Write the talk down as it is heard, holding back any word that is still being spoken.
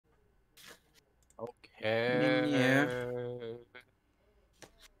Okay. Yeah.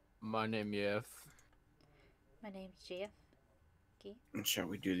 My name is. My name's Jeff. Shall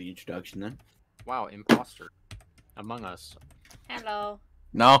we do the introduction then? Wow, imposter. Among Us. Hello.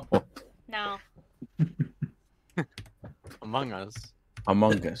 No. No. Among Us.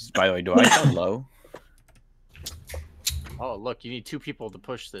 Among Us. By the way, do I sound low? Oh, look, you need 2 people to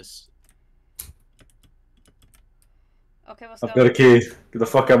push this. Okay, let's I've go. got a key. Get the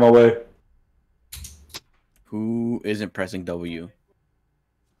fuck out of my way. Who isn't pressing W?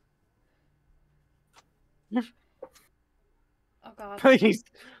 Oh god. Please.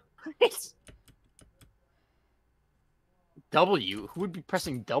 Please. W? Who would be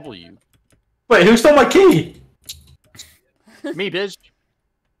pressing W? Wait, who stole my key? Me, bitch.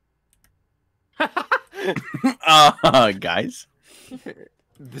 Guys,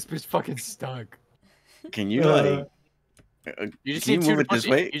 This bitch fucking stuck. can you like? You just Can need you 2 move to it push this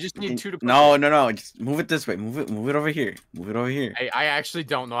way? You just need 2 to push No, it. no. Just move it this way. Move it over here. Move it over here. I actually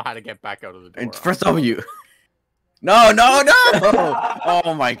don't know how to get back out of the door. And press W. No.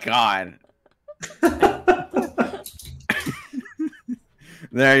 Oh my god.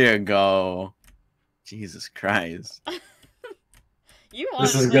 There you go. Jesus Christ. You want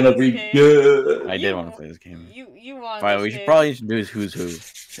This is gonna be good. I did want to play this game. You want. By the way, we should probably introduce who's who.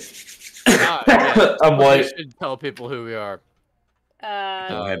 Yeah. I'm We white. should tell people who we are.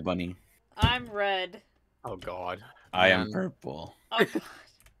 Go ahead, Bunny. I'm red. Oh god. I am Man. purple. Oh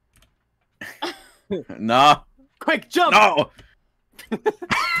god. No. Quick, jump! No.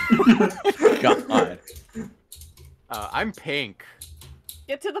 God. I'm pink.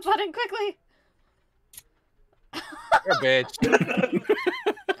 Get to the button quickly. You're a bitch.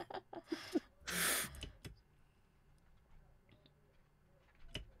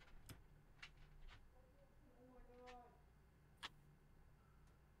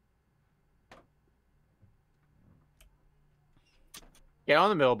 Get on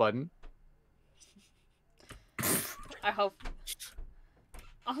the middle button. I hope.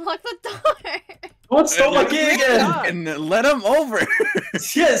 Unlock the door. Someone stole my key again! And let him over.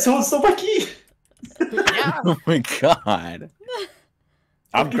 Shit, someone stole my key! Yeah. Oh my god.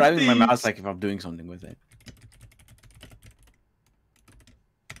 I'm Fucking grabbing my thieves. mouse like if I'm doing something with it.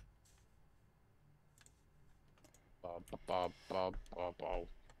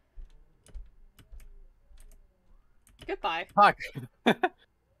 Goodbye. Fuck.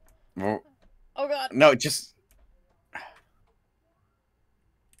 Well, Oh god. no, just.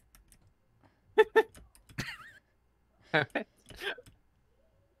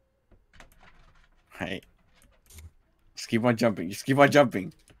 Hey. Just keep on jumping. Just keep on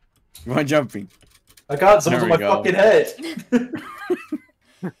jumping. Keep on jumping. I can't, someone's There on we my go. fucking head!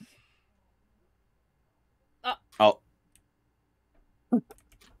 Oh.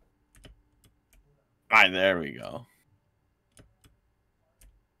 Alright, there we go.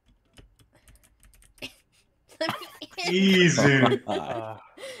 Easy. Oh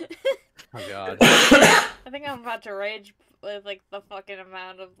god. I think I'm about to rage with like the fucking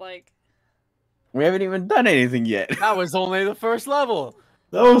amount of like. We haven't even done anything yet. That was only the first level.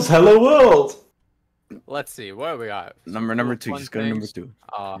 That was Hello World! Let's see, what do we got? Number Cool 2. fun Just go to number things. 2.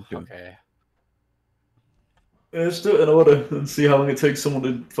 Two. Okay. Yeah, let's do it in order and see how long it takes someone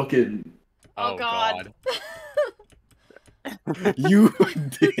to fucking... Oh, God. You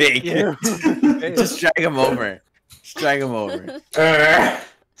dick. You. Just drag him over. Just drag him over.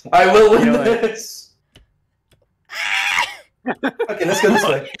 I will win You know what? this! Okay, let's go this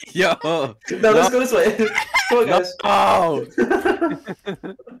way. Yo. No, let's go this way. Come on, guys. Oh.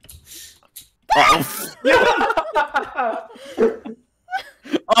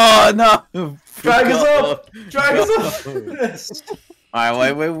 Oh no! Drag us Go. up! Drag us up! Go. Yes.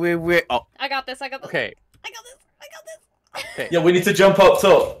 Alright, wait. Oh, I got this. I got this. Okay. I got this. I got this. Okay. Yeah, we need to jump up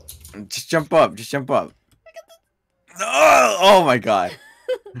top. just jump up. Just jump up. No! Oh my god.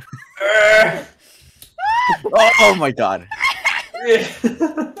 Oh my god.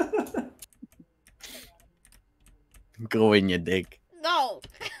 Go in, you dick. No.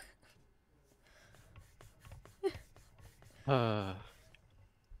 Can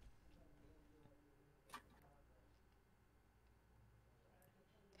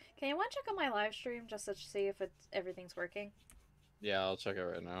you want to check on my live stream just to see if everything's working? Yeah, I'll check it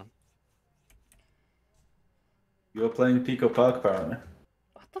right now. You're playing Pico Park, apparently.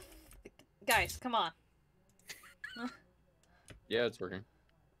 What the guys, come on. Yeah, it's working.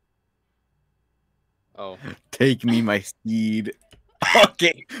 Oh. Take me, my steed.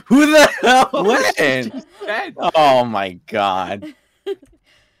 Okay, who the hell went? Dead. Oh my god.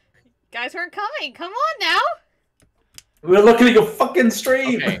 Guys weren't coming. Come on now. We're looking at your fucking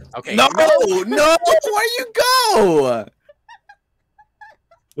stream. Okay, okay. No, no, where you go?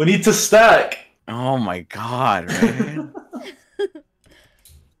 We need to stack. Oh my god, man.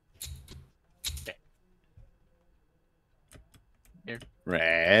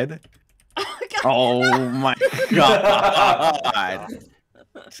 Red. Oh, God. Oh my god.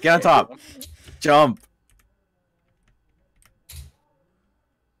 Just get on top. Jump.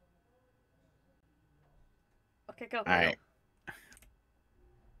 Okay, go. Alright.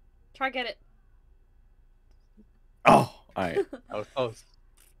 Try get it. Oh, alright. That was close.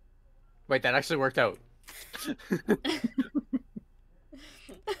 Wait, that actually worked out. Get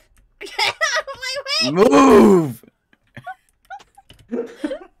out of my way! Move! Oh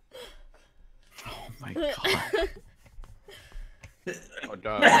my god. Oh,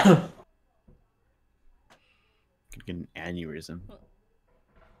 duh. Could get an aneurysm.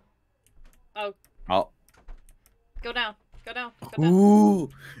 Oh, Oh. go down. Go down. Go down. Ooh.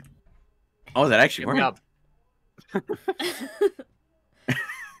 Oh, that actually Get me worked.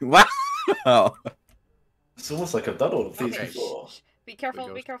 up. Wow. It's almost like I've done all of these Okay. before. Be careful.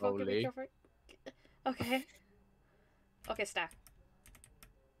 go Be careful. Be slowly. careful. Okay. Okay, stack.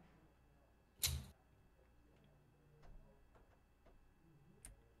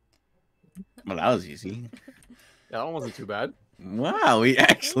 Well, that was easy. That one wasn't too bad. Wow, we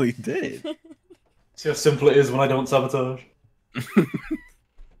actually did. See how simple it is when I don't sabotage.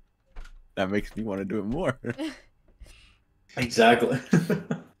 That makes me want to do it more. Exactly.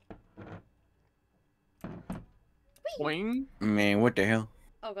 Boing. Man, what the hell?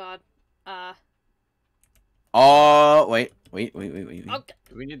 Oh god. Oh, wait. Wait. Oh,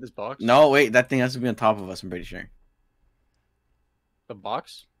 Do we need this box? No, wait, that thing has to be on top of us, I'm pretty sure. The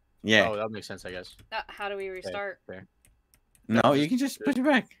box? Yeah. Oh, that makes sense, I guess. how do we restart? Fair. No, you can just push it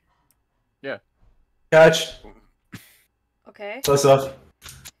back. Catch. Okay. Close up.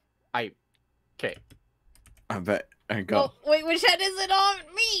 Okay. I bet. I go. Well, wait, which head is it on?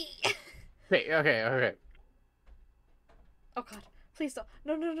 Me! Okay. Oh god. Please don't.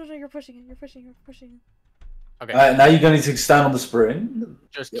 No, you're pushing it. You're pushing it. Okay. Alright, now you're going to need to stand on the spring.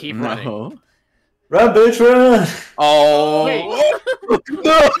 Just keep running. No. Run, bitch, run! Oh.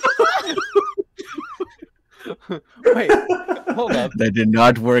 No! Wait, hold up. That did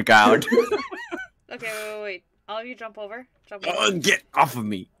not work out. Okay, wait. All of you jump over. Jump over. Oh, get off of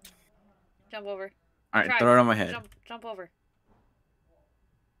me. Jump over. All right, Try. throw it on my head. Jump over.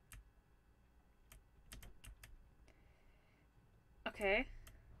 Okay.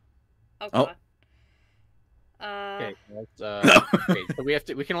 Oh Oh. god. Okay, okay, so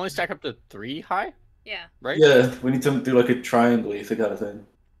we can only stack up to 3 high, Yeah. right? Yeah, we need to do like a triangle kind of thing.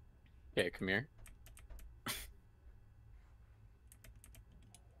 Okay, come here.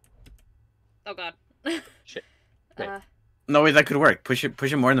 Oh god. Shit. Okay. No, wait, that could work. Push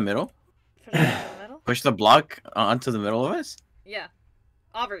it more in the middle. Put it in the middle. Push the block onto the middle of us. Yeah.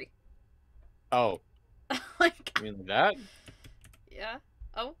 Aubrey. Oh, Oh my god. you mean like that? Yeah.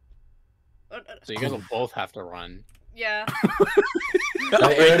 Oh. So you guys will both have to run. Yeah.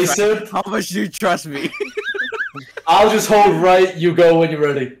 I already said, How much do you trust me? I'll just hold right, you go when you're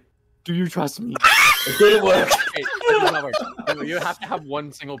ready. Do you trust me? It didn't work. Okay, that does not work. No, you have to have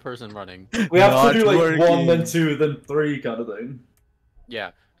one single person running. We have Not to do like working. 1, then 2, then 3 kind of thing.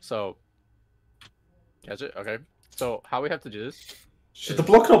 Yeah. So, catch it. Okay. So how we have to do this? Should the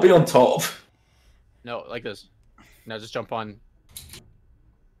block not be on top? No, like this. Now just jump on.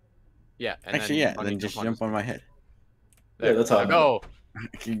 Yeah. And Actually, yeah. on Then and just on jump this. on my head. Yeah, that's how I Go.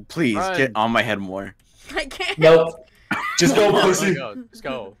 Please Run. get on my head more. I can't. No. Just go, Go, pussy. go. Just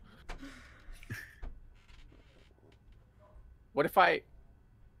go. What if I?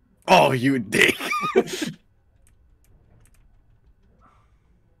 Oh, you dick.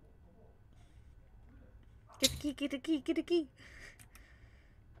 Get the key.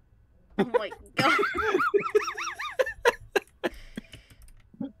 Oh my god.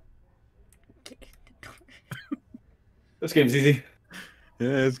 Get in the door. This game's easy. Yeah,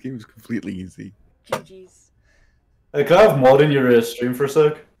 this game is completely easy. GG's. Hey, can I have mod in your stream for a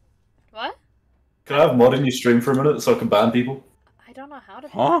sec? What? Can I have mod in your stream for a minute so I can ban people? I don't know how to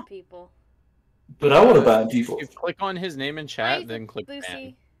Huh? ban people. But I want to ban people. If you click on his name in chat, Wait, then click ban.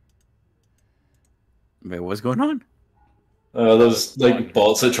 Lucy. Wait, what's going on? There's like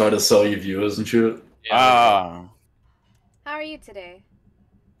bots that try to sell you viewers and shit. Yeah, Ah. How are you today?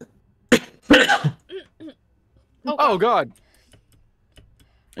 Oh god,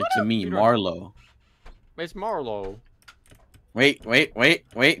 It's a me, You don't- Marlo. it's Marlo. Wait. We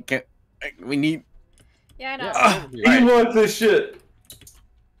need. Yeah, I know. Yeah. You want this shit?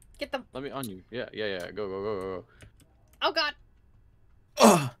 Get them. Let me on you. Yeah. Go. Oh god.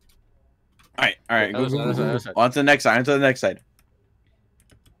 All right. Go, go, go, go. On to the next side. On to the next side.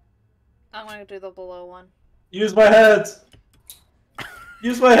 I'm gonna do the below one. Use my head.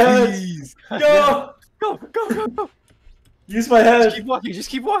 Use my head. Please. Go. Go, go, go, go. Use my Just head. keep walking. Just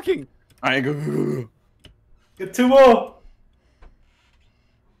keep walking. All right, go, go, go, go. Get 2 more. All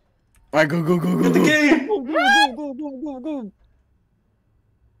right, go, go, go, go, Get the go. key. Go, go, go, go, go, go.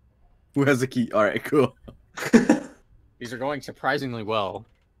 Who has the key? All right, cool. These are going surprisingly well.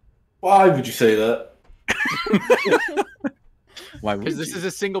 Why would you say that? Why would Because this you?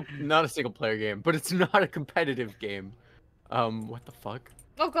 is not a single player game, but it's not a competitive game. What the fuck?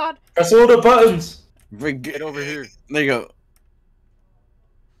 Oh god. Press all the buttons. Get over here. There you go.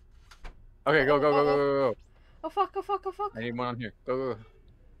 Okay, go, go, go, go, go, go. Oh fuck, oh fuck, oh fuck. I need one on here. Go, go,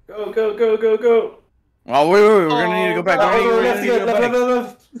 go. Go, go, go, go, go. Oh, wait. We're gonna need to go back. Oh, We're left gonna need to again. go back.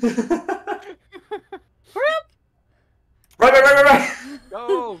 Left. Hurry up! Right.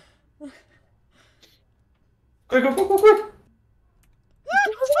 Go! Quick, go, go, go, quick.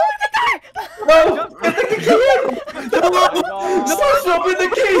 Oh, No, get the key. Oh, Stop dropping the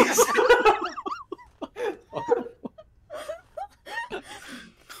keys.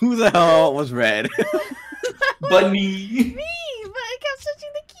 Who the hell was red? Bunny. me! But I kept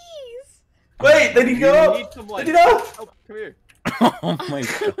switching the keys! Wait, they need to go You up. need some They light. need up. Oh, come here. Oh my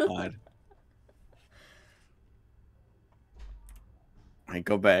god. I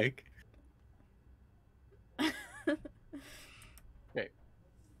go back.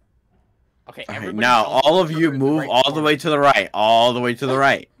 Okay, All right, everybody now else all of is you in the move right all the corner. way to the right. All the way to the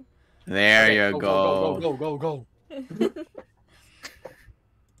right. There Okay, you go. Go.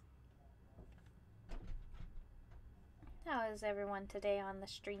 How is everyone today on the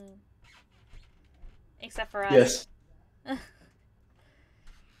stream? Except for us. Yes.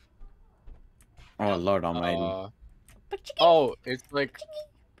 Oh Lord Almighty. Oh, it's like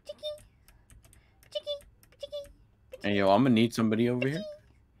Hey yo, I'm gonna need somebody over here.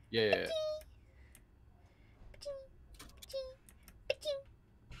 yeah.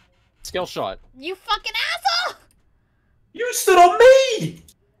 Skill shot. You fucking asshole! You stood on me.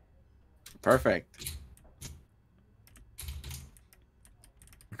 Perfect.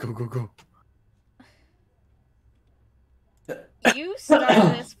 Go, go, go. You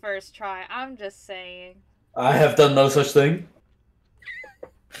started this first try, I'm just saying. I have done no such thing.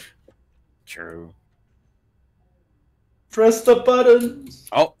 True. Press the buttons.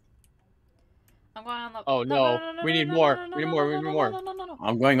 Oh, I'm going on the. Oh, no. We need more. We need more. We need more. No.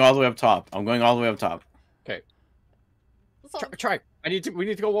 I'm going all the way up top. I'm going all the way up top. So, Try. We need to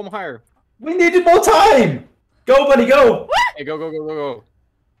go one more higher. We needed more time. Go, buddy, go. Hey, go.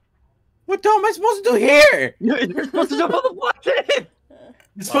 What the hell am I supposed to do here? You're supposed to jump on the button.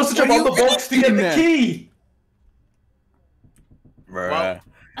 You're supposed to What jump are on the you box to get thinking the then? key. Bruh.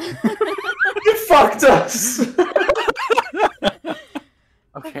 You fucked us.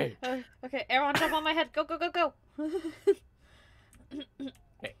 Okay. Okay, everyone jump on my head. Go.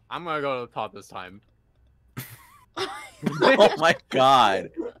 Hey, I'm gonna go to the top this time. Oh my god.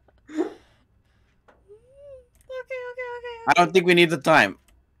 Okay. I don't think we need the time.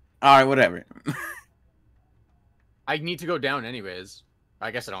 Alright, whatever. I need to go down anyways.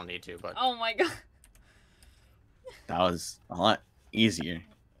 I guess I don't need to, but Oh my god. That was a lot easier.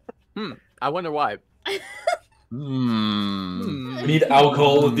 I wonder why. We need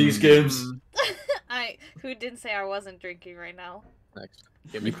alcohol with these games. Who didn't say I wasn't drinking right now? Next.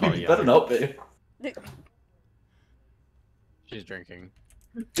 Give me You call Chloe. it Better not be. She's drinking.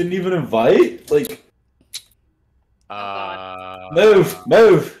 Didn't even invite. Like, God.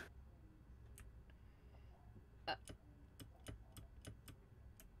 move.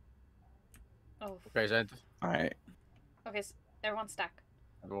 Oh. Okay, Zed. Alright. Okay, everyone stack.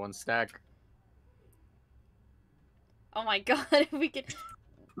 Everyone stack. Oh my god, if we can.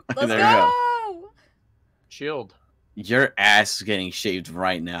 Let's There go! Shield. Your ass is getting shaved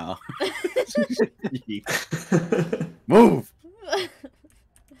right now. Move!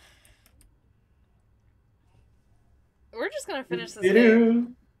 We're just gonna finish this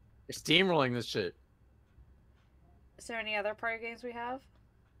game. You're steamrolling this shit. Is there any other party games we have?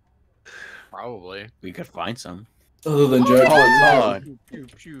 Probably. We could find some. Other than Oh, Jack. Oh Lord. Pew, pew,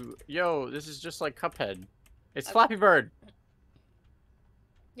 pew. Yo, this is just like Cuphead. It's Flappy Bird.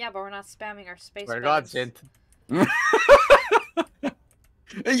 Yeah, but we're not spamming our space. Swear to God, buttons. Synth.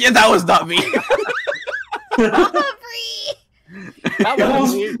 Yeah, that was not me. Free! That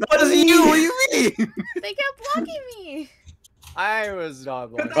was me. What is you? What do you mean? They kept blocking me. I was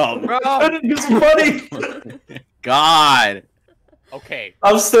not blind. Oh, Bro. It's funny. God. Okay.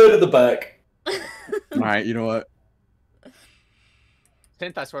 I'm stood at the back. Alright, you know what?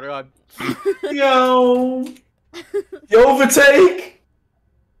 Synth, I swear to God. Yo! The overtake!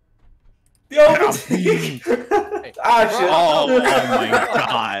 The overtake! Hey, Ah, shit. Oh my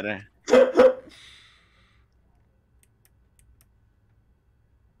god.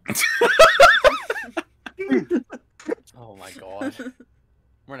 Oh my god.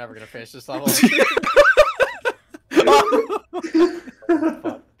 We're never gonna finish this level.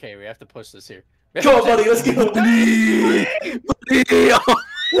 Okay, we have to push this here. Come on, buddy, let's go.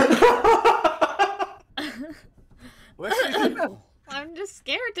 Where should we go? I'm just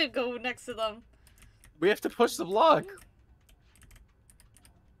scared to go next to them. We have to push the block.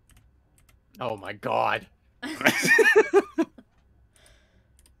 Oh my god.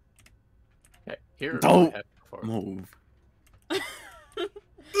 Okay, here. Don't Before. move.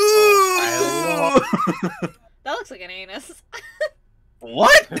 Oh, That looks like an anus.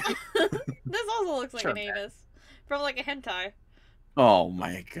 What? This also looks like Sure. an anus. From like a hentai. Oh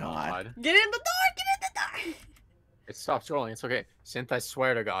my god. God. Get in the door! Get in the It stopped scrolling. It's okay. Synth, I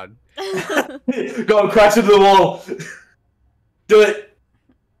swear to God. door! Go on, crash into the wall. Do it.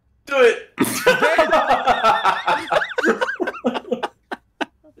 Do it.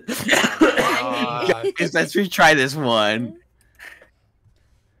 Guys, let's retry this one.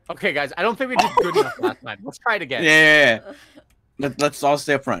 Okay, guys. I don't think we did good enough last time. Let's try it again. Yeah. Let's all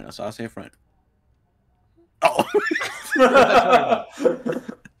stay up front. Let's all stay up front. Oh.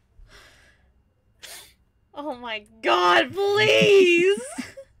 Oh my god, please!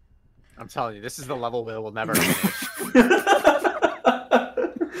 I'm telling you, this is the level we will never finish.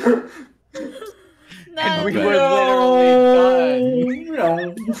 No, we No. were literally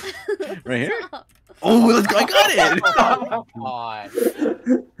done. Right here? Oh, let's go. I got it. Oh, God.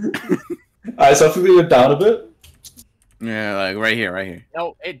 Alright, so I think we were down a bit. Yeah, like right here, right here.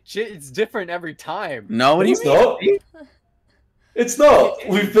 No, it's different every time. No, what do you It's mean? not. It's not.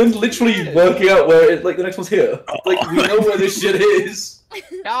 We've been literally working out where like the next one's here. Like we know where this shit is.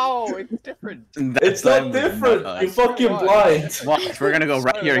 No, it's different. It's not different. You're fucking blind. Watch, we're gonna go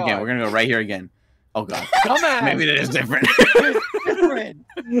right here again. We're gonna go right here again. Oh god. Come on. Maybe that is different. It's different.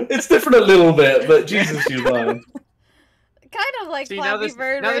 It's different a little bit, but Jesus, you're blind. kind of like See, now Flappy this,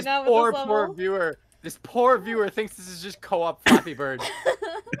 Bird now right this now poor, with this poor level. viewer. This poor viewer thinks this is just co-op Flappy Bird.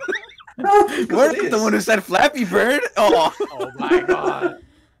 We're the one who said Flappy Bird. Oh, Oh my god.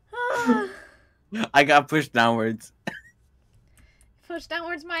 I got pushed downwards. Push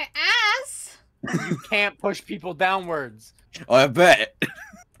downwards my ass! You can't push people downwards. Oh, I bet.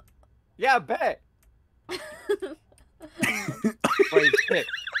 Yeah, I bet. Wait, shit.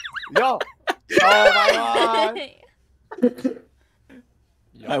 No. Oh my god.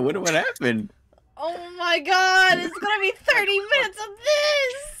 I wonder what happened. Oh my god, it's gonna be 30 minutes of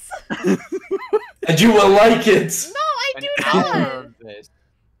this! And you will like it. No, I An do hour not! of this.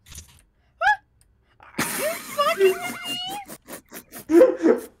 You fucking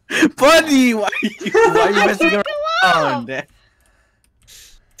Buddy, why are you messing can't go around?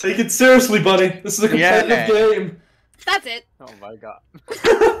 Take it seriously, buddy. This is a competitive Yeah. game. That's it. Oh my god.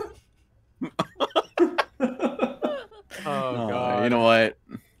 Oh Oh, god. you know what?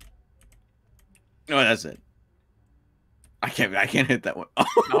 No, that's it. I can't hit that one.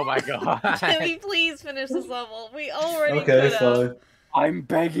 Oh my god. Can we please finish this level? We already Okay, could have. fine. I'm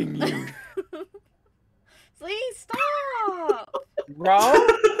begging you, Please stop! bro.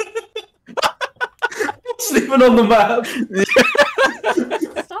 Sleeping on the map.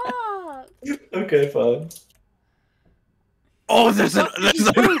 Stop! Okay, fine. Oh, there's a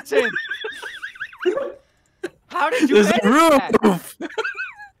Newton. How did you there's manage a that? roof.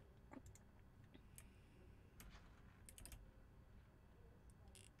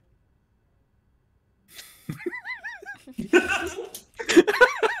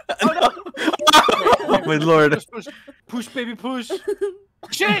 Oh my lord! Push, baby, push.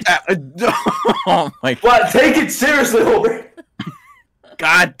 Shit! Oh my What? Take it seriously, Aubrey.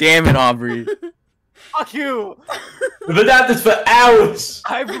 god damn it, Aubrey! Fuck you! We've been at this for hours.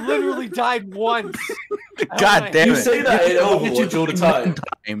 I've literally died once. God damn You it! say that in Overwatch all the time.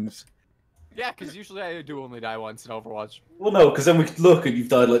 Times. Yeah, because usually I do only die once in Overwatch. Well, no, because then we could look and you've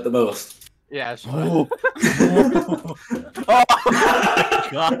died like the most. Yeah, sure. Oh.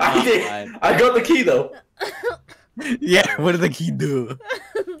 God. I did. I got the key though. Yeah, what did the key do?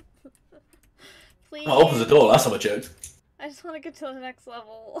 Please. Oh, opens the door. Last time I checked. I just want to get to the next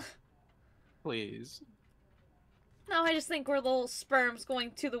level. Please. No, I just think we're little sperms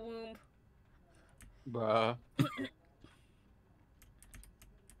going to the womb. Bruh.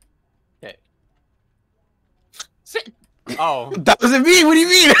 Okay. Sit. Oh. That wasn't me. What do you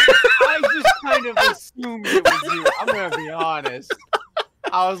mean? I just kind of assumed it was you. I'm gonna be honest.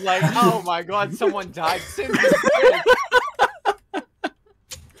 I was like, oh my god, someone died. Since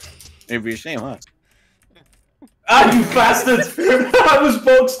It'd be a shame, huh? Ah, you bastard! I was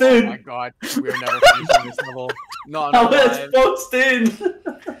boxed oh in! my god, we're never finishing this level. No, I no, was boxed in!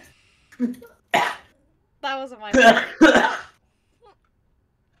 That wasn't my fault.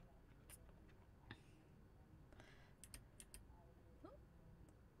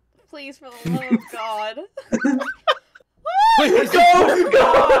 Please, for the love of God. Please, Go!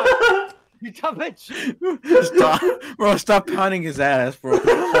 Go! you dumb bitch. Stop, bro! Stop pounding his ass, bro.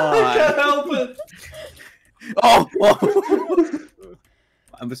 Come I can't on. help it! Oh,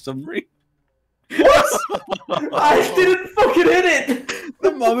 I'm a submarine. What? I didn't fucking hit it!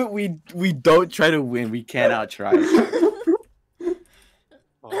 The moment we don't try to win, we can't outtry.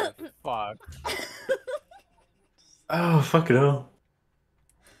 Oh fuck. Oh, fucking hell.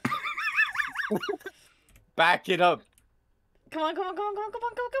 Back it up. Come on, come on, come on, come on, come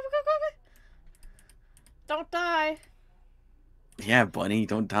on, come on, come on, come on, come on. Don't die. Yeah, bunny,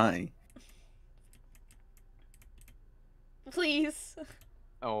 don't die. Please.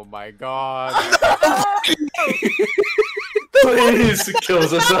 Oh my god. Please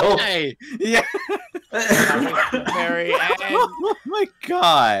kills herself. Hey, yeah. That was the very end. Oh my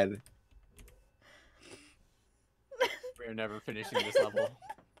god. We're never finishing this level.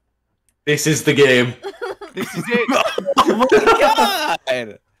 This is the game. This is it. Oh my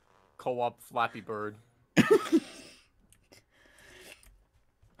god. Co-op Flappy Bird.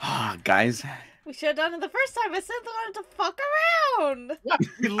 Ah, guys. We should have done it the first time. I said I wanted to fuck around.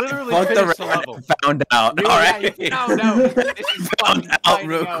 We literally Fucked finished the around level. and found out. You, All yeah, right. you found out. This is Found fucking out finding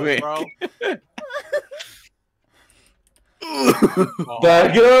real quick. bro. Oh,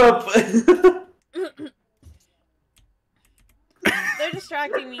 Back up! They're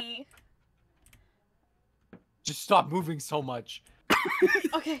distracting me. just stop moving so much.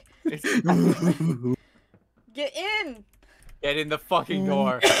 Okay, It's- get in. Get in the fucking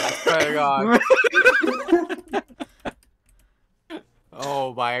door. I swear to God.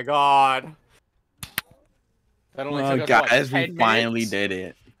 Oh my god. That only took us, guys, what, we 10 finally minutes? did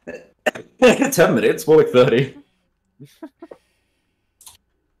it. 10 minutes, more like 30.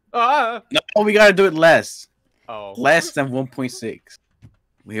 Ah! No, we gotta do it less. Oh. Less than 1.6.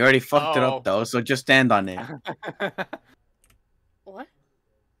 We already fucked it Oh. up though, so just stand on it. What?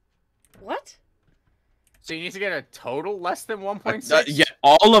 What? So you need to get a total less than 1.6? Yeah,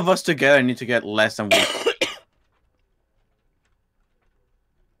 all of us together need to get less than 1.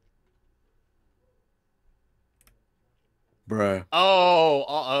 Bruh.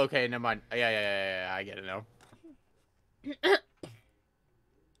 Oh, okay, never mind. Yeah, I get it now.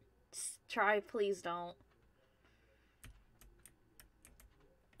 Try, please don't.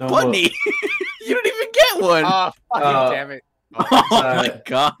 Bunny! You don't even get one! Oh, fucking damn it. Oh my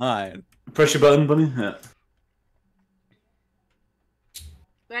god. Press your button, bunny. Yeah.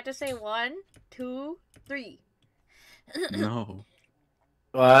 We have to say 1, 2, 3. No.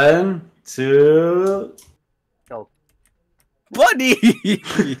 1, 2. Bunny!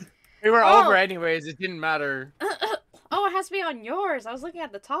 We were Oh. over anyways, it didn't matter. Oh, it has to be on yours. I was looking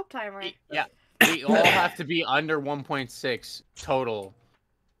at the top timer. Yeah, we all have to be under 1.6 total.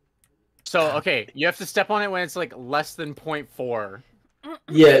 So, okay, you have to step on it when it's like less than 0.4.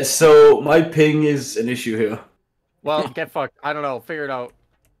 Yeah, so my ping is an issue here. Well, get fucked. I don't know. Figure it out.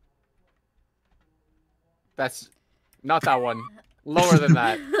 That's not that one. Lower than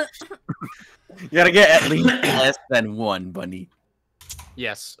that. You gotta get at least less than 1, Bunny.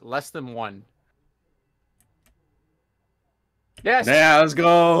 Yes, less than 1. Yes. Yeah, let's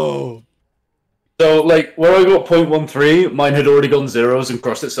go! So, like, where I got 0.13, mine had already gone zeros and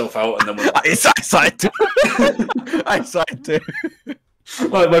crossed itself out, and then went... I saw it too! I saw it too!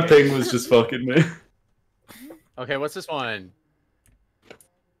 my ping was just fucking me. Okay, what's this one?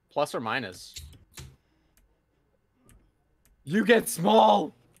 Plus or minus? You get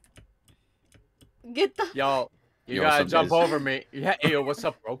small. Get the. Yo, you Yo, gotta what's up, jump Biz? over me. Yeah, hey, yo, what's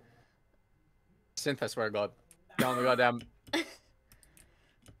up, bro? Synth, I swear to God. Get on the goddamn.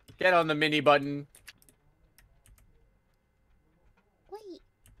 Get on the mini button. Wait.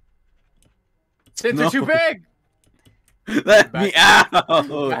 Synth, No. you're too big. Let Back- me out!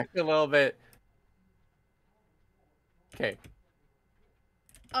 Back a little bit. Okay.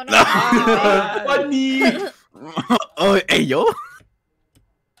 Oh no. No. Ah. Bunny! Oh, hey, yo!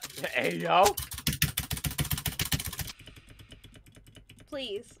 Hey, yo.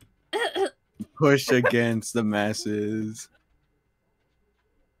 Please. Push against the masses.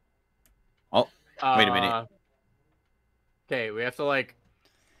 Wait a minute. Okay, we have to like.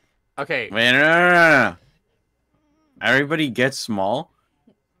 Okay. Wait, no. Everybody gets small.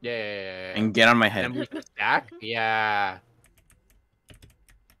 Yeah. And get on my And head. we can stack? Yeah.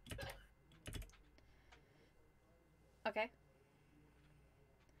 Okay.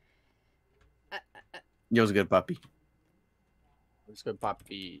 Yo's good, puppy. Let's go,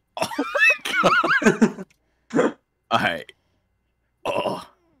 Poppy. Alright. Oh.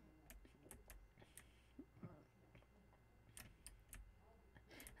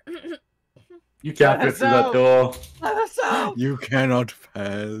 You can't fit through that door. Let us out! You cannot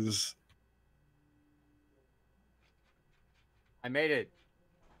pass. I made it.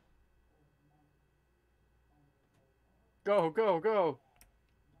 Go, go, go.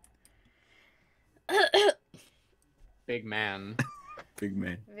 Big man. Big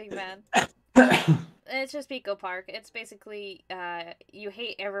man. Big man. It's just Pico Park. It's basically, you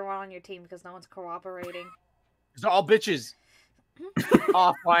hate everyone on your team because no one's cooperating. They're all bitches.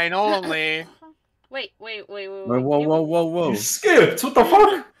 Offline only. Wait. Whoa. You skipped. What the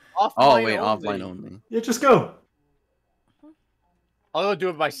fuck? Offline Oh, wait, only. offline only. Yeah, just go. I'll go do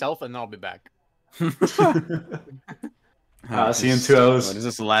it myself and then I'll be back. I'll see you in 2 hours. What is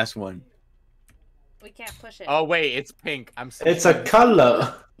this the last one? We can't push it. Oh wait, it's pink. I'm so It's a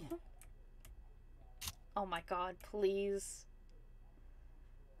color. Oh my god, please.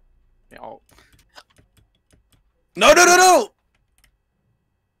 Oh. No!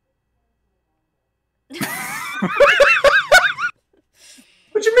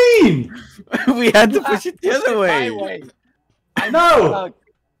 What do you mean? We had to push it the other My way. I know.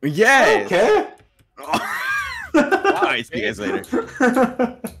 Yes. Okay. Alright, see you guys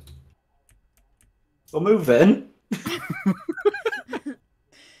later. We'll move then.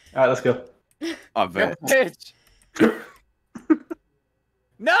 Alright, let's go. I bet. Bitch.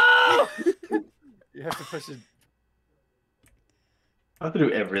 No! You have to push it. I have to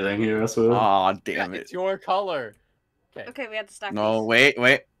do everything here, I swear. Aw, damn It's it. your color. Okay, we have to stack No, these.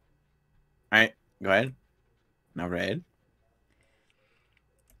 wait. Alright, go ahead. Now red.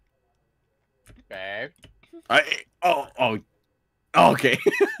 Okay. Oh. Okay.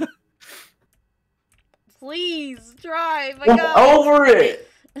 Please, try. My Jump god. over it!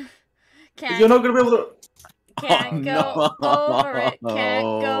 Can't, You're not gonna be able to... can't Oh, go over it.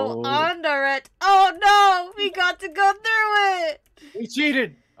 Can't go under it. Oh no! We got to go through it! We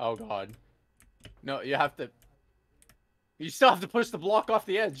cheated. Oh god. No, you have to. You still have to push the block off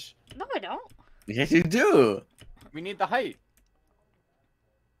the edge. No, I don't. Yes, you do. We need the height.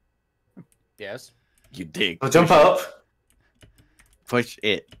 Yes. You dig. I'll jump up. Push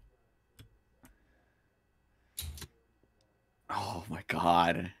it. Oh my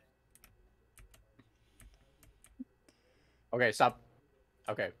god. Okay, stop.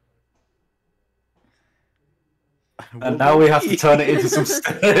 Okay. And now we have to turn it into some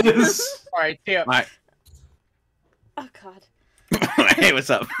stairs. All right, Tia. Alright. Oh god. Hey, what's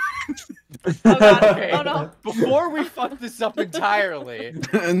up? Oh god. Okay. Oh no. Before we fuck this up entirely.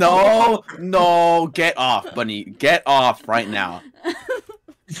 No, get off, bunny. Get off right now.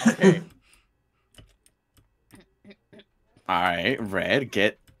 Okay. Alright, red,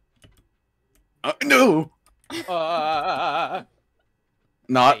 get. No! Not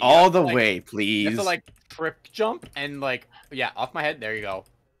you all have to, the like- way, You please. have to like trip jump and like yeah, off my head. There you go.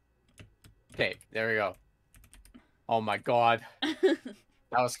 Okay, there we go. Oh my god, that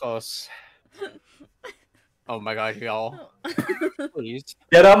was close. Oh my god, y'all. Please.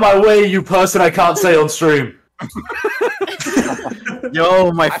 Get out my way, you person I can't say on stream.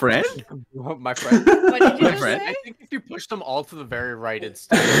 Yo, my friend? My friend. What did you My just friend. say? I think if you push them all to the very right, it's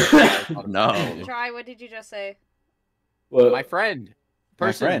still. No. Try, what did you just say? Well, My friend. My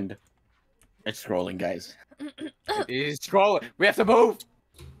Person. friend. It's scrolling, guys. He's scrolling. We have to move.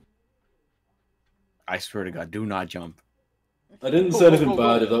 I swear to God, do not jump. I didn't say anything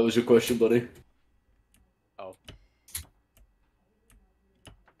bad if that was your question, buddy. Oh.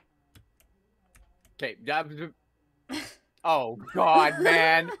 Okay. Oh God,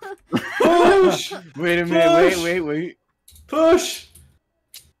 man. Push! Wait a minute, Push! wait. Push!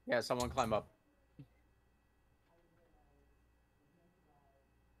 Yeah, someone climb up.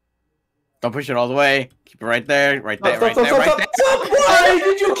 Don't push it all the way. Keep it right there, right there, right Stop, there, stop, right stop, there. stop! Why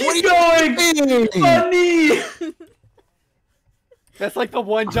did you keep going? Funny! That's like the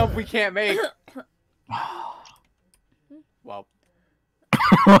one jump we can't make. Well,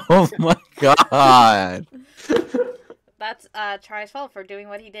 Oh my God. That's Try's fault for doing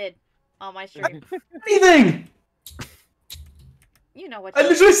what he did on my stream. Anything! You know what I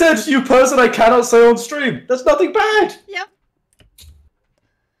literally said, you person I cannot say on stream. That's nothing bad! Yep.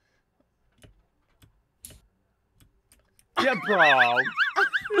 yeah, bro. I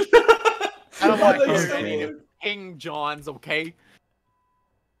don't Why want to are you hear so any rude? King Johns, okay?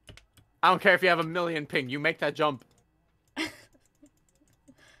 I don't care if you have a million ping. You make that jump.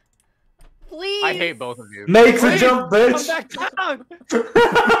 Please. I hate both of you. Make the Please, jump, come bitch! back down.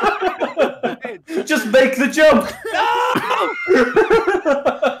 Just make the jump! No!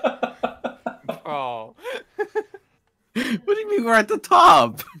 Oh. What do you mean we're at the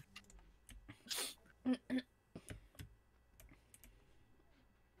top?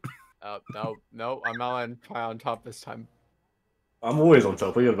 No, I'm not on top this time. I'm always on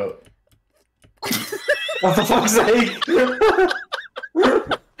top. What are you about? What the fuck's sake?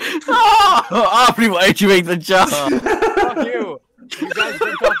 Oh, Aubrey, why'd you make the jump? Fuck you! You guys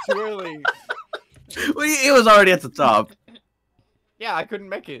jumped off too early. Well, it was already at the top. Yeah, I couldn't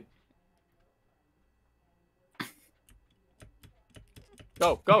make it.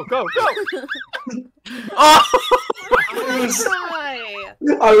 Go, go, go, go! Oh!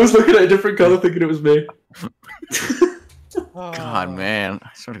 I was looking at a different color thinking it was me. God, man. I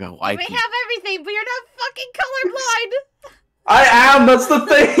sort of got We wiped. have everything, but you're not fucking colorblind. I am, that's the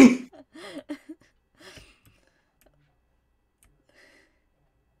thing!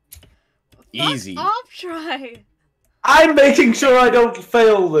 Easy. Fuck off, try. I'm making sure I don't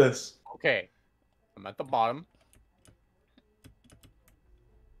fail this. Okay. I'm at the bottom.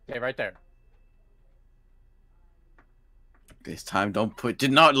 Okay, right there. This time,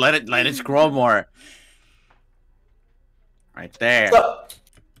 did not let it scroll more. Right there. Stop.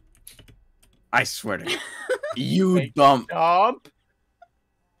 I swear to God. You Make dumb. Jump!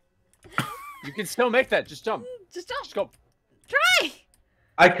 You can still make that. Just jump. Just don't Just go. try.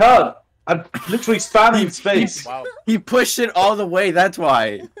 I can't. I'm literally spamming space. Wow. He pushed it all the way, that's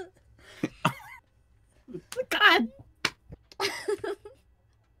why. God.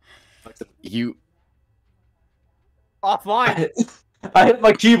 You. Offline. I hit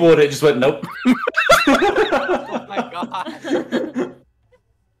my keyboard, it just went nope. Oh my god.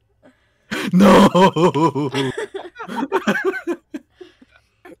 No.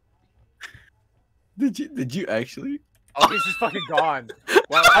 Did you actually? Oh, he's just fucking gone.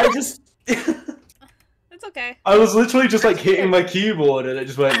 Well, I just... It's okay. I was literally just like hitting my keyboard and it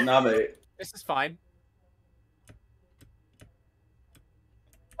just went, nah mate. this is fine.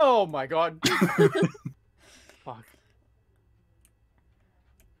 Oh my god. Fuck.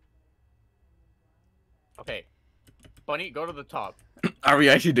 Okay. Bunny, go to the top. Are we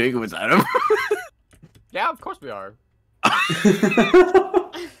actually doing it without him? Yeah, of course we are.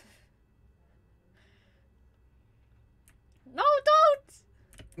 No,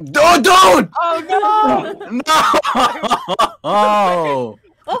 don't. Don't! Oh no! No! Oh!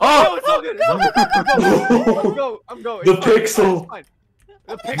 No, Oh! it's all good. I'm going. The It's fine, pixel. it's fine.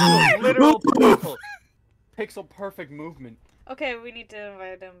 The pixel. Literal pixel. Pixel perfect movement. Okay, we need to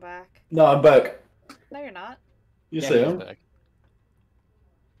invite him back. No, I'm back. No, you're not. You Yeah, say he's I'm. back.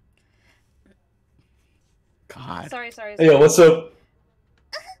 God. Sorry. Hey, yo, what's up?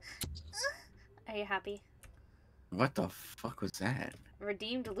 Are you happy? What the fuck was that?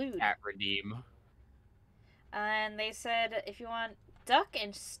 Redeemed loot. At redeem. And they said if you want duck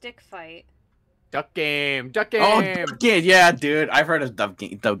and stick fight. Duck game. Duck game. Oh, Duck Game. Yeah, dude. I've heard of Duck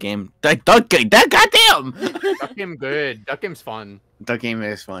Game. Duck Game. Duck Game. Goddamn! Duck game good. Duck game's fun. Duck Game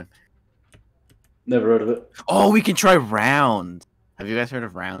is fun. Never heard of it. Oh, we can try rounds. Have you guys heard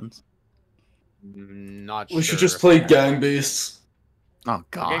of rounds? Not sure. We should just play Gang Beasts. Oh,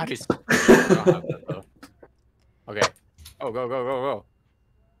 God. Gang is- Okay. Oh, go.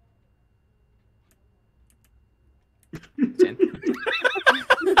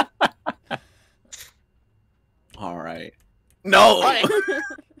 All right. No!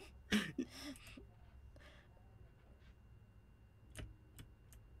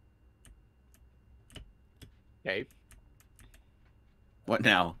 Okay. What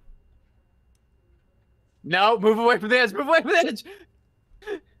now? No, move away from the edge. Move away from the edge.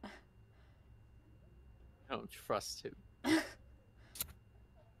 I don't trust him.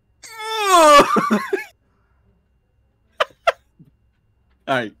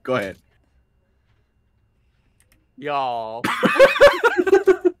 Alright, go ahead. Y'all.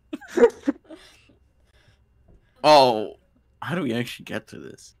 Oh, how do we actually get to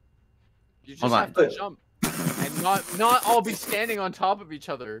this? You just Hold on. have to jump. And not all be standing on top of each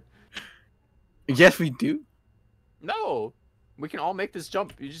other. Yes, we do. No. We can all make this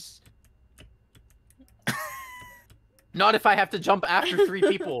jump. You just... Not if I have to jump after 3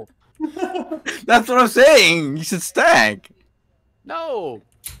 people. That's what I'm saying. You should stack. No.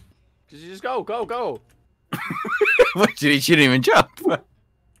 Because you just go. What? She didn't even jump.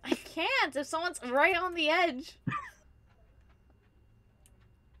 I can't if someone's right on the edge.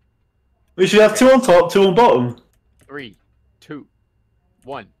 We should have 2 on top, 2 on bottom. 3, 2,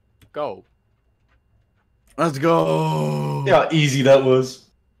 1. Go. Let's go. Yeah, how easy that was.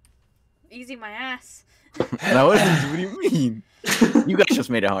 Easy my ass. That was easy. What do you mean? You guys just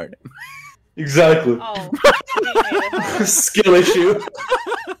made it hard. Exactly. Oh. We made it hard. Skill issue.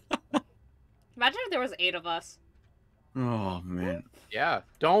 Imagine if there was 8 of us. Oh man. Yeah.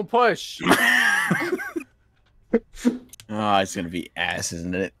 Don't push. Oh, it's gonna be ass,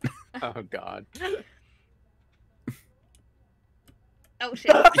 isn't it? Oh god. Oh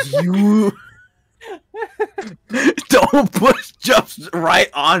shit. You don't push jumps right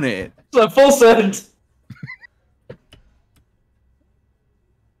on it. It's a full send.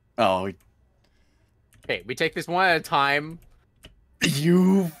 Oh, Okay, we take this one at a time.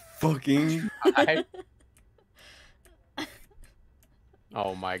 you fucking.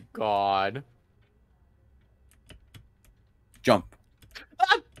 Oh my god. Jump.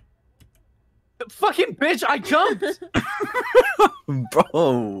 Fucking bitch, I jumped!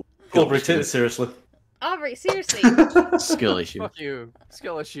 Bro. Aubrey, take this seriously. Aubrey, seriously. Skill issue. Fuck you.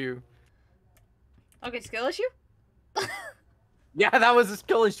 Skill issue. Okay, skill issue? Yeah, that was a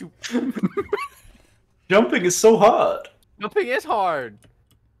skill issue. Jumping is so hard. Jumping is hard.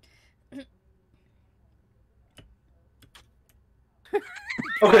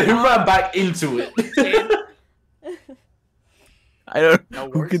 Okay, who ran back into it? I don't No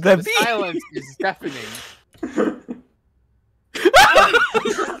know. Who words. could that The be? silence is deafening.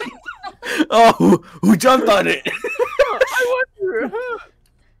 Oh, who jumped on it? I wonder.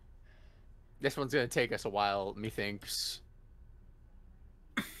 This one's gonna take us a while, methinks.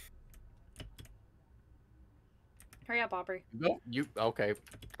 Hurry up, Aubrey. You okay?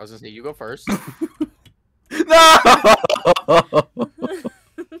 I was gonna say you go first. No!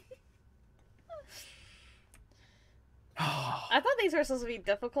 I thought these were supposed to be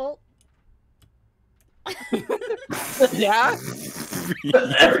difficult. Yeah. You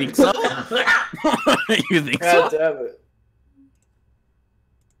think so? You think so? God damn it.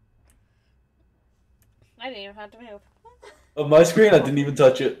 I didn't even have to move. On my screen, I didn't even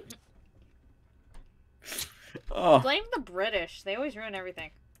touch it. Oh, Blame the British. They always ruin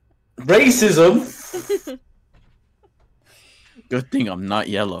everything. Racism? good thing I'm not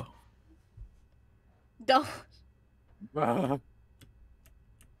yellow. Don't.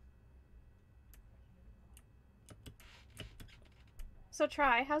 So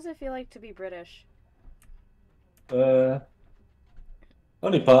try. How's it feel like to be British? Only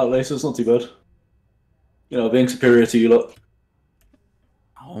partly, so it's not too bad. You know, being superior to you lot.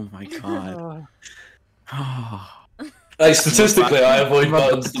 Oh my god. Oh. Like, statistically, I avoid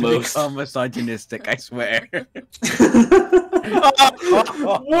buttons the most. I'm misogynistic, I swear. Woman!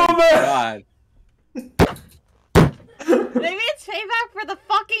 God. Maybe it's payback for the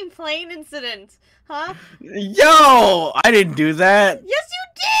fucking plane incident, huh? Yo, I didn't do that. Yes, you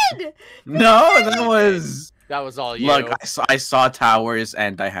did. No, that was. That was all you. Look, I saw towers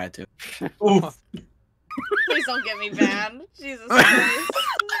and I had to. Oof. Please don't get me banned. Jesus Christ.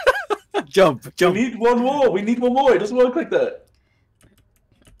 Jump, We jump. need one more. We need one more. It doesn't work like that.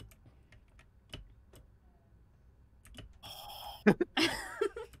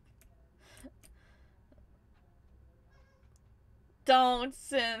 Don't,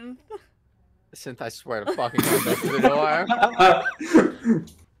 Synth. Synth, I swear to fucking God, go through the door.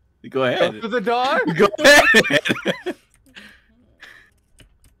 Go Go ahead. through the door. Go ahead.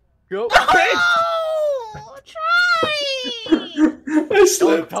 Go. Oh, try. I Don't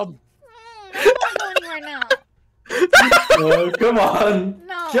slipped. come. I don't go anywhere now. Oh, come on.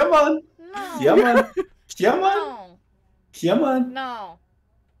 No. Come on. No. Come on. Come on. No. Come on. No.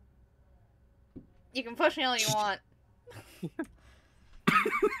 You can push me all you want.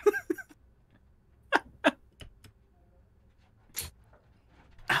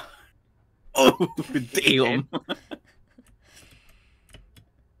 Oh, damn.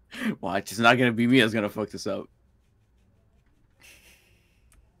 Watch, it's not gonna be me that's gonna fuck this up.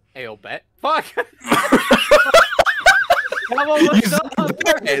 Ayo, bet. Fuck. You suck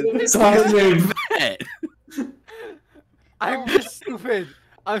bad. Simon. Bad. I'm just stupid.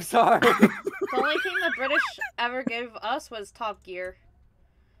 I'm sorry. The only thing the British ever gave us was Top Gear.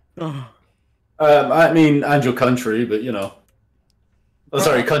 Oh. I mean, and your country, but you know. Oh,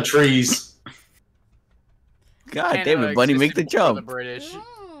 sorry, countries. God Canada damn it, buddy, make the existed before jump. The British.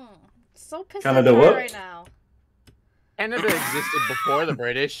 So pissed Canada off what? right now. Canada existed before the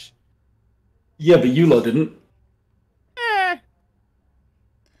British. Yeah, but you lot didn't. Eh.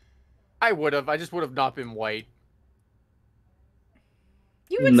 I would have. I just would have not been white.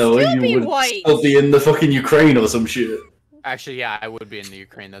 You would No, still you be would white. still be in the fucking Ukraine or some shit. Actually, yeah, I would be in the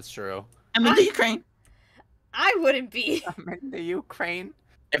Ukraine. That's true. I'm in the Ukraine. I wouldn't be. I'm in the Ukraine.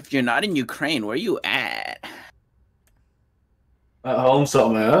 If you're not in Ukraine, where you at? At home, sat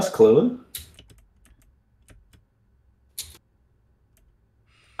on my ass, clearly.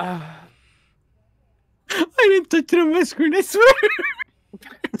 I didn't touch it on my screen, I swear.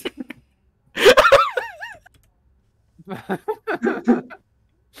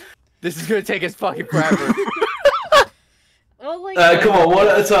 This is gonna take us fucking forever. Well, like, Come on, one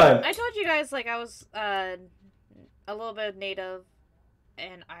at a time. I told you guys, like, I was a little bit native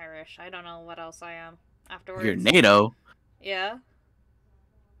and Irish. I don't know what else I am afterwards. You're NATO. Yeah.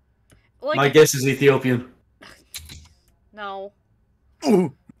 Like, My guess is Ethiopian. no.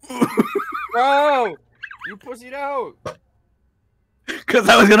 Ooh. Bro! You pussied out! Because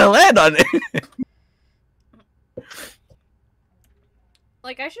I was gonna land on it.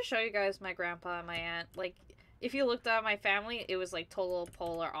 Like, I should show you guys my grandpa and my aunt. Like, if you looked at my family, it was like total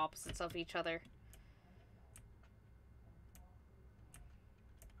polar opposites of each other.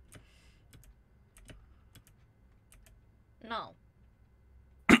 No.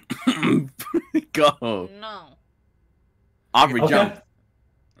 Go. No. Aubrey, Okay. jump.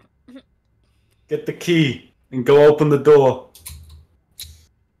 Get the key and go open the door.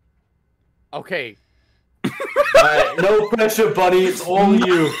 Okay. Alright, no pressure, buddy. It's all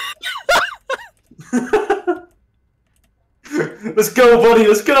you. Let's go, buddy.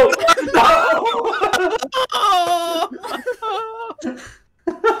 Let's go.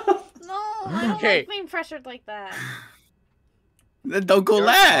 No, I don't Okay. like being pressured like that. Then don't go You're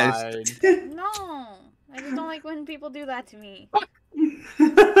last. fine. No. I just don't like when people do that to me.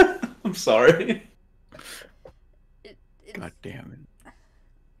 I'm sorry. It's, God damn it.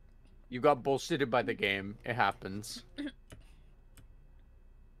 You got bullshitted by the game. It happens.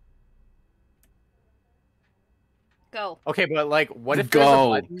 Go. Okay, but like, what if there's a Go.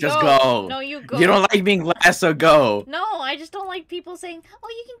 button- Just Go. go. No, you go. You don't like being last, so go. No, I just don't like people saying, "Oh,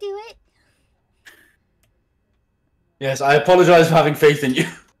 you can do it." Yes, I apologize for having faith in you.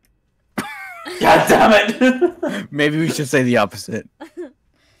 God damn it. Maybe we should say the opposite.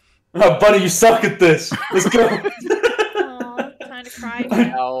 Oh, buddy, you suck at this. Let's go. Oh, time to cry.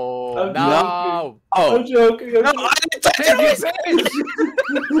 No, I'm no. Oh. I'm joking. No, I didn't touch Send you, it.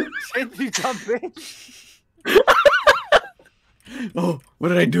 bitch! Send you, dumb bitch! Oh, what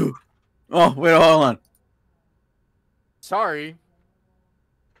did I do? Oh, wait, hold on. Sorry.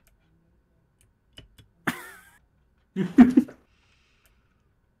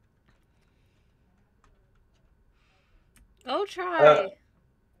 Go try.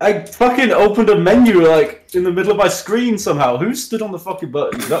 I fucking opened a menu like in the middle of my screen somehow. Who stood on the fucking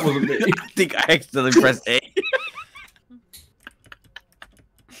button? That wasn't me. I think I accidentally pressed A.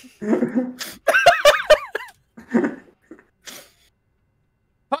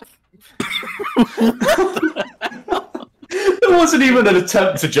 There wasn't even an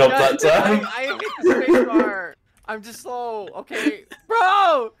attempt to jump that time. I hit the space bar. I'm just slow. Okay,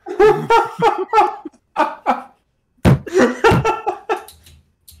 bro.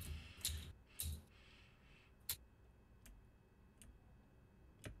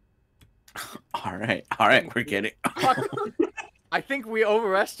 All right, we're getting. Fuck. I think we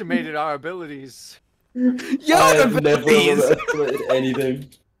overestimated our abilities. Yo, I've the never abilities. overestimated anything.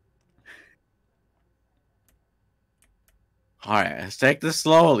 All right, let's take this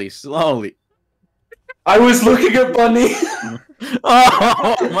slowly. I was looking at Bunny.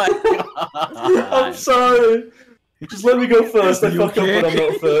 Oh my I'm god! sorry. Just let me go first. I You fuck up when I'm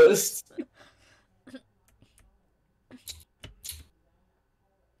not first.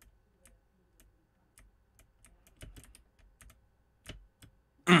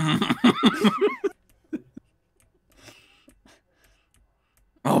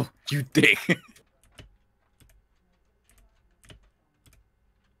 Oh, you dick!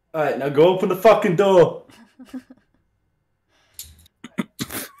 Alright, now go open the fucking door.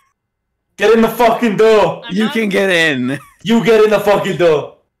 Get in the fucking door. I'm You not, can get in. You get in the fucking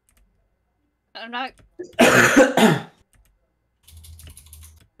door. I'm not.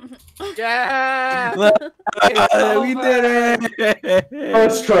 Yeah. We did it.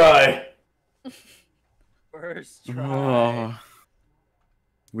 Let's try. First try. Oh,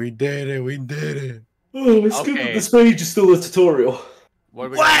 we did it. We did it. Oh, let's skip Okay. it. This page is still a tutorial. What are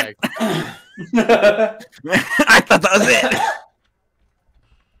we What? gonna I thought that was it.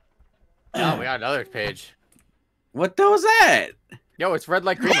 Oh, we got another page. What the was that? Yo, it's red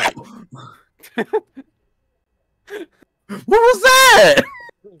light, green light. What was that?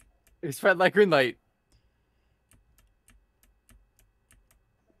 It's red light, green light.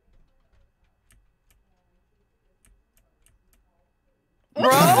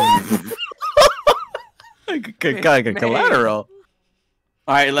 Bro! Like a collateral.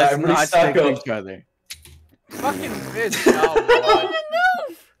 All right, let's Everybody not stack stick to up. each other. Fucking bitch. Oh, I didn't God. even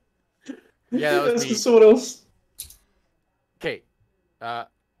move. Yeah, that was That's me. for someone else. Okay.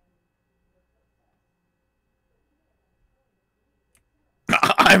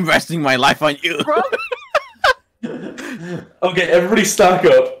 I'm resting my life on you. Bro. Okay, everybody stack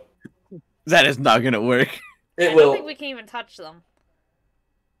up. That is not gonna work. It I don't will. think we can even touch them.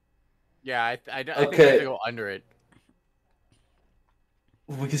 Yeah, I think we Okay. have to go under it.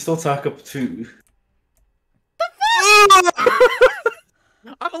 We can still tack up too.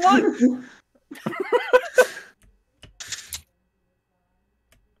 I'm alive.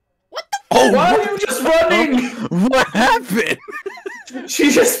 Oh, Why are you just running? what happened?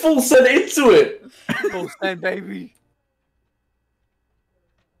 She just full sent into it. Full send, baby.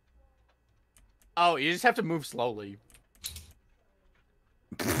 Oh, you just have to move slowly.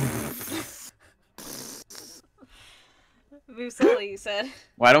 Move slowly, you said.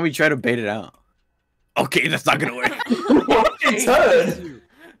 Why don't we try to bait it out? Okay, that's not gonna work. Fucking turn.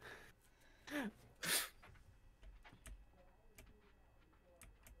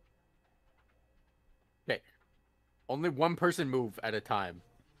 Okay. Only one person move at a time.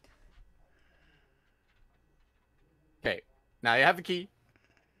 Okay. Now you have the key.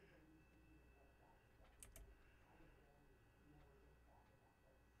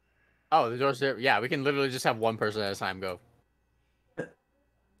 Oh, the door's there. Yeah, we can literally just have one person at a time go.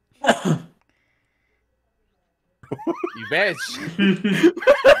 You bitch.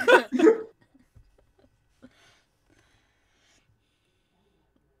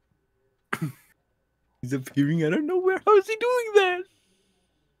 He's appearing out of nowhere. How is he doing that?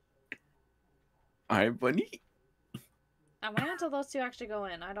 Alright, bunny. I'm waiting until those two actually go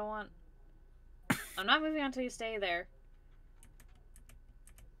in. I don't want... I'm not moving until you stay there.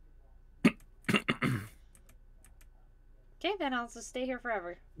 Okay, then I'll just stay here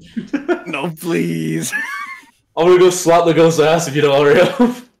forever. No, please. I'm gonna go slap the ghost's ass if you don't hurry up.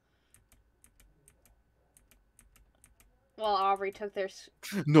 Well, Aubrey took their...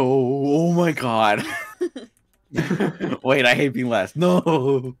 No, oh my god. Wait, I hate being last.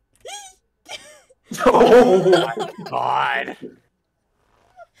 No. Oh. God.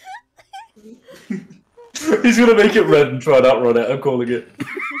 He's gonna make it red and try and outrun it. I'm calling it.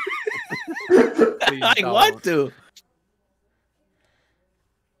 Please I don't. want to.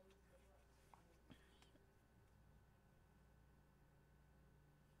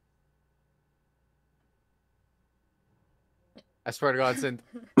 I swear to God, Synth.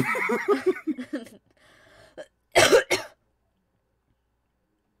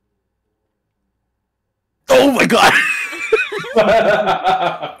 Oh my god.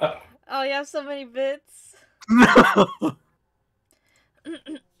 Oh, you have so many bits. No.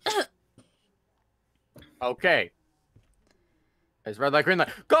 Okay. It's red light, green light.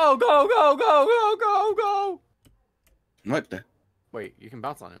 Go, go, go, go, go, go, go. What the? Wait, you can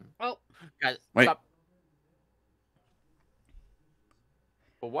bounce on him. Oh. Guys, Wait. stop.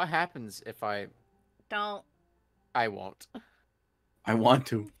 But what happens if I Don't. won't? I want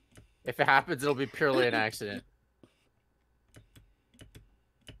to. If it happens, it'll be purely an accident.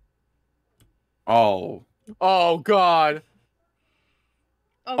 Oh. Oh, God.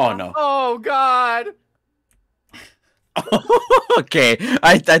 Oh, Oh God. no. Oh, God. Okay,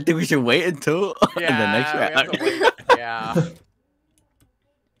 I think we should wait until Yeah, the next we round. have to wait. Yeah.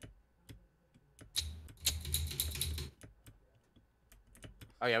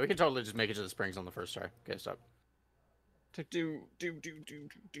 Oh, yeah, we can totally just make it to the springs on the first try. Okay, stop. Do.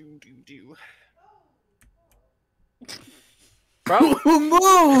 Bro, Who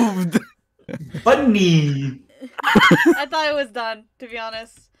moved? Bunny. I thought it was done, to be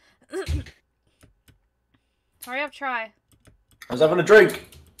honest. Hurry up, try. I was having a drink.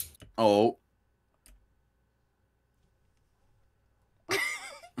 Oh.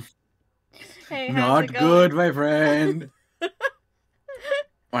 Hey, how's Not it going? good, my friend.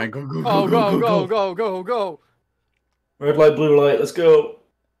 Alright, go, go, go, oh, go, go, go, go. Red light, blue light. Let's go.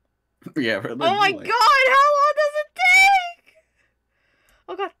 Yeah, red Oh light, my blue light. God! How long does it take?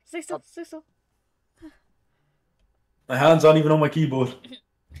 Oh God! Stay still. Stay still. My hands aren't even on my keyboard.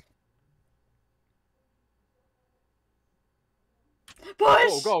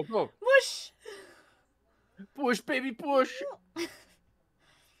 Push! Go, go, go. Push! Push, baby, push.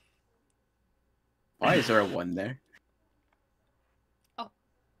 Why is there a 1 there?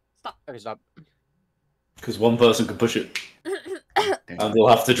 Stop. Okay, stop. Because one person can push it. And they'll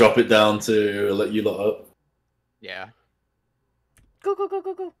have to drop it down to let you lot up. Yeah. Go, go, go,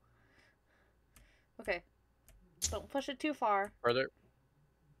 go, go. Okay. Don't push it too far. Further.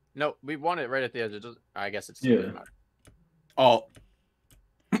 No, we want it right at the edge. It doesn't, I guess it's Yeah. doesn't matter. Oh.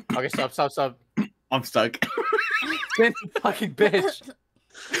 Okay, stop. I'm stuck. Fucking bitch.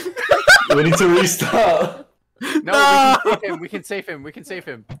 We need to restart. No, we can save him. We can save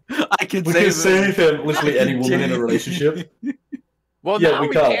him. I can We save can him. save him. Literally any woman in a relationship. Well, Yeah, now we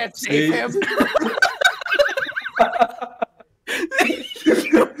we can't. can't save him.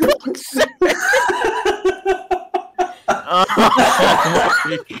 Oh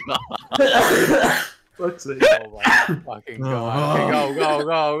my god. Fuck's sake. Oh my fucking god. Okay,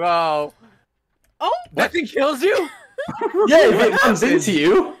 go. Oh, That thing kills you? Yeah, if it runs into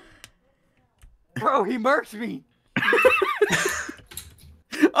you. Bro, he murked me.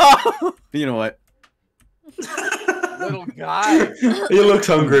 Oh, you know what? Little guy. He looks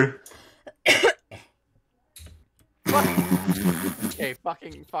hungry. Okay,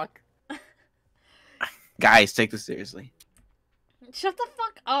 fuck. Guys, take this seriously. shut the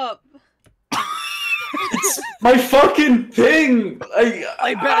fuck up. It's my fucking thing. Play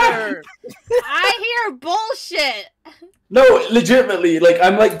better. I hear bullshit. No, legitimately, like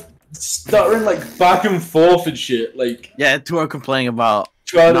I'm like stuttering like back and forth and shit, like Yeah, two are complaining about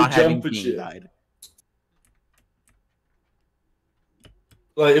trying to not having jump and King shit. died.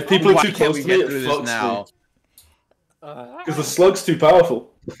 Like if people Why are too can't close we to get me, through it this fucks now? me. Because the slug's too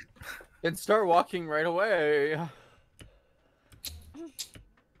powerful. Then start walking right away.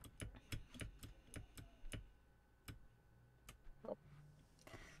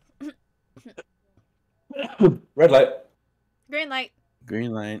 Red light. Green light.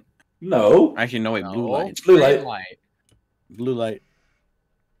 Green light. No. Actually, no, wait, blue No. light. Blue Green light. Blue light.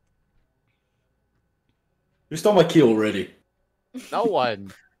 You stole my key already. No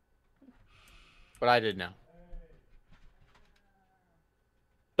one. But I did now.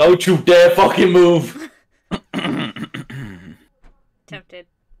 Don't you dare fucking move. Tempted.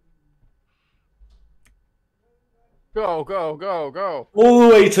 Go. All the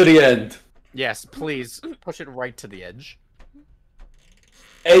way to the end. Yes, please. Push it right to the edge.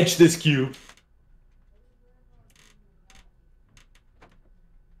 Edge this cube.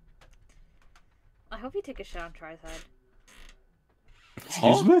 I hope you take a shot on Try's head.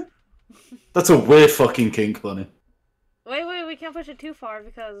 Excuse me? That's a weird fucking kink, Bunny. Wait, we can't push it too far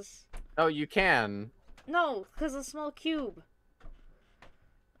because... Oh, you can. No, because a small cube.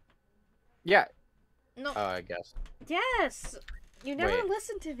 Yeah. No. I guess. Yes! You never Wait.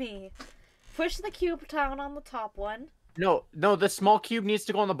 listen to me. Push the cube down on the top one. No, the small cube needs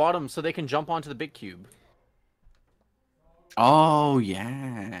to go on the bottom so they can jump onto the big cube. Oh,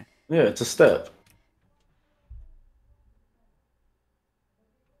 yeah. Yeah, it's a step.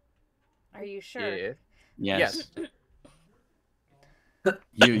 Are you sure? Yeah. Yes.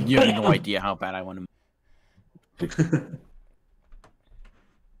 You have no idea how bad I want to.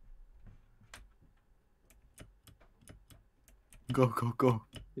 Go.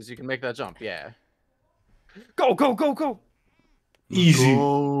 Because you can make that jump, yeah. Go! Easy.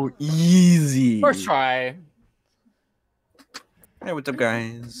 Go easy. First try. Hey, what's up,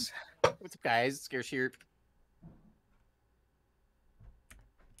 guys? What's up, guys? Scarce here.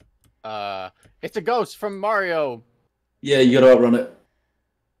 It's a ghost from Mario. Yeah, you gotta outrun it.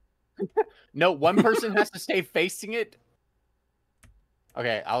 No, one person has to stay facing it.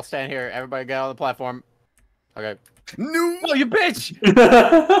 Okay, I'll stand here. Everybody get on the platform. Okay. No. Oh, you bitch!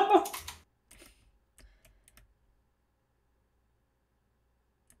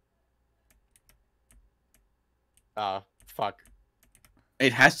 Fuck.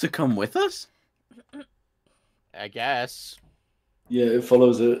 It has to come with us? I guess. Yeah, it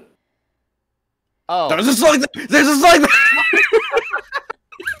follows it. Oh. There's a slug there! There's a slug there!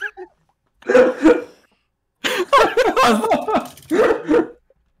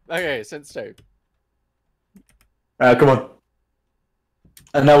 Okay, since stay. Come on.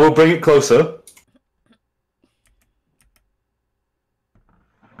 And now we'll bring it closer.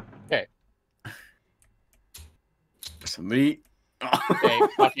 Okay. Somebody. Okay,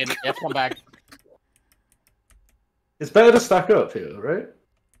 fucking, you have to come back. It's better to stack up here, right?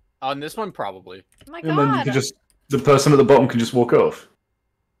 On this one, probably. Oh my And then you god! can just the person at the bottom can just walk off.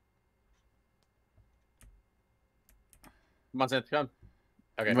 Come on, Synth, come.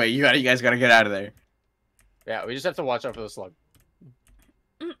 Okay. Wait, you guys gotta get out of there. Yeah, we just have to watch out for the slug.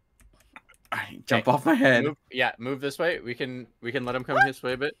 Alright, jump off my head. Move, yeah, move this way. We can let him come this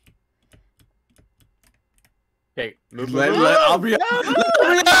way a bit. Okay, move. I'll be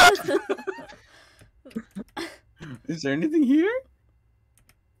out. Is there anything here?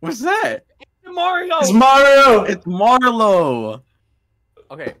 What's that? Mario. It's Mario! It's Marlo.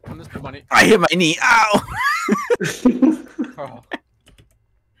 Okay, come this way, money. I hit my knee. Ow! Oh.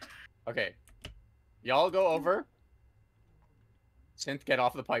 Okay, y'all go over. Synth, get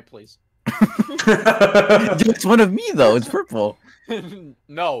off the pipe, please. It's one of me though. It's purple.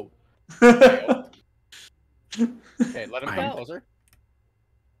 No. Okay, let him come Alright. closer.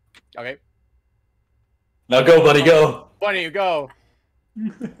 Okay. Now go, buddy, go. Bunny, you go. All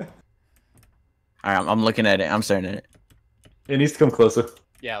right, I'm looking at it. I'm staring at it. It needs to come closer.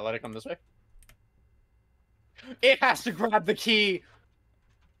 Yeah, let it come this way. It has to grab the key.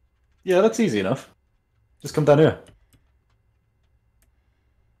 Yeah, that's easy enough. Just come down here.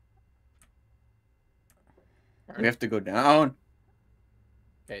 We have to go down.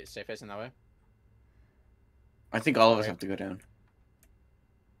 Okay, stay facing that way. I think all of us Alright. have to go down.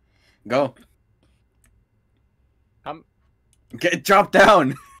 Go. Come. Get dropped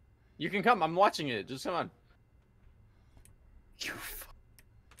down. You can come. I'm watching it. Just come on. You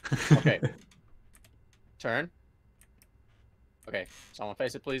Okay. Turn. Okay. Someone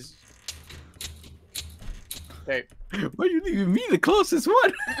face it, please. Okay. Why are you leaving me the closest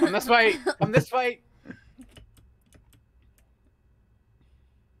one? Come this way. Come this way.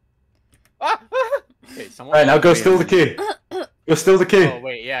 Ah! Ah! Okay, someone. Alright, now go steal the key. Go steal the key. Oh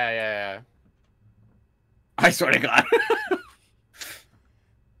wait, yeah. I swear to God.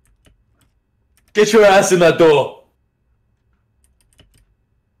 Get your ass in that door.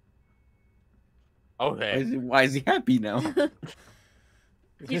 Okay. Why is he happy now?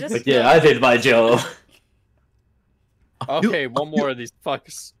 He just Like, yeah, I did my job. Okay, one more of these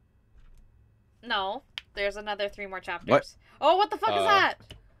fucks. No, there's another 3 more chapters. What? Oh, what the fuck is that?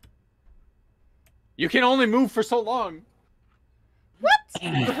 You can only move for so long.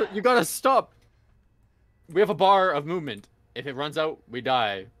 What? You gotta stop. We have a bar of movement. If it runs out, we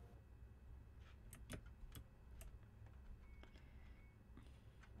die.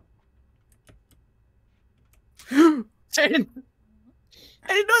 Jaden! I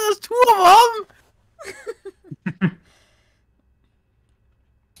didn't know there's 2 of them.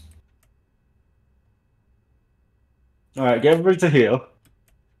 Alright, get everybody to heal.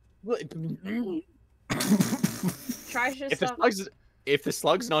 Try to stop. If the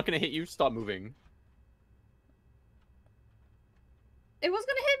slug's not gonna hit you, stop moving. It was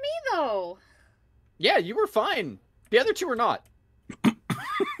gonna hit me though. Yeah, you were fine. The other 2 were not.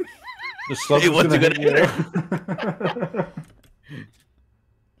 The slug It was wasn't gonna gonna hit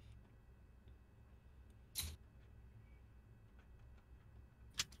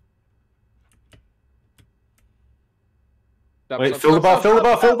you. Wait, fill the bar, fill the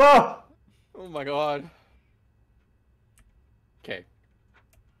bar, fill the bar! Oh my god. Okay.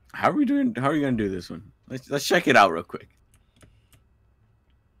 How are we doing? How are you gonna do this one? Let's check it out real quick.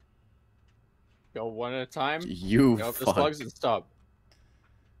 Go one at a time. You Go up the fuck. slugs and stop.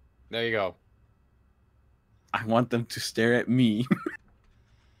 There you go. I want them to stare at me.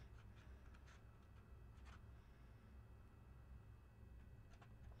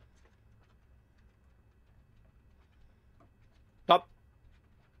 Stop.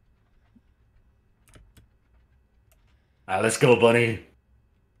 Alright, let's go, bunny.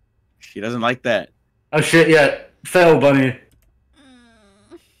 She doesn't like that. Oh shit, yeah. Fail, bunny.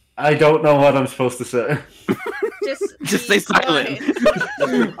 I don't know what I'm supposed to say. Just stay silent.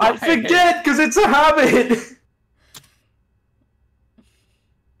 I forget, because it's a habit!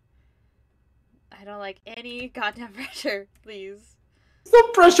 I don't like any goddamn pressure, please. It's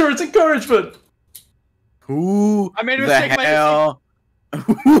not pressure, it's encouragement! Who I made a the mistake, my hell?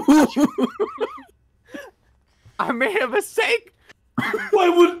 I made a mistake! Why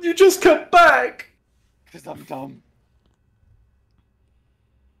wouldn't you just come back? Because I'm dumb.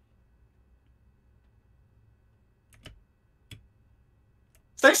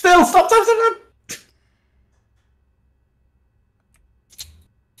 Stay still! Stop, stop, stop, stop!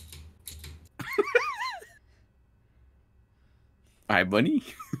 Alright, bunny.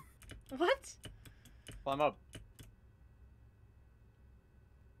 What? Climb up.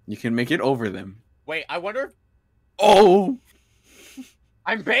 You can make it over them. Wait, I wonder. Oh!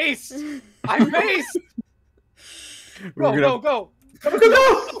 I'm based! I'm based! We're Go, gonna- go, go!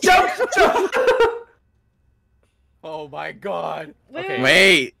 No! Jump! Jump! Oh my god. Wait, Okay.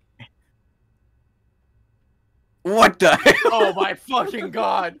 Wait! What the hell? Oh my fucking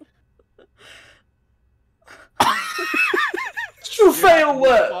god. You fail Not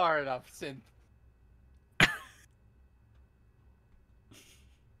what? far enough, Sin.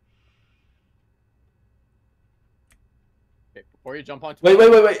 Okay, before you jump onto Wait,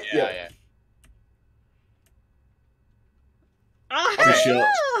 wait, wait, wait. Yeah, yeah. Ah! Good shot.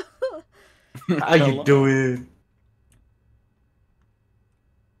 How you doing?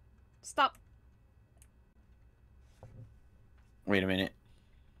 Stop. Wait a minute.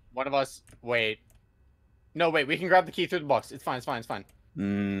 One of us. Wait. No, wait, we can grab the key through the box. It's fine, it's fine, it's fine.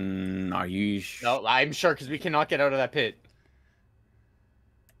 Are you No, I'm sure, because we cannot get out of that pit.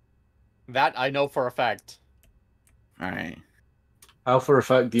 That I know for a fact. Alright. How for a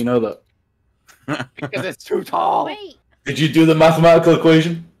fact do you know that? Because it's too tall! Wait. Did you do the mathematical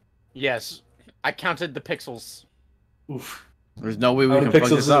equation? Yes. I counted the pixels. Oof. There's no way How we many can fuck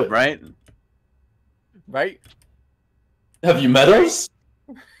pixels this is up, it? right? Right? Have you met us?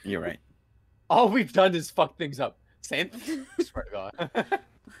 You're right. All we've done is fuck things up. Synth? I swear to God.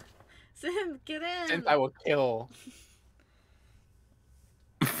 Sim, get in. Synth, I will kill.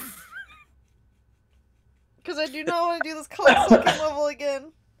 Because I do not want to do this second level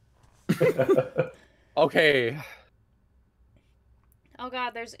again. Okay. Oh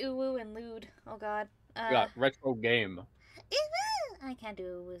god, there's uwu and lewd. Oh god. We got retro game. Uwu! I can't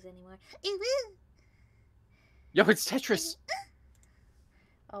do uwus anymore. Uwu! Yo, it's Tetris.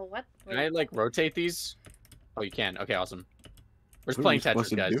 Oh, what? Can I, like, rotate these? Oh, you can. Okay, awesome. We're just What are playing we supposed Tetris,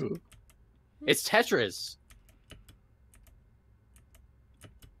 to guys. do? It's Tetris.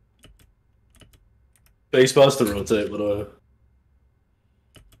 Spacebar's to rotate, but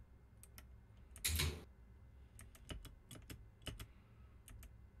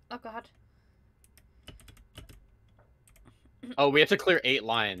Oh god. Oh, we have to clear 8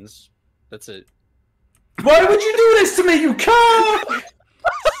 lines. That's it. why would you do this to me, you cock?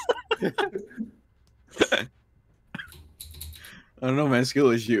 I don't know, man.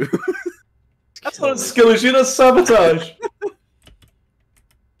 Skill issue. That's not a skill issue, that's sabotage.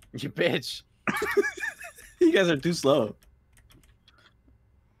 You bitch. You guys are too slow.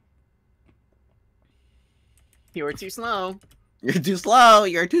 You were too slow. You're too slow.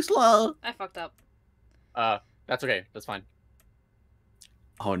 You're too slow. I fucked up. That's okay. That's fine.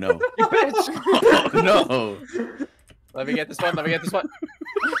 Oh no. You bitch. Oh no. Let me get this one. Let me get this one.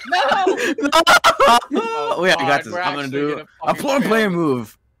 No! Oh, wait, I got God, this. we're I'm gonna actually do gonna a fucking floor fail. player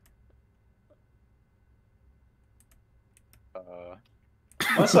move.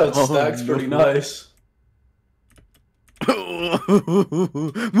 My side Oh, stacks no. pretty nice. Oh,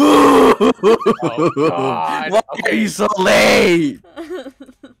 God. Why Okay. are you so late?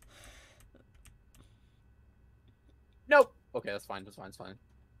 Nope. Okay, that's fine. That's fine. That's fine.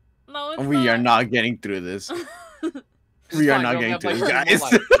 No, it's We are not getting through this. This We is are fine. not We only getting have, through like, this, 2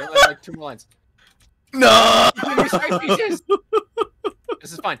 more lines. guys. We only have, like, 2 more lines. No. Give me straight pieces.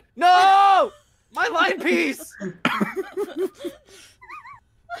 This is fine. No! My line piece!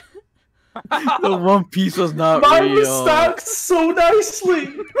 The one piece was not Mine was real. stacked so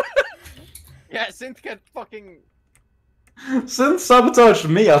nicely! Yeah, Synth got fucking... Since sabotaged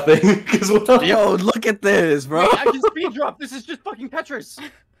me, I think, as well. Yo, look at this, bro. Wait, I can speed drop. This is just fucking Tetris.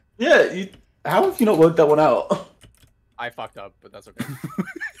 Yeah, how have you not worked that one out? I fucked up, but that's okay.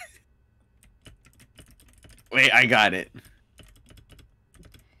 Wait, I got it.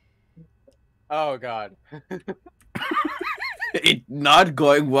 Oh, God. It's not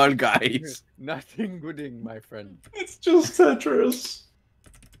going well, guys. Nothing gooding, my friend. It's just Tetris.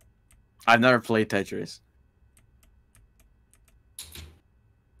 I've never played Tetris.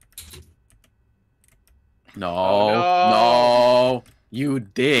 No, Oh, no, you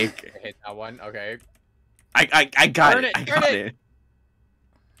dick. I hit that one. Okay. I got Turn it. it, I turn got it. it.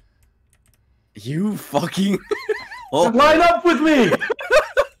 You fucking. Line up with me!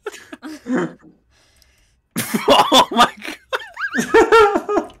 Oh my god.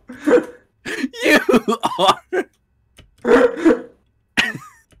 You are.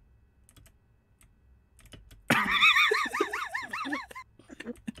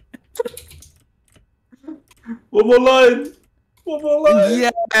 One more line! One more line! Yeah.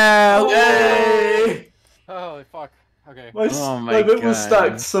 Yay! Holy fuck. Okay. Oh my my bit was God.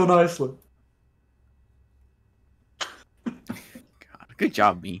 stacked so nicely. God, good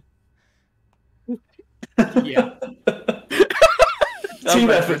job, me. Yeah. Team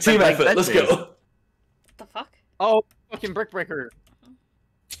effort, team Like effort, let's Tetris. go. The fuck? Oh, fucking brick breaker.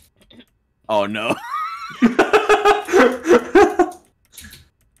 Oh no.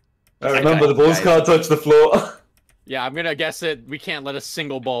 I remember the balls Guys. can't touch the floor. Yeah, I'm gonna guess it. We can't let a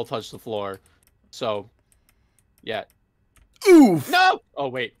single ball touch the floor. So, yeah. Oof. No! Oh,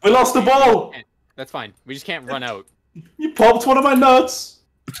 wait. We lost the ball! That's fine. We just can't run out. You popped one of my nuts!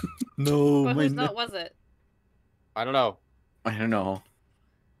 No, But my whose nut. nut was it? I don't know. I don't know.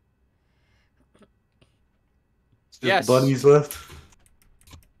 Just Yes. bunnies left.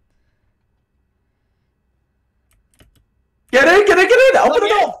 Get in, get in, get in! Open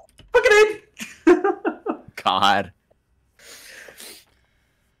it up! Fuck it in! God.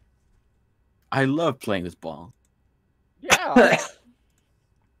 I love playing this ball. Yeah.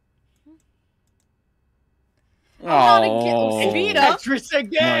 Oh, speed up. Tetris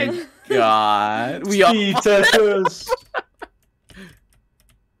again. my God. We all. Speed Tetris.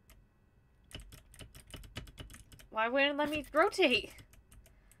 Why wouldn't it let me rotate?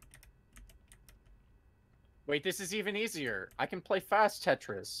 Wait, this is even easier. I can play fast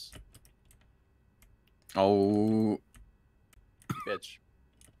Tetris. Oh. Bitch.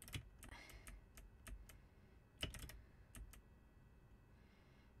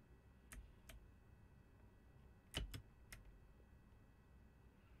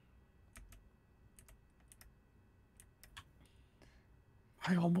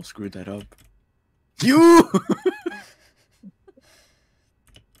 I almost screwed that up. You!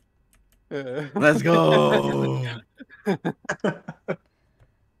 Let's go!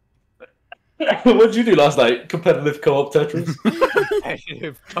 What did you do last night? Competitive co-op Tetris?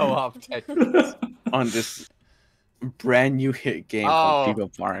 Competitive co-op Tetris. On this brand new hit game Oh. called Pico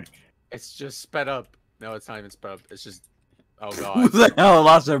Park. It's just sped up. No, it's not even sped up. It's just... Oh, Who God. the hell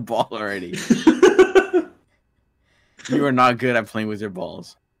lost their ball already? You are not good at playing with your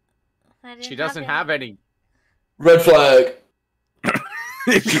balls. She doesn't have any. Red flag.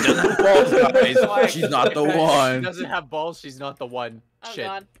 If she doesn't have balls, guys, she's not the If she one. doesn't have balls, she's not the one. Oh Shit.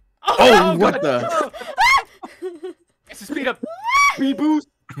 god. Oh, what the? It's a speed up. Speed boost.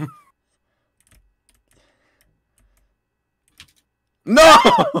 No!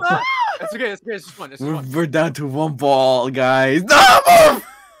 That's okay. That's okay. It's just fun. It's just fun. We're down to one ball, guys. No!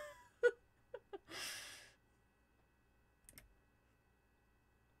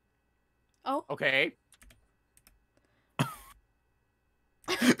 Oh. Okay.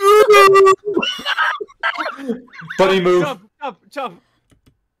 Funny move. Jump, jump, jump.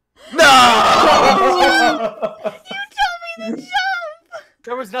 No!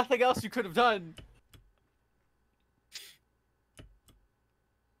 There was nothing else you could have done.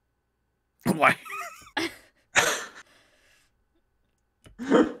 Why?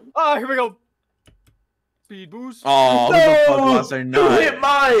 Oh, here we go. Speed boost. Oh, who the fuck lost their You nut? hit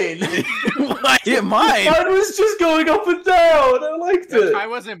mine. Why hit mine? Mine was just going up and down. I liked it. I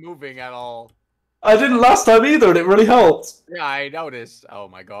wasn't moving at all. I didn't last time either, and it really helped. Yeah, I noticed. Oh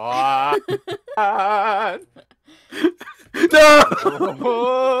my god. No!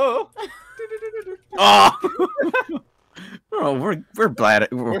 Oh. Oh! Bro, we're glad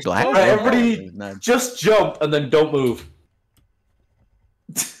we're glad. so Alright, everybody, Nuts. just jump and then don't move.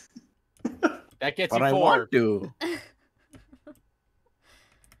 That gets But you I 4. want to.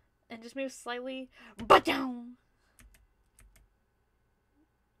 And just move slightly. But down.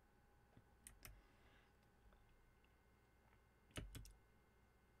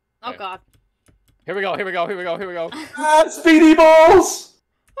 Oh Okay. god. Here we go. Here we go. Here we go. Here we go. Ah, speedy balls!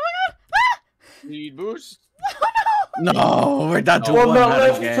 Speed boost. No, we're down to Oh, One one nut nut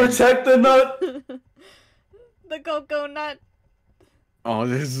left, again. protect the nut! The cocoa nut. Oh,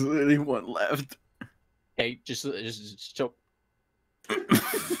 there's literally one left. Okay, just choke.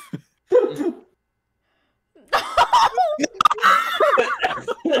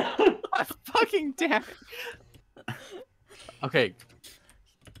 Fucking damn it. Okay.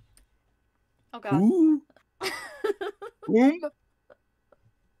 Oh god. Ooh. Boom.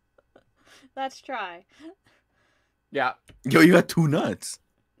 Let's try. Yeah. Yo, you got 2 nuts.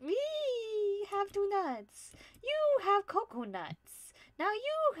 We have 2 nuts. You have cocoa nuts. Now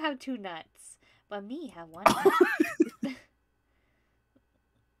you have 2 nuts. But me have 1 nut.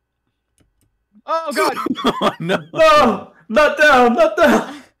 Oh god. Oh, no. No! Nut down, nut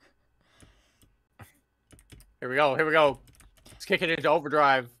down! Here we go. Here we go. Let's kick it into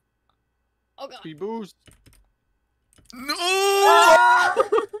overdrive. Oh god. Speed boost. No!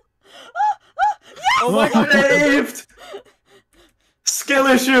 Oh my god. Saved! Skill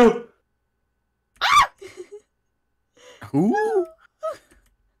issue! Who?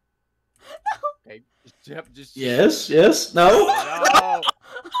 Okay. Just Yes, yes, no? No.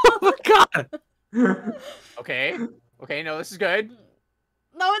 Oh my god! Okay. Okay. No, this is good.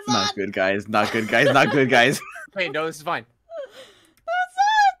 No, it's not. Not good, guys. Not good, guys. Not good, guys. Wait, no, this is fine.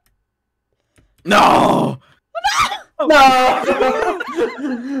 No! No!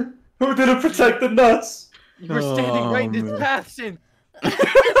 Who didn't protect the nuts? You were standing right in Oh, this man. path, Sin.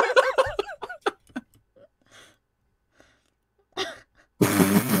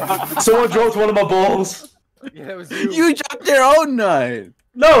 Someone dropped one of my balls. Yeah, that was you. You dropped your own nut.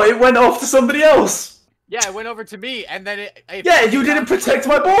 No, it went off to somebody else. Yeah, it went over to me, and then it Yeah, you didn't protect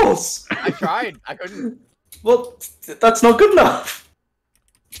my balls. I tried. I couldn't. Well, that's not good enough.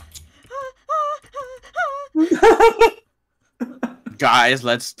 Guys,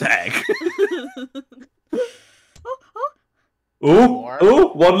 let's tag. Ooh, ooh,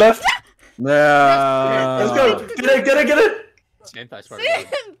 one left. Let's Let's go. Get it! Synth, I swear to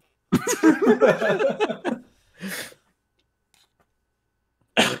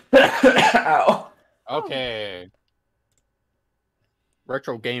God. Ow. Okay.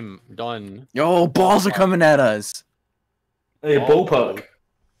 Retro game done. Yo, balls are coming at us. Hey, ballpark.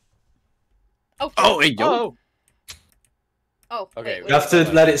 Oh. Oh, hey, yo. Oh. Oh. Okay, Wait, You have to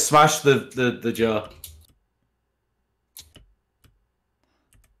let it smash the jar.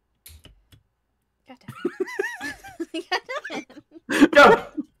 God damn it. God damn it. Jump!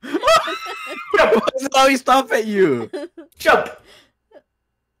 Jump! How he stop at you? Jump!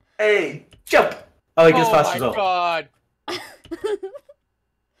 Hey, jump! Oh, he gets Oh past my as well. god.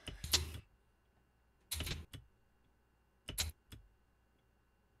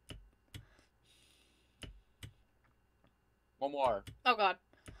 One more. Oh god.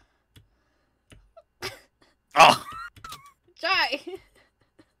 Oh. Jai!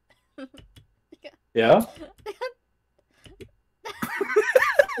 Yeah?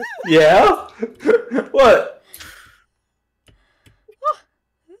 Yeah? What?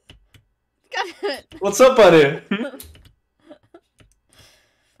 God damn it. What's up, buddy?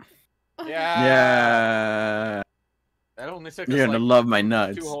 Yeah. Yeah. That only took You're us gonna like love my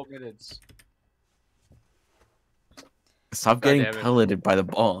nuts. 2 whole minutes. Stop God getting damn it. pelleted by the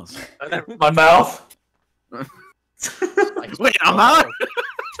balls. My mouth. Wait, I'm out.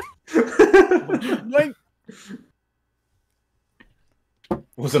 Wait.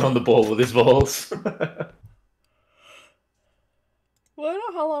 Wasn't on the ball with his balls. Well, I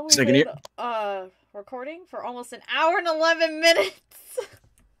know how long we've Second been recording for almost an hour and 11 minutes.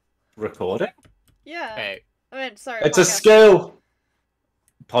 Recording? Yeah. Hey. I mean, sorry. It's a podcast. skill.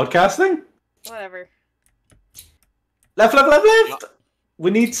 Podcasting? Whatever. Left.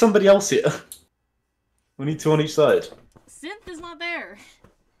 We need somebody else here. We need 2 on each side. Synth is not there.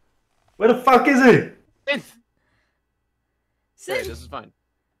 Where the fuck is he? Synth. Okay, Synth. this is fine.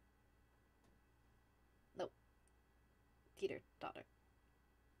 Peter, daughter.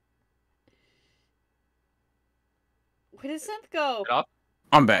 Where did Synth go? Get up.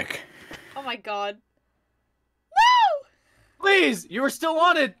 I'm back. Oh my god. Please, you were still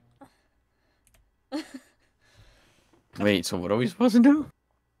on it. Wait, so what are we supposed to do?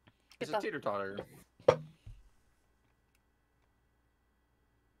 It's a teeter-totter.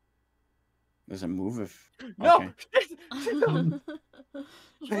 Does it move if... No. No!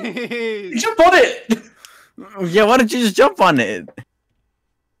 Please. Jump on it! Yeah, why don't you just jump on it?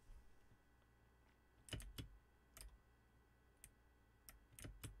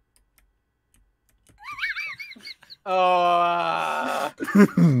 Oh.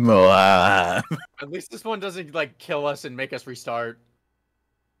 Wow. At least this one doesn't like kill us and make us restart.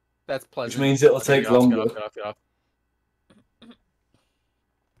 That's pleasant. Which means it'll take Get off, longer. Get off, get off.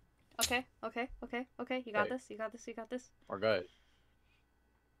 Okay. You got Right. this. You got this. You got this. We're good.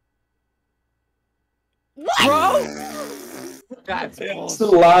 What? Bro! That's It's to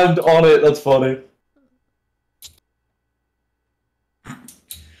land on it, that's funny.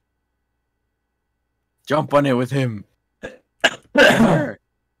 Jump on it with him. Oh,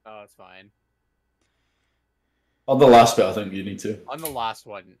 it's fine. On the last bit, I think you need to. On the last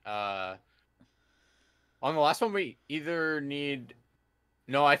one, we either need.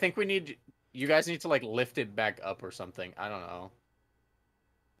 No, I think we need. You guys need to like lift it back up or something. I don't know.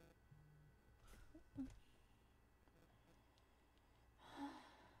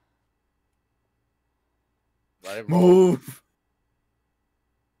 Let it roll. Move.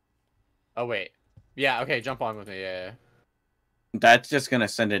 Oh wait. Yeah. Okay. Jump on with me. Yeah. That's just gonna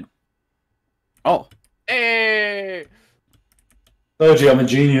send it. Oh. Hey. Told you, I'm a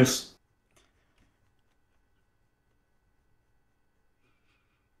genius.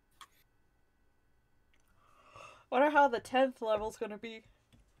 Wonder how the 10th level's gonna be.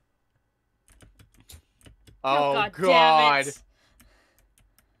 Oh God. God. Damn it.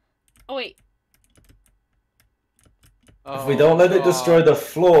 Oh wait. If we don't let it destroy God. the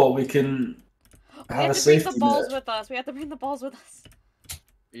floor, we can We have a have to bring safety the balls net. with us. We have to bring the balls with us.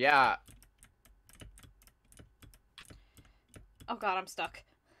 Yeah. Oh god, I'm stuck.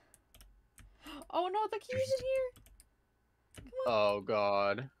 Oh no, the key's in here. Oh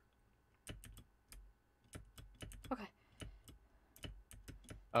God. Okay.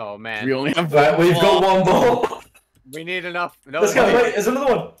 Oh man. We only have Right, we've got one ball. We need enough. No. Let's go, wait, there's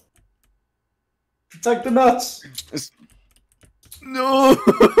another one. Protect the nuts. No.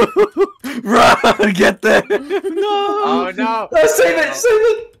 Run, get there. No. Oh no. No, save it, save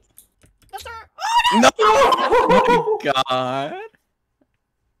it. That's our. No. Oh, Oh my God.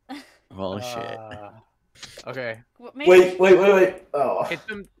 Well, shit. Okay. Maybe... Wait. Oh. Hit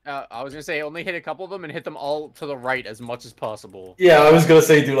them. I was gonna say only hit a couple of them and hit them all to the right as much as possible. Yeah, I was gonna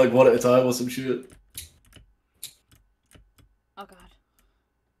say do like one at a time or some shit. Oh god.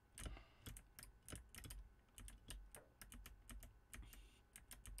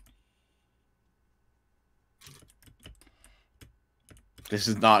 This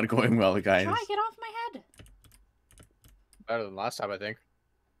is not going well, guys. Try, get off my head. Better than last time, I think.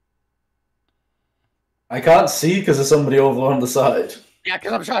 I can't see because there's somebody over on the side. Yeah,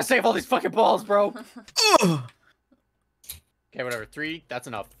 because I'm trying to save all these fucking balls, bro. Ugh. Okay, whatever. 3, that's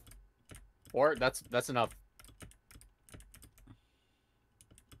enough. 4, that's enough.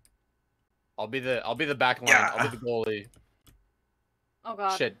 I'll be the back line. Yeah. I'll be the goalie. Oh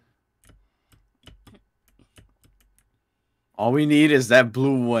god. Shit. All we need is that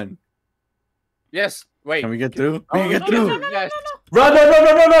blue one. Yes. Wait. Can we get through? Oh, We can get no, through. no, no, no, Yes. Run!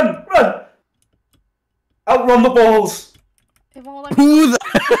 Outrun the balls! It won't let me. Who the?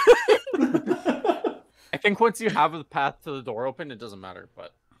 I think once you have the path to the door open, it doesn't matter.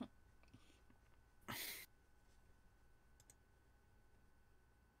 But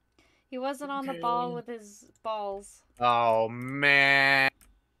He wasn't on the ball with his balls. oh man.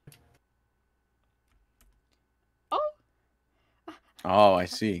 Oh. Oh, I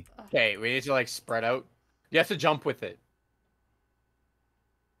see. Okay, we need to like spread out. You have to jump with it.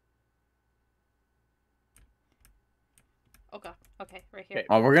 Oh god. Okay, right here. Okay.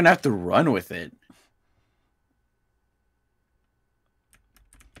 Oh, we're gonna have to run with it.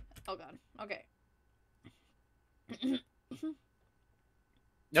 Oh god. Okay.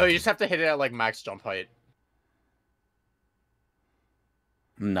 No, you just have to hit it at like max jump height.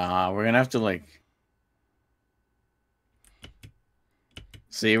 Nah, we're gonna have to like.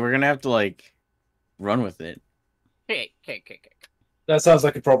 See, we're gonna have to like run with it. Okay. That sounds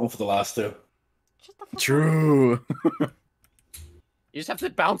like a problem for the last two. Shut the fuck up. True. You just have to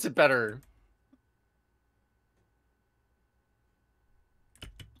bounce it better.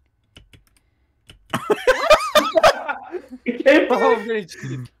 Oh, I'm gonna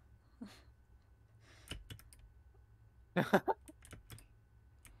cheat.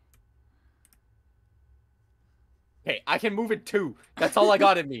 Okay, I can move it too. That's all I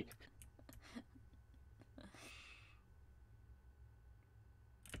got in me.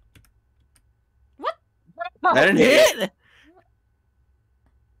 What? That didn't hit.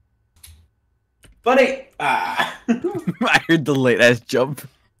 Bunny! Ah! I heard the late ass jump.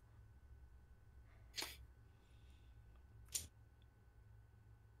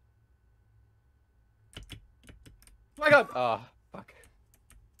 Oh my god. Oh, fuck.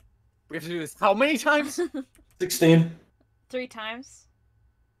 We have to do this how many times? 16. 3 times.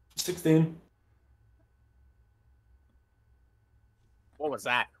 16. What was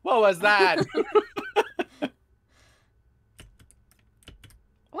that? What was that?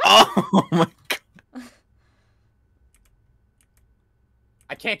 What? Oh my god.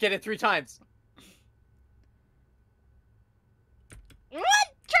 I can't get it 3 times. What?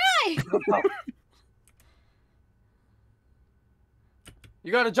 Try!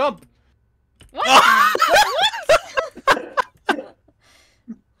 You gotta jump. What?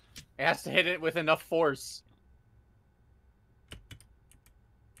 It has to hit it with enough force.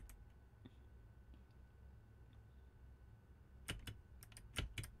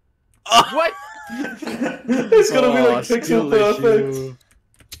 What? It's gonna be like pixel perfect.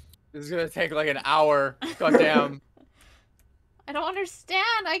 This is gonna take like an hour. God damn. I don't understand.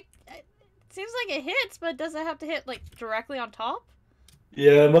 It seems like it hits, but does it have to hit like directly on top?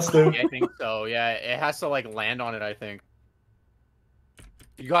 Yeah, it must do. I think so. Yeah, it has to like land on it. I think.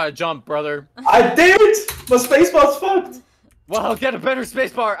 You gotta jump, brother. I did it! My spacebar's fucked! Well, get a better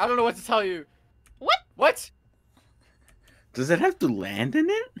spacebar. I don't know what to tell you. What? What? Does it have to land in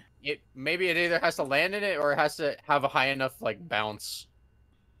it? Maybe it either has to land in it or it has to have a high enough like bounce.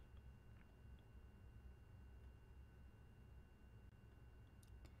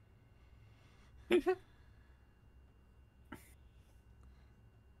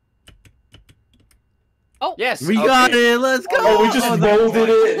 Oh. Yes. We okay. got it. Let's go. Oh, we just molded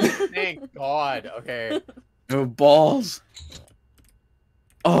it! Thank God. Okay. No balls.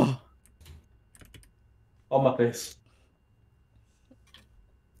 Oh, On my face.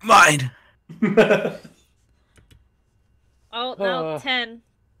 mine. Oh, now 10.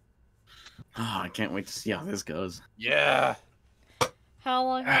 Oh, I can't wait to see how this goes. Yeah. How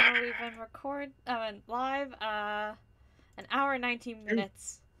long have we been live? An hour and 19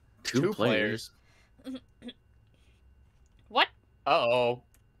 minutes. Two players. What? Uh-oh.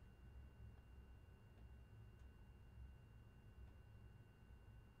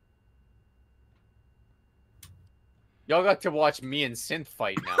 Y'all got to watch me and Synth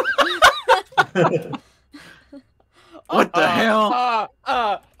fight now. What the hell?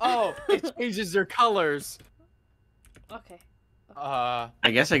 Oh, it changes their colors. Okay. I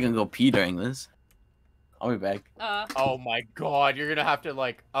guess I can go pee during this. I'll be back. Oh my god, you're gonna have to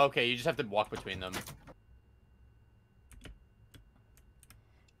like, okay, you just have to walk between them.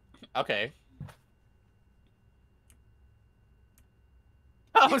 Okay.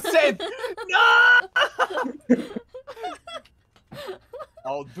 Oh, Sid! No!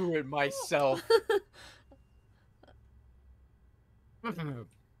 I'll do it myself.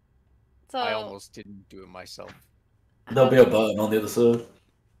 So I almost didn't do it myself. There'll be a button on the other side.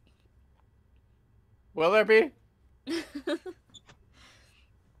 Will there be?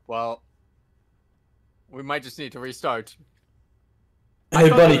 Well, we might just need to restart. Hey,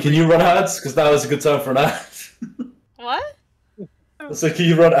 Bunny, can you run ads? Because now is a good time for an ad. What? So can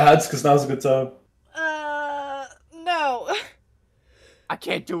you run ads? Because now's a good time. No. I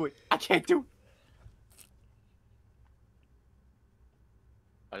can't do it. I can't do it.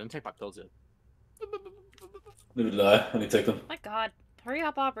 I didn't take my pills yet. Neither did I. I need to take them. My God, hurry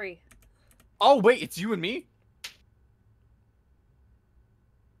up, Aubrey. Oh wait, it's you and me.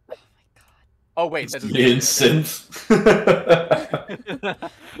 Oh my God. Oh wait, that doesn't. Me and Synth.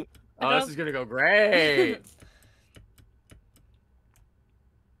 Oh, this is gonna go great.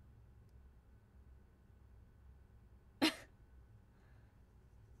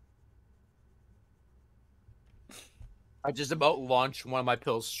 I just about launched one of my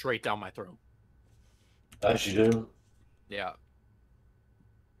pills straight down my throat. As you do. Yeah.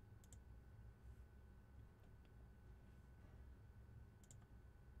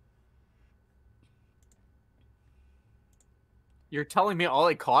 You're telling me all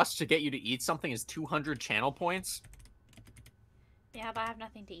it costs to get you to eat something is 200 channel points? Yeah, but I have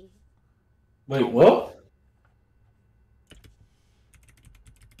nothing to eat. Wait, what?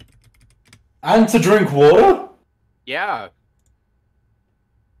 And to drink water? Yeah.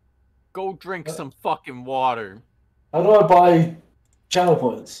 Go drink some fucking water. How do I buy channel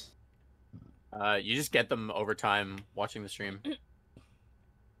points? You just get them over time watching the stream.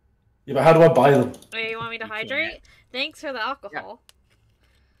 Yeah, but how do I buy them? Wait, you want me to You hydrate? Thanks for the alcohol.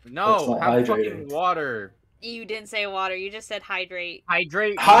 That's No, not have hydrating. fucking water. You didn't say water. You just said hydrate.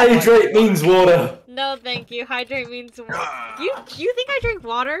 Hydrate. Hydrate means water. No, thank you. Hydrate means water. You think I drink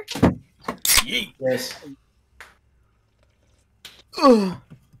water? Yes.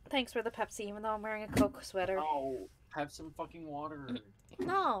 Thanks for the Pepsi, even though I'm wearing a Coke sweater. Oh, have some fucking water.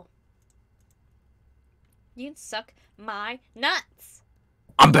 No. You can suck my nuts.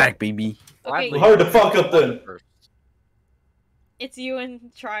 I'm back, baby. Okay, Gladly. Hurry the fuck up then. First. it's you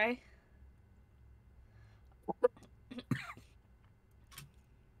and Try.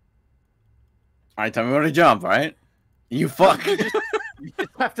 Alright, tell me where to jump, alright? You fuck. You just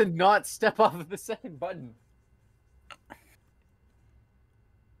have to not step off of the second button.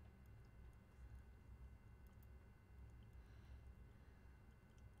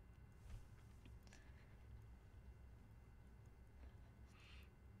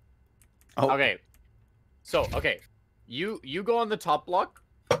 Oh. Okay. So, okay. You go on the top block.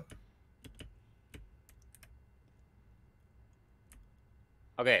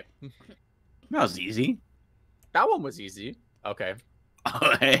 Okay. That was easy. That one was easy. Okay.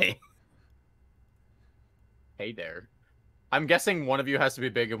 Oh, hey. Hey there. I'm guessing one of you has to be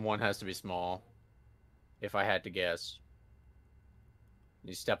big and one has to be small. If I had to guess.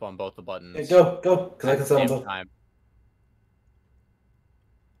 You step on both the buttons. Hey, go, because I at can the stand same up. time.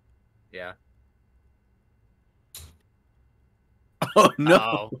 Yeah. Oh,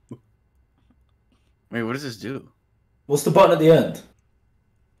 no. Oh. Wait, what does this do? What's the button at the end?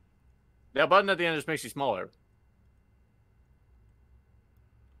 That button at the end just makes you smaller.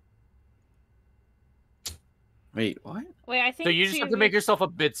 Wait, what? Wait, I think So you just have to make yourself a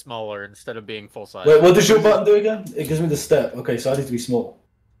bit smaller instead of being full size. Wait, what does your button do again? It gives me the step. Okay, so I need to be small.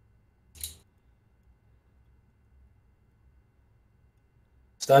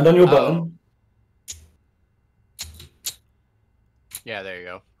 Stand on your Oh. button. Yeah, there you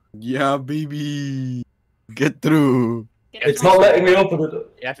go. Yeah, baby. Get through. Get It's through. not letting me open it.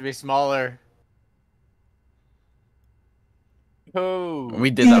 You have to be smaller. Oh. We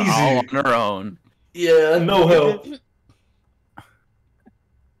did that Easy. all on our own. Yeah, no help.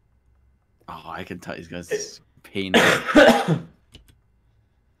 Oh, I can tell these guys pain. Well,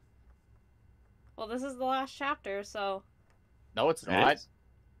 this is the last chapter, so No, it's It not. is?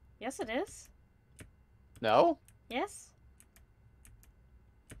 yes, it is. No? Yes.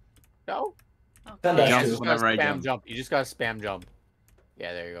 No? Send Okay. that You to- just gotta Whenever I spam jump. jump. You just gotta spam jump.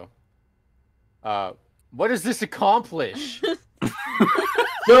 Yeah, there you go. What does this accomplish?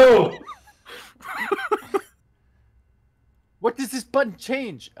 No! What does this button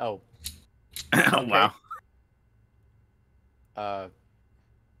change? Oh. Oh, wow.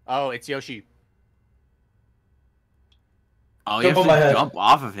 Oh, it's Yoshi. Oh, you Jump have on my to head. jump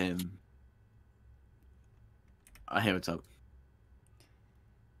off of him. Oh, hey, what's up?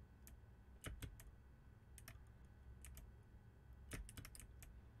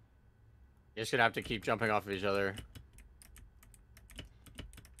 You're just gonna have to keep jumping off of each other.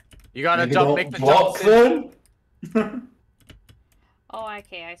 You gotta Maybe jump, don't make the block jump. then? Oh,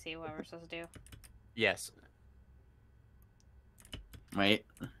 okay, I see what we're supposed to do. Yes. Wait.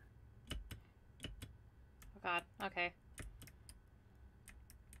 Oh god, okay.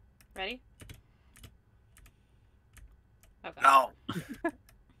 Ready? Oh god. No.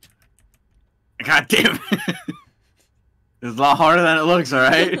 God damn it. It's a lot harder than it looks,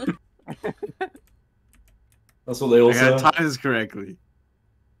 alright? That's what they all I gotta say. time this correctly.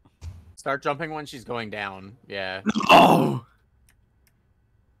 Start jumping when she's going down. Yeah. Oh!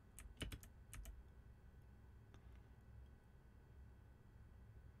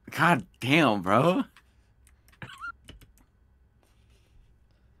 God damn, bro.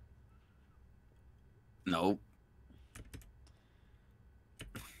 Nope.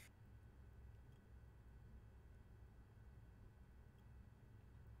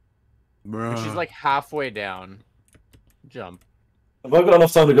 Bro. And she's like halfway down. Jump. Have I got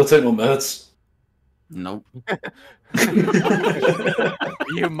enough time to go take my meds? Nope.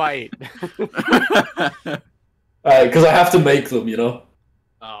 You might. Alright, because I have to make them, you know?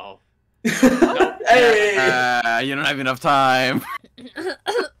 Oh. Hey! You don't have enough time.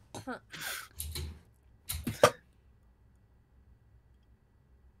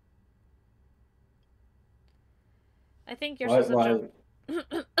 I think you're Why, supposed why, to jump.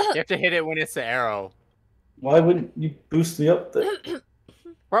 You have to hit it when it's the arrow. why wouldn't you boost me up there?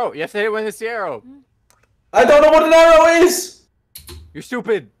 Bro, you have to hit it when it's the arrow. I don't know what an arrow is! You're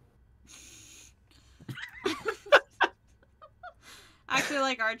stupid. I feel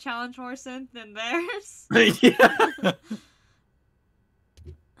like our challenge more synth than theirs. Yeah.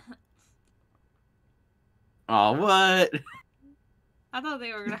 Oh, what? I thought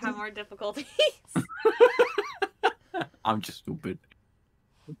they were gonna have more difficulties. I'm just stupid.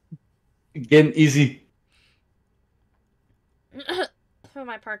 Again, easy. Who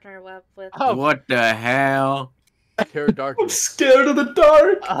my partner web with. Oh, What the hell? pure I'm darkness. scared of the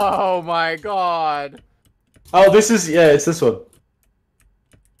dark! Oh my god. Oh, this is, yeah, it's this one.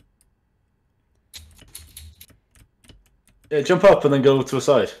 Yeah, jump up and then go to a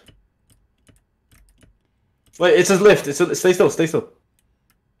side. Wait, it says lift. Stay still, stay still.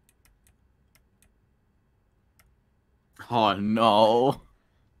 Oh, no.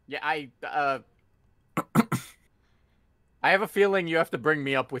 Yeah, I have a feeling you have to bring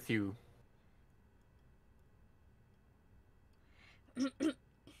me up with you.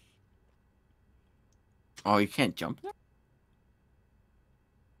 Oh, you can't jump there?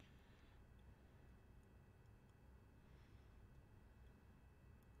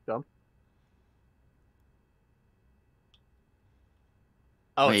 Jump.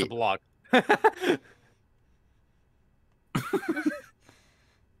 Oh, it's a Wait. block.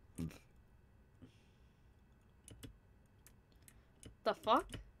 The fuck?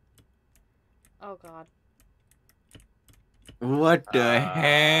 Oh god. What the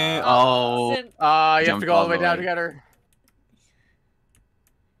hell? Oh. Synth. You have Jump to go all all the way the down way. together.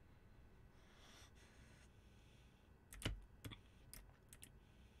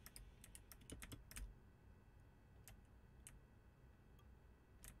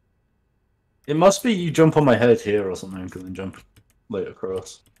 It must be you jump on my head here or something, and then jump later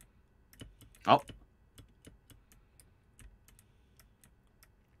across. Oh.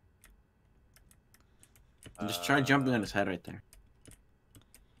 Just try jumping on his head right there.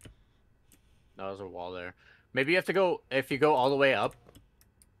 No, there's a wall there. Maybe you have to go, if you go all the way up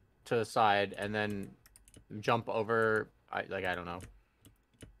to the side and then jump over, I don't know.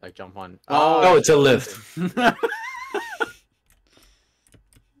 Like jump on. Oh, it's a lift.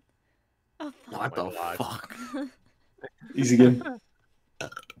 Oh, What Oh the my God. fuck? Easy game.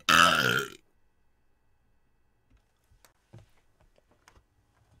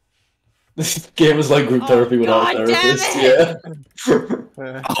 This game is like group Oh, therapy without God a damn therapist.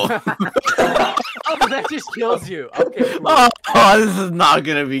 Yeah. Oh, that just kills you. Okay, cool. Oh, this is not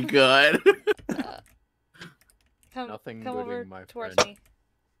gonna be good. Come, Nothing come gooding, over my towards friend. me.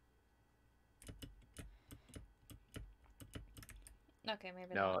 Okay,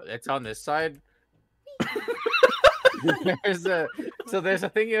 maybe No, not. it's on this side. there's a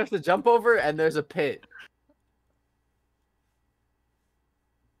thing you have to jump over, and there's a pit.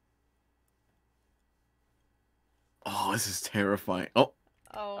 Oh, this is terrifying. Oh.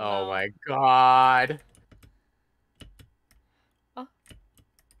 Oh, Oh no. my god.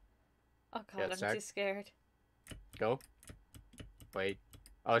 Oh god, Get I'm sacked. too scared. Go. Wait.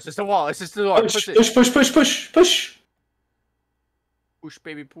 Oh, it's just a wall. It's just a wall. Push, Push it. push, push, push, push, push. Push,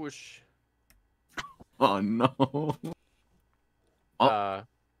 baby, push. Oh no. Oh.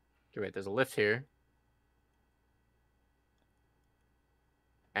 Okay, wait. There's a lift here.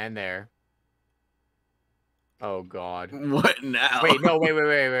 And there. Oh god. What now? Wait, no,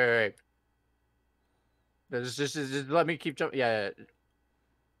 wait. Just let me keep jumping. Yeah.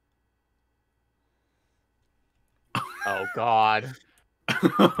 Oh god.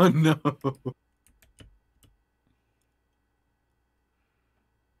 Oh no.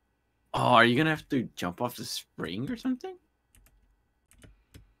 Oh, are you gonna have to jump off the spring or something?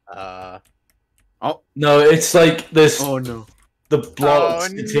 Oh No, it's like this. Oh no. The blocks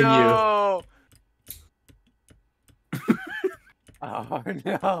continue. no. Oh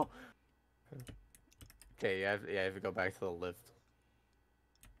no. Okay, yeah, I have to go back to the lift.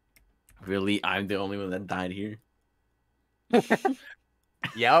 Really? I'm the only one that died here?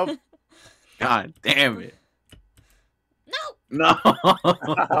 Yep. God damn it. No!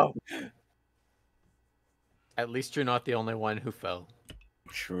 No. At least you're not the only one who fell.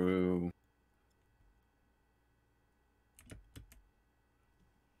 True.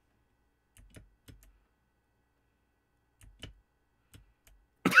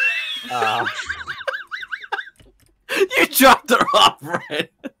 You dropped her off right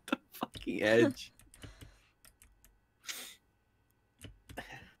at the fucking edge.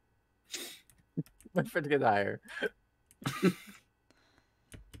 My friend get higher.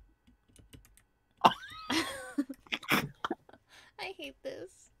 I hate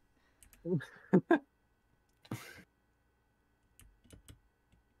this.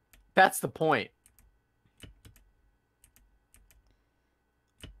 That's the point.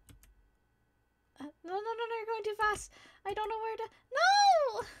 No, you're going too fast. I don't know where to.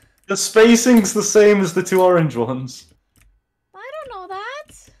 No! The spacing's the same as the two orange ones. I don't know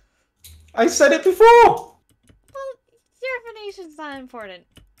that. I said it before. Well, your information's not important.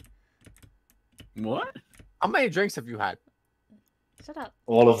 What? How many drinks have you had? Shut up.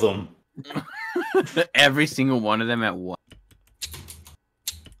 All of them. Every single one of them at once.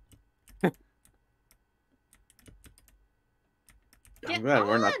 Get I'm glad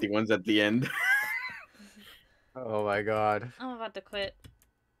we're not on! the ones at the end. Oh my god. I'm about to quit.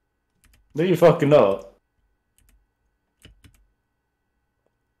 No, you fucking not.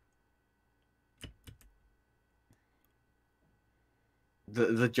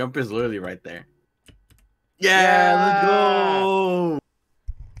 The jump is literally right there. Yeah, let's go.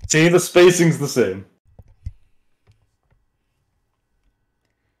 See, the spacing's the same.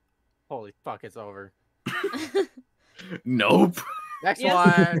 Holy fuck, it's over. Nope. Next Yes.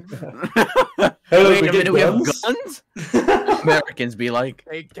 one. Hey, look, Wait a minute, we have guns? guns? Americans be like.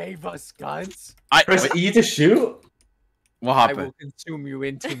 They gave us guns. Press Wait, E to shoot? what I happened? will consume you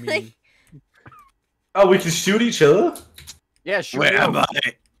into me. Oh, we can shoot each other? Yeah, shoot Where you. am I?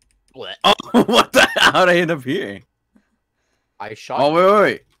 Blech. Oh, what the hell? How'd I end up here? I shot Oh, you.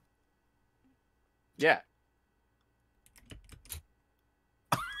 wait. Yeah.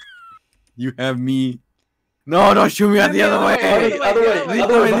 You have me. No, don't shoot me out the other way. Other way, The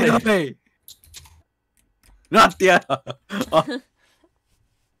other way, the other way. Not the other. Oh.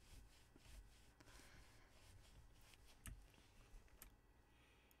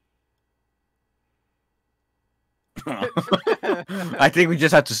 I think we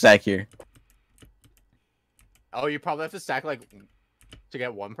just have to stack here. Oh, you probably have to stack like to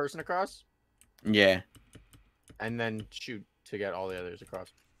get one person across, Yeah. and then shoot to get all the others across.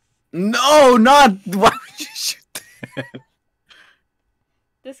 No, not. Why would you shoot that?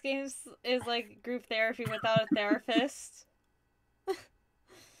 This game is like group therapy without a therapist.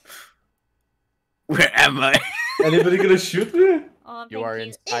 Where am I? Anybody gonna shoot me? Oh, You thank are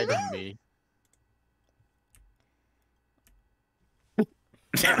inside of me.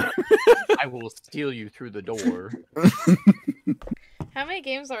 I will steal you through the door. How many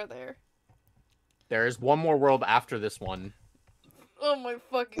games are there? There is one more world after this one. Oh my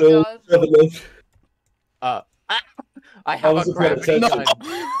fucking No, god. have enough. I have a wasn't paying gravity attention.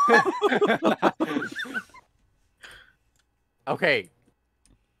 gun. Okay.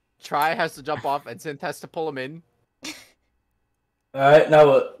 Try has to jump off, and Synth has to pull him in. Alright, now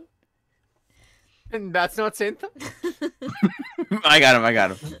what? And that's not Synth. I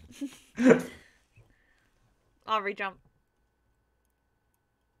got him. Oh, I'll re-jump.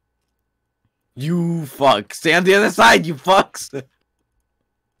 You fuck. Stay on the other side, you fucks.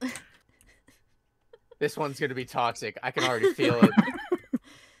 This one's gonna be toxic. I can already feel it.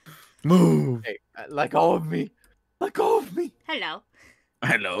 Move. Hey, let go of me. Let go of me. Hello.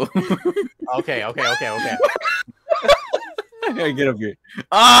 Hello. Okay. I gotta get up here.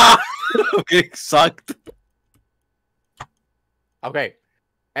 Ah! Okay, sucked. Okay.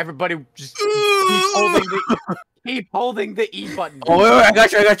 Everybody just keep holding the E button. Oh, wait, I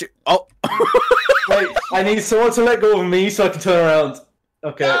got you. Oh. Wait, I need someone to let go of me so I can turn around.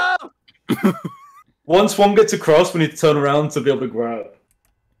 Okay. No! Once one gets across, we need to turn around to be able to grab.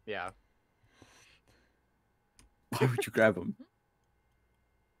 Yeah. Why would you grab him?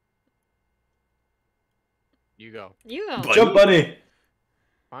 You go. You go. Bunny. Jump, bunny.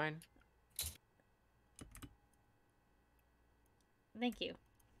 Fine. Thank you.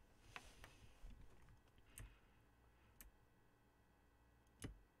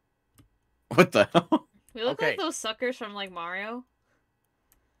 What the hell? We look Okay. like those suckers from like Mario.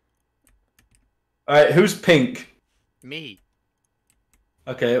 Alright, who's pink? Me.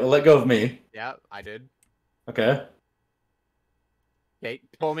 Okay, well, let go of me. Yeah, I did. Okay. Okay,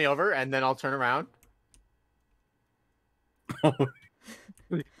 pull me over, and then I'll turn around.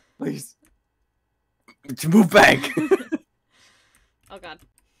 Please. Move back. Oh god.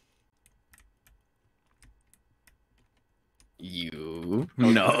 You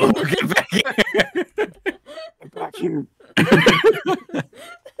no. Get back here. Get back here.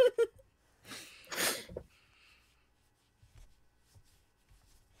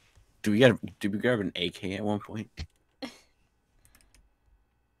 Did we grab an AK at one point?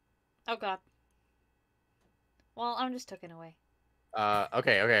 Oh god. Well, I'm just taken away.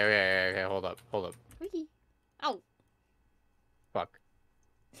 Okay. Hold up. Wee. Oh. Fuck.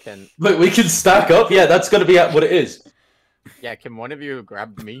 Can Look, we can stack up. Yeah, that's gonna be what it is. can one of you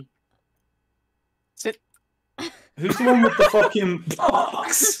grab me? Sit. Who's the one with the fucking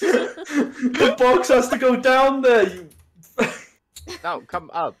box? The box has to go down there. You... No, come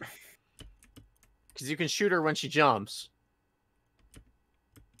up. Because you can shoot her when she jumps.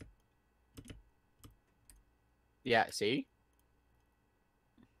 Yeah, see?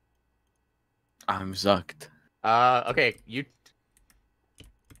 I'm sucked. Okay, you...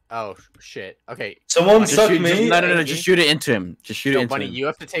 Oh, shit. Okay. Someone Just suck shoot, me. no, just shoot it into him. Just shoot it No, into Bunny, him. you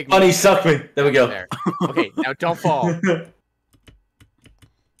have to take me. Bunny, suck me. There we go. There. Okay, now don't fall.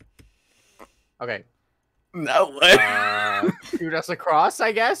 Okay. No way. Shoot us across,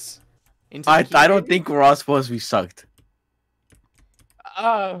 I guess? Into I the key, don't maybe? think we're all supposed to be sucked.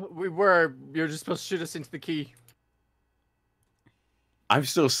 We were. You're just supposed to shoot us into the key. I'm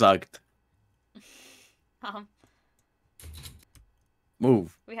still sucked.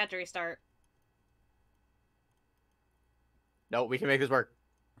 Move. We had to restart. No, we can make this work.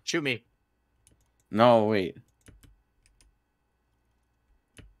 Shoot me. No, wait.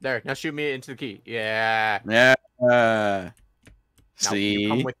 There, now shoot me into the key. Yeah. Yeah. Now See? you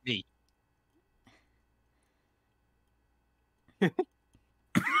come with me.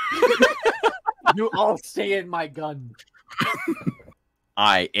 You all stay in my gun.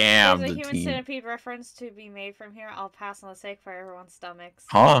 I am There's a the human team. centipede reference to be made from here. I'll pass on the sake for everyone's stomachs.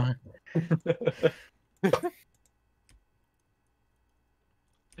 Huh?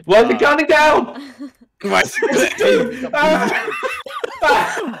 Why are you counting down? What? What do I do?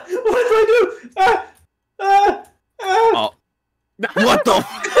 Oh. What the?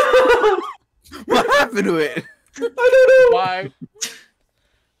 What happened to it? I don't know. Why?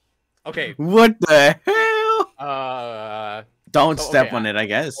 Okay. What the hell? Don't Oh, step okay, on it, I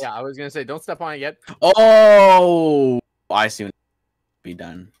guess. Yeah, I was gonna say, don't step on it yet. Oh, I see. What be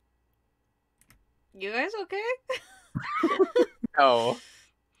done. You guys okay? No.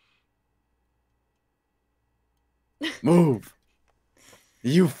 Move.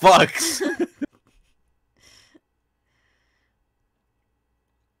 You fucks.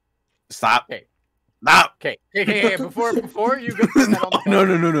 Stop. Okay. Stop. Okay. Hey, before you go put that on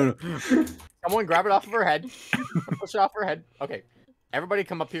the No. someone grab it off of her head. Push it off her head. Okay. Everybody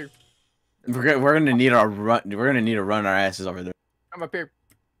come up here. We're gonna need our run. We're gonna need to run our asses over there. Come up here.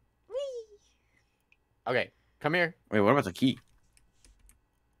 Whee! Okay. Come here. Wait, what about the key?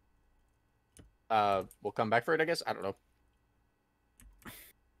 We'll come back for it, I guess. I don't know.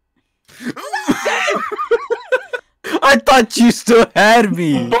 I thought you still had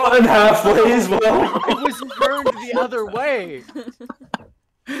me. Button halfway as well. It was turned the other way.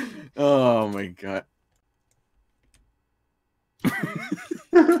 Oh my god.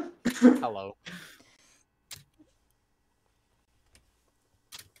 Hello.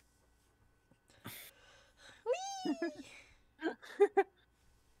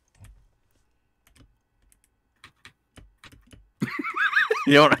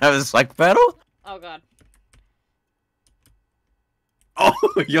 You don't have a select pedal? Oh god. Oh,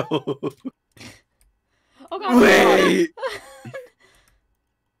 yo. Oh god. Wait.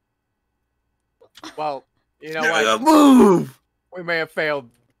 Well, you know what? Move. We may have failed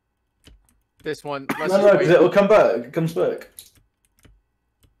this one. Let's No, just no, wait. because it'll come back. It comes back.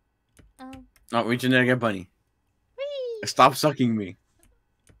 Oh. Oh, reaching there again, bunny. Whee! Stop sucking me.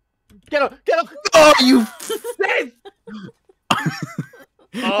 Get him! Get him! Oh, you.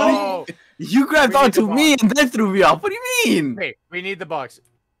 Oh! You grabbed We need onto the me and then threw me off. What do you mean? Hey, we need the box.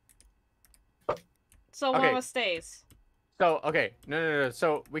 So one Okay. of us stays. So, okay. No.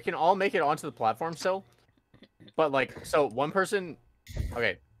 So, we can all make it onto the platform still. But, like, so one person...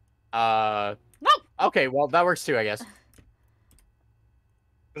 Okay. No! Okay, well, that works too, I guess.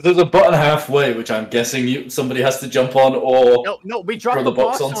 There's a button halfway, which I'm guessing somebody has to jump on, or No, we dropped Throw the the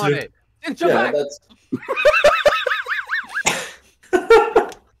box box on onto. it. And jump yeah, back! that's.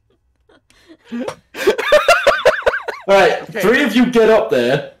 Alright, Okay. 3 of you get up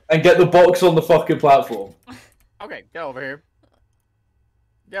there and get the box on the fucking platform. Okay, get over here.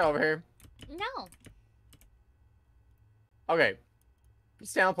 Get over here. No. Okay.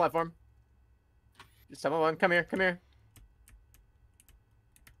 Stand on the platform. Someone, come here, come here.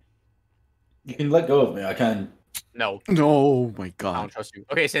 You can let go of me, I can. No, Oh my I god. don't trust you.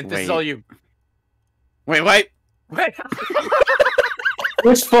 Okay, Synth, this is Wait. all you. Wait, wait. Wait.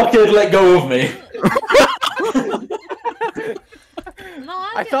 Which fucking let go of me? No,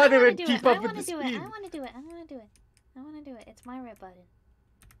 I thought it wanna would do keep I up with wanna the do speed. I want to do it. I want to do it. I want to do it. It's my red button.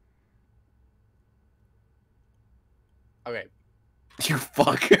 Okay. You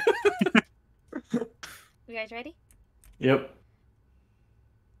fuck. You guys ready? Yep.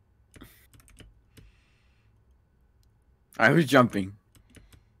 Alright, who's jumping?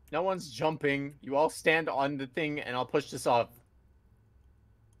 No one's jumping. You all stand on the thing, and I'll push this off.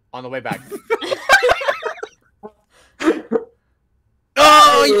 On the way back.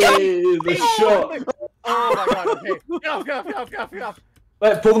 Oh, yeah! Hey, the shot. Oh my god, okay. Get off, get off, get off, get off, get off.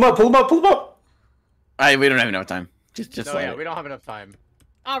 Wait, pull them up, pull them up, pull them up! Alright, we don't have enough time. Just No, let yeah, it. we don't have enough time.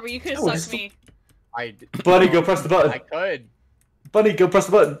 Aubrey, you could have Oh, sucked this- me. Bunny, go press the button. I could. Bunny, go press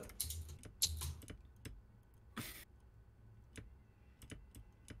the button.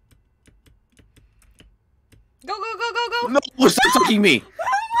 Go, go, go, go, go! No, stop sucking me!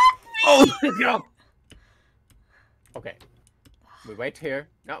 Oh! Get off. Okay. We wait here.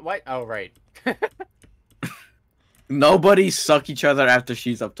 No, wait. Oh, right. Nobody suck each other after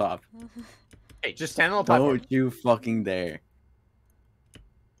she's up top. Hey, just stand on the platform. Don't you fucking dare.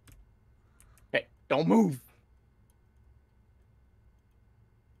 Okay, don't move.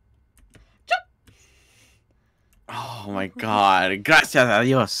 Oh my god. Gracias a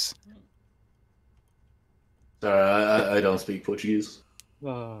Dios. Sorry, I don't speak Portuguese.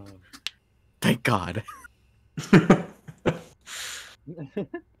 Thank god.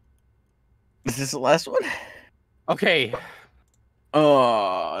 Is this the last one? Okay.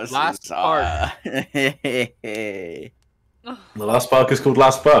 Oh, this Last is, part. The last park is called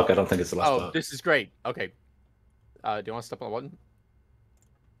Last Park. I don't think it's the last Oh, park. this is great. Okay. Do you want to step on the button?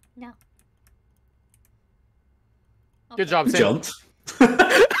 No. Good job, You Sam. jumped.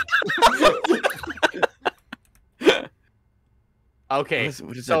 Okay.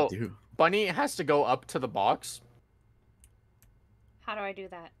 What does so that do? Bunny has to go up to the box. How do I do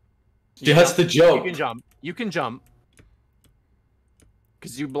that? She has to You jump. can jump. You can jump.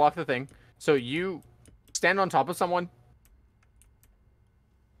 Because you block the thing. So you stand on top of someone.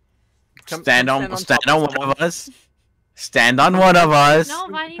 Stand on top one someone. of us. Stand on one of us. No,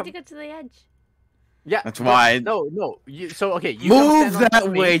 but I need to get to the edge. Yeah. That's why- No. So, okay. You Move come stand on top that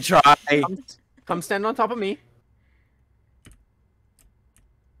of me. way, try. Come stand on top of me.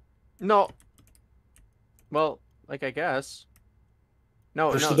 No. Well, like, I guess.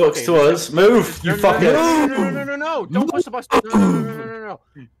 No, Push no, the box okay, to no, us. Move, you no, no, fucker. no. Don't push the box. No.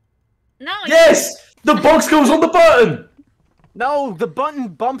 No. Yes! The box goes on the button! No, the button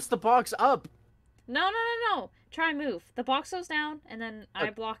bumps the box up. No. Try and move. The box goes down, and then I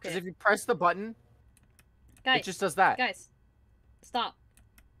block Because if it. you press the button, Guys, it just does that. guys, stop.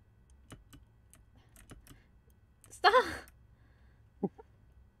 Stop.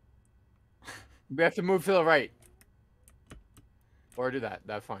 We have to move to the right. Or do that.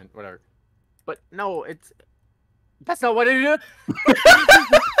 That's fine. Whatever. But no, it's... That's not what it is.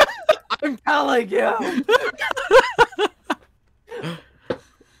 I'm telling you.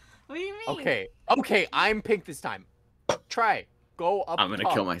 What do you mean? Okay, I'm pink this time. Try. Go up I'm gonna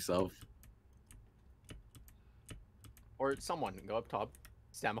top. kill myself. or someone go up top,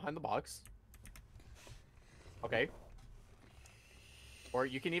 stand behind the box. Okay. Or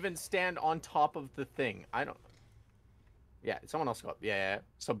you can even stand on top of the thing. I don't. Yeah, someone else go up. Yeah.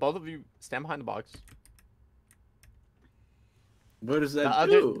 So both of you stand behind the box. What does The that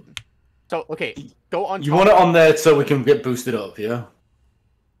other. do? So okay, go on. You top. want it on there so we can get boosted up, yeah?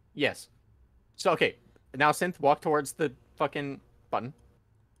 Yes. So okay, now Synth, walk towards the fucking button.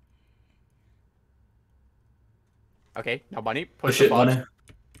 Okay, now Bunny, push the Push it, box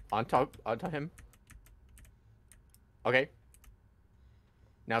Bunny. onto him. Okay.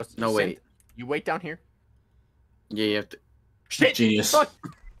 Now No, Synth, wait. you wait down here. Yeah, you have to. Shit! Genius. Fuck!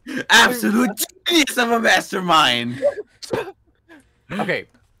 Absolute genius of a mastermind. Okay.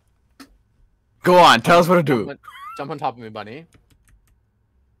 Go on, tell us what to do. Jump on top of me, Bunny.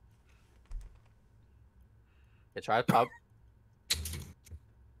 Okay, try top.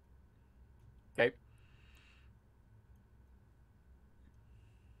 Okay.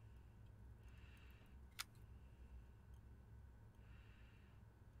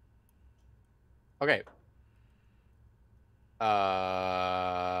 Okay.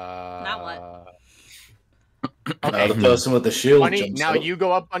 Now what? Okay. The person with the shield Bunny, jumps now up. you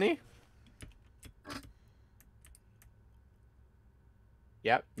go up, Bunny.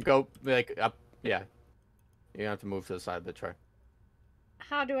 Yeah, go like up. Yeah. You have to move to the side of the tray.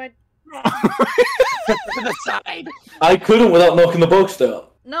 How do I? To the side. I couldn't without knocking the box down.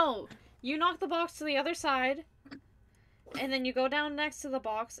 No, you knock the box to the other side, and then you go down next to the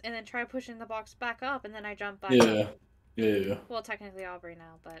box, and then try pushing the box back up, and then I jump back Yeah. up. Yeah. Well, technically Aubrey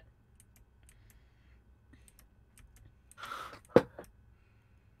now, but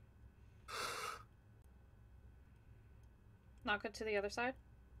knock it to the other side.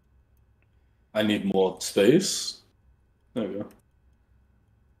 I need more space. There we go.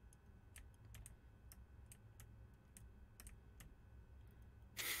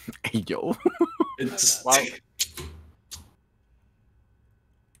 Hey, yo. It's Wow.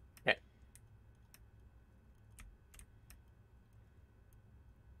 Okay.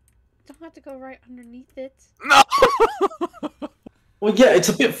 Don't have to go right underneath it. No. well, yeah, it's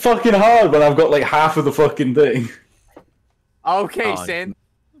a bit fucking hard when I've got like half of the fucking thing. Okay, Oh, Synth.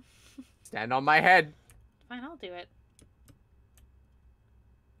 Stand on my head. Fine, I'll do it.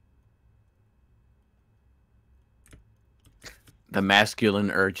 The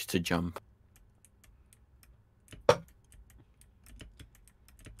masculine urge to jump.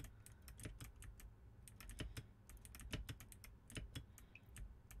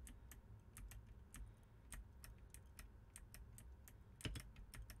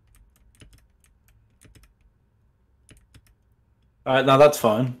 Alright, now that's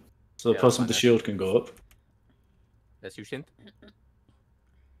fine. So the Yeah, person fine, with the that's shield can go up. That's you, Synth?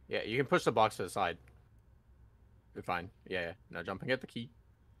 Yeah, you can push the box to the side. You're fine. Yeah. Now jumping at the key.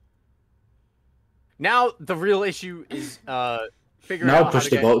 Now the real issue is figuring out Now how push to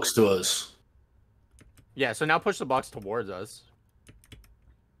the get... box to us. Yeah, so now push the box towards us.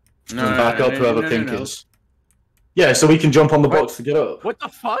 No, And back up whoever pink is. Yeah, so we can jump on the box to get up. What the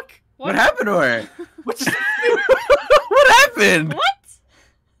fuck? What happened to her? What's What happened? What?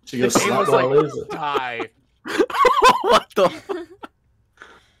 She the goes game slap was by a like laser. die. What the?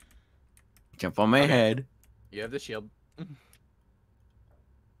 Jump on my head. You have the shield.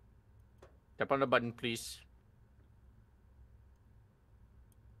 Tap on the button, please.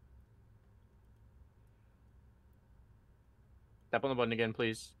 Tap on the button again,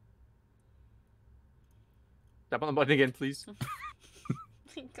 please. Tap on the button again, please.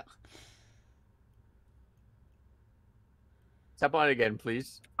 Thank God. Tap on it again,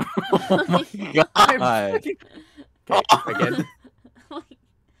 please. Oh my I'm god. fucking- Okay, again.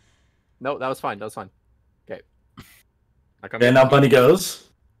 No, that was fine. That was fine. Okay. Okay, now Bunny goes.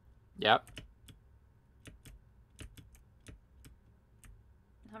 Yep.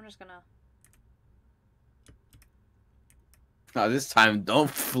 I'm just gonna. Oh, this time don't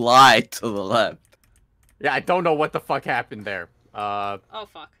fly to the left. Yeah, I don't know what the fuck happened there. Oh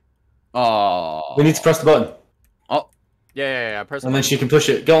fuck. Oh. We need to press the button. Yeah. Press the And then button. she can push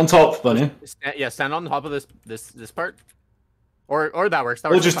it. Get on top, Bunny. Yeah, stand on top of this part. Or that works. That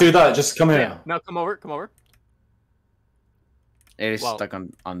We'll works. just fine. do that. Just come Yeah. here. No, come over. It is Well- stuck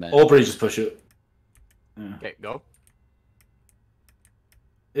on that. Aubrey, just push it. Yeah. Okay, go.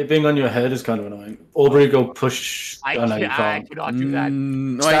 It being on your head is kind of annoying. Aubrey, go push. I Oh, no, you can't. cannot do that.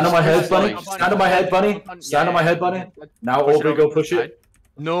 No, Stand on my head, Bunny. Stand Stand on my head, Bunny. Stand on my head, Bunny. Now Push it Aubrey, over go to the push side. it.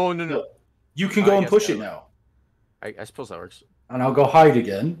 No. You can I go and guess push that it works. now. I suppose that works. And I'll go hide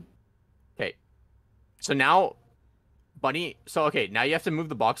again. Okay. So now, Bunny. So okay, now you have to move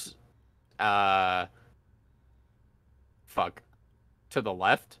the box. fuck. To the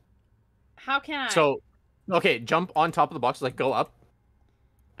left. How can I? So, okay, jump on top of the box, like go up,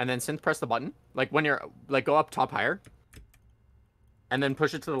 and then synth press the button. Like when you're like go up top higher, and then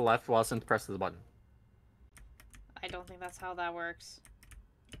push it to the left while synth presses the button. I don't think that's how that works.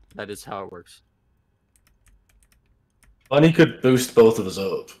 That is how it works. Bunny could boost both of us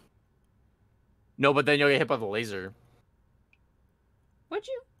up. No, but then you'll get hit by the laser. Would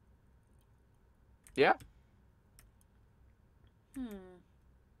you? Yeah.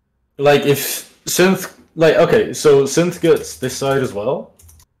 Like if synth, like okay, so synth gets this side as well.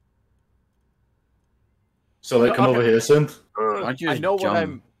 So like, come Okay. over here, synth. Why don't you I just know what jump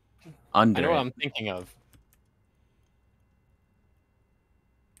I'm. under I know what it? I'm thinking of.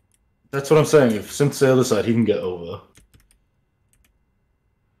 That's what I'm saying. If synth's the other side, he can get over.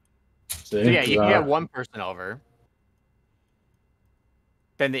 See? So yeah, you can That. get one person over.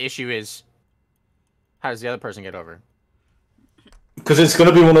 Then the issue is, how does the other person get over? Because it's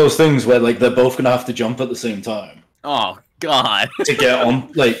gonna be one of those things where like they're both gonna have to jump at the same time Oh God! to get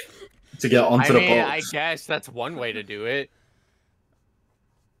on, like to get onto I mean, the I box. guess that's one way to do it.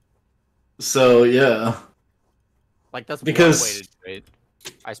 So yeah. Like that's Because- one way to do it.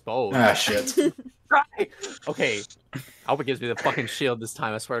 I suppose. Ah shit. Okay. I hope it gives me the fucking shield this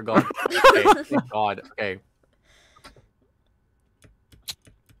time. I swear to God. Okay. Thank God. Okay.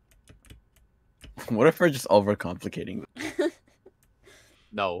 What if we're just overcomplicating?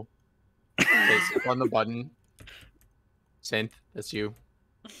 No. Okay, step on the button. Synth, that's you.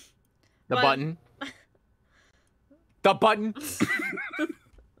 The What? button. The button.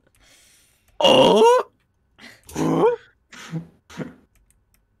 Oh! God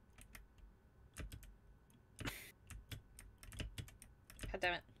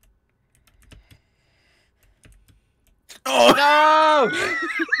damn it. Oh! No!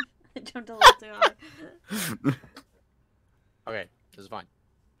 I jumped a little too high. Okay, this is fine.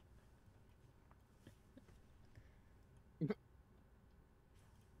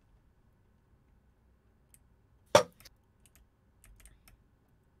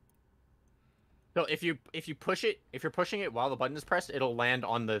 So if you push it, if you're pushing it while the button is pressed, it'll land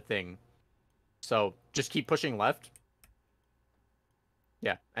on the thing. So just keep pushing left.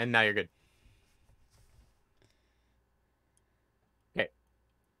 Yeah, and now you're good. Okay.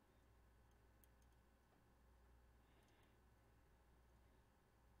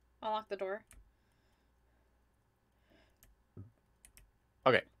 Unlock the door.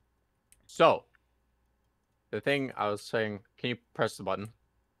 Okay. So the thing I was saying, can you press the button?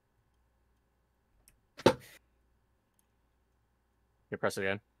 You press it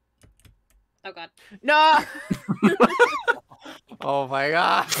again. Oh god. No! Oh my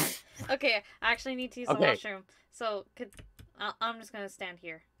god. Okay, I actually need to use Okay. the washroom. So, I'm just gonna stand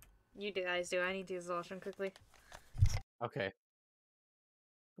here. You guys do. I need to use the washroom quickly. Okay.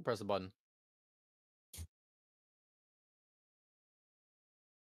 Press the button.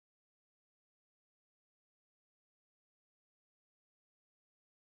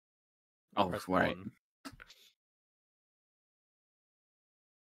 Oh, Press the right. button.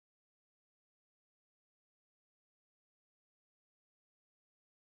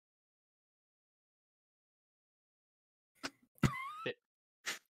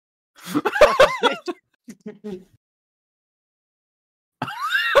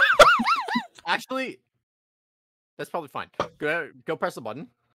 Actually, that's probably fine. Go press the button.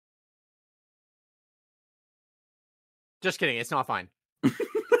 Just kidding, it's not fine.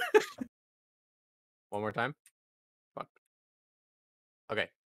 One more time. Fuck. Okay.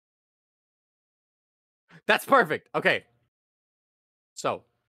 That's perfect. Okay. So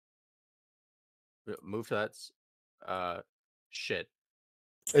move to that. Shit.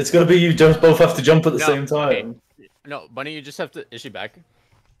 It's gonna be you just both have to jump at the No, same okay. time. No, Bunny, you just have to. Is she back?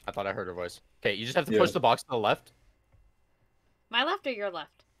 I thought I heard her voice. Okay, you just have to Yeah. push the box to the left. My left or your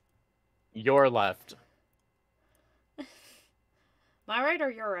left? Your left. My right or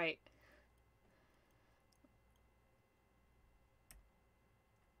your right?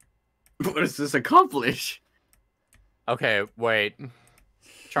 What does this accomplish? Okay, wait.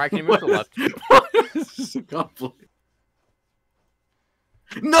 Try, can you move to the left? What does this accomplish?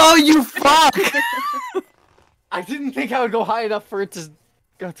 No, you fuck! I didn't think I would go high enough for it to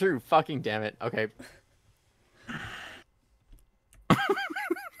go through. Fucking damn it. Okay.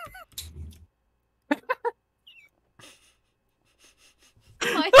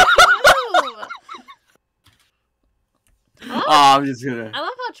 Why did you move? Oh, I'm just gonna. I love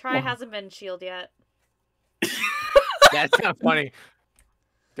how Try hasn't been shield yet. That's kind of funny.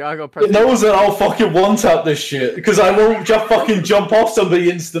 Do I go press It knows that I'll fucking one-tap this shit, because I won't just fucking jump off somebody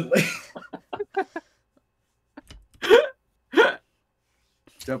instantly.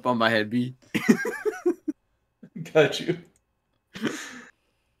 Jump on my head, B. Got you.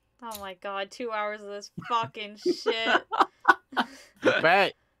 Oh my god, 2 hours of this fucking shit.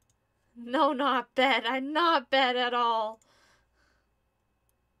 Bet. No, not bad. I'm not bad at all.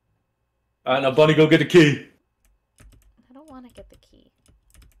 Alright, now Bonnie, go get the key. I don't want to get the key.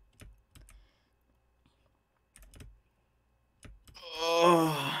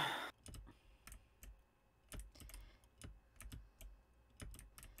 Oh.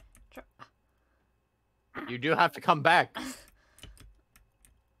 You do have to come back.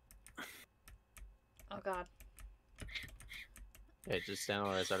 Oh god. Okay, just stand on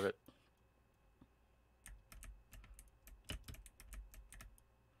the right side of it.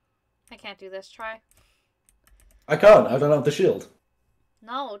 I can't do this. Try. I can't. I don't have the shield.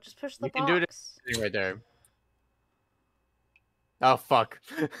 No, just push the You box. can do it sitting right there. Oh fuck.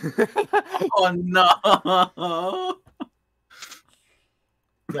 Oh no!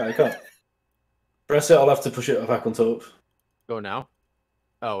 Yeah, I can't. Press it. I'll have to push it back on top. Go now?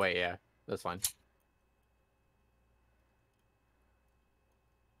 Oh wait, yeah. That's fine.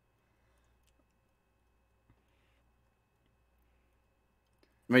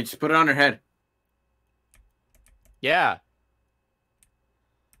 Wait, just put it on her head. Yeah.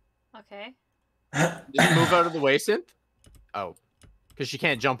 Okay. Just move out of the way, Synth. Oh. Because she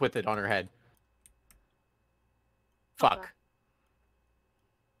can't jump with it on her head. Fuck. Okay.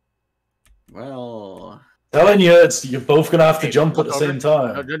 Well, Telling you, you're both gonna have to Hey, jump at the walk same over.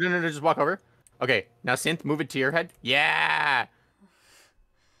 time. No, just walk over. Okay, now Synth, move it to your head. Yeah.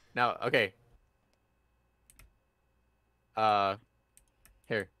 Now, okay.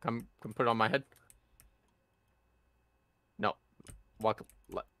 Here, come put it on my head. No, walk.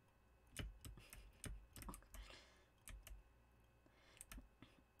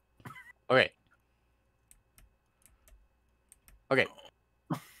 Okay. Okay.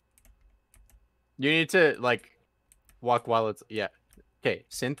 You need to like walk while it's Okay,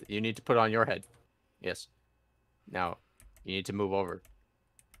 Synth, you need to put it on your head. Yes. Now, you need to move over.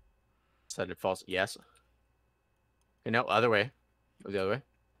 So that it falls. Yes. Okay, no, other way. Go the other way.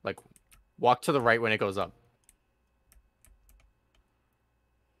 Like, walk to the right when it goes up.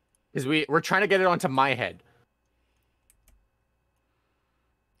 Because we're trying to get it onto my head.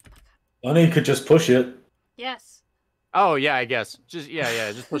 Bonnie could just push it. Yes. Oh yeah, I guess. Just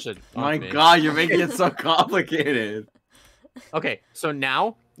just push it. my onto me. God, you're making it so complicated. Okay, so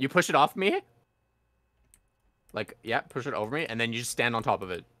now you push it off me. Like, yeah, push it over me, and then you just stand on top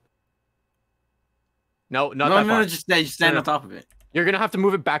of it. No, not that far. No, just stand No. on top of it. You're gonna have to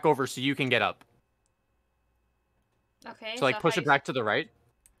move it back over so you can get up. Okay. So like, push it back to the right.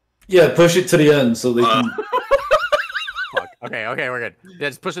 Yeah, push it to the end so they can. Fuck. Okay, we're good. Yeah,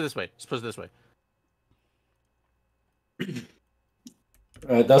 just push it this way. Just push it this way.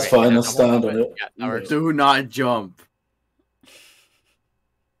 Alright, that's Okay, fine. yeah, I'll stand on it. Yeah, that works. Do not jump.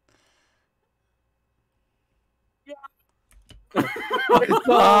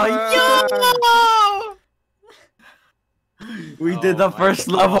 Oh, We did Oh the my first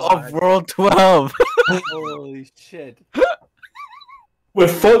level God. of World 12. Holy shit. We're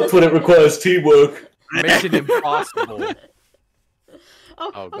fucked when it requires teamwork. Mission impossible.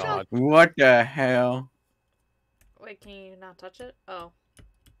 Oh, Oh god. What the hell? Wait, can you not touch it? Oh.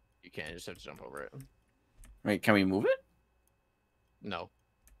 You can't, you just have to jump over it. Wait, can we move it? No.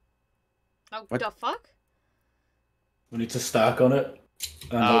 Oh, What? the fuck? We need to stack on it.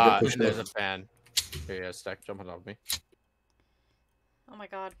 And I'll get pushed There's a off. fan. Here, yeah, stack, jump on top of me. Oh my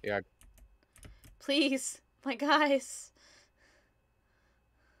god. Yeah. Please. My guys.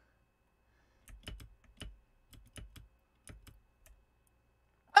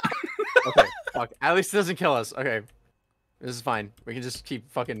 Okay, fuck. At least it doesn't kill us. Okay. This is fine. We can just keep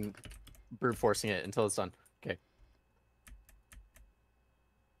fucking brute forcing it until it's done. Okay.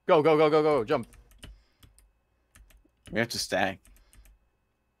 Go. Jump. We have to stack.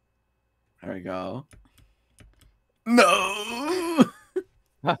 There we go. No!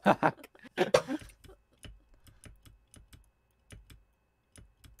 Oh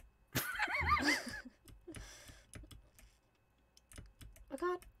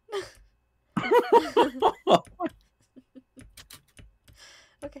god.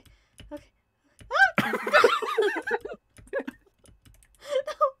 Okay. Ah!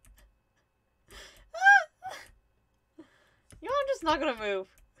 No. Ah! You know, I'm just not gonna move.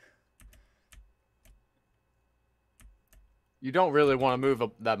 You don't really want to move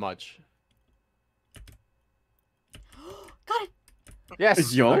up that much. Got it.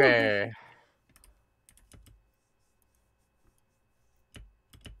 Yes. Yo. Okay.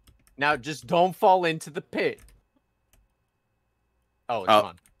 Now just don't fall into the pit. Oh, it's Oh.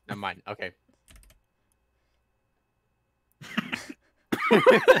 on. Never mind. Okay.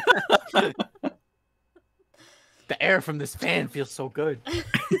 The air from this fan feels so good.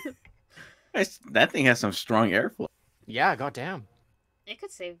 That thing has some strong airflow. Yeah, goddamn. It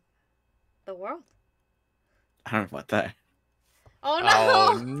could save the world. I don't know about that. Oh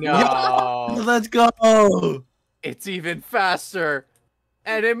Oh no! no! Let's go. It's even faster,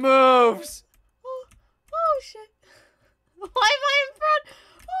 and it moves. Oh shit! Why am I in front?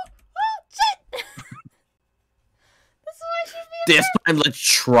 Oh shit! This is why I should be. This time, let's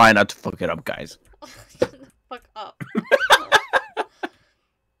try not to fuck it up, guys. Shut the fuck up.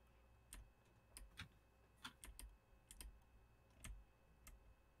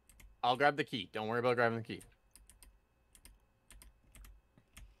 I'll grab the key. Don't worry about grabbing the key.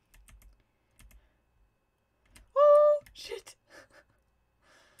 Oh shit!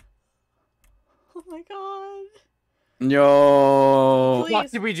 Oh my god! Yo. Please.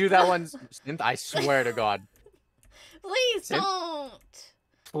 Fuck, did we do that one? Synth? I swear to God. Please Sim? don't.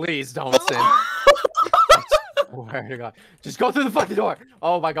 Please don't, Synth. I swear to God. Just go through the fucking door.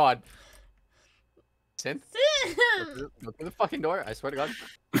 Oh my God. Synth? Go through the fucking door. I swear to God.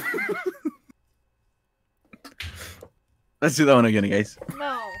 Let's do that one again, guys.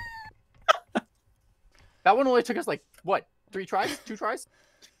 No. That one only took us like, what? 3 tries? 2 tries?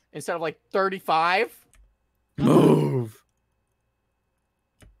 Instead of like 35? Move.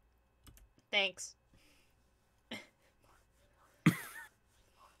 Thanks.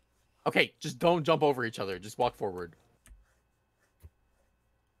 Okay, just don't jump over each other. Just walk forward.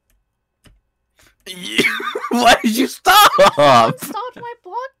 Why did you stop? What stopped my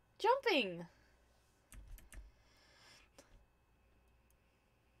block jumping?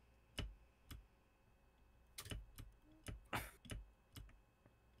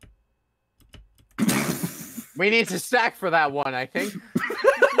 We need to stack for that one, I think.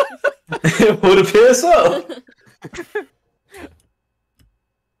 It would appear so.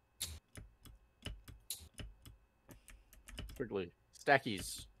 Quickly.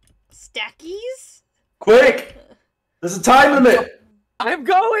 Stackies. Stackies? Quick! There's a time limit! I'm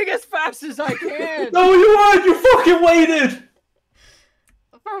going as fast as I can! No, you weren't! You fucking waited!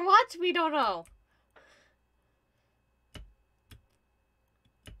 For what? We don't know.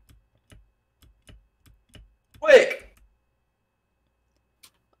 Quick!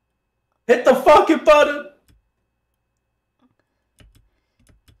 Hit the fucking button!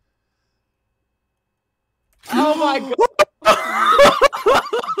 Oh my God!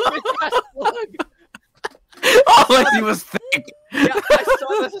 All I see was thick. Yeah, I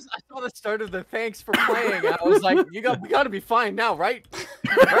saw this. I saw the start of the thanks for playing. And I was like, we gotta be fine now, right?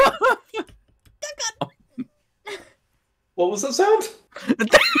 What was that sound?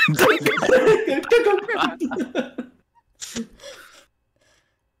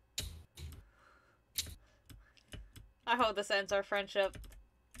 I hope this ends our friendship.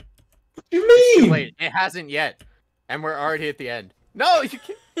 What do you Too mean? late. It hasn't yet, and we're already at the end. No, you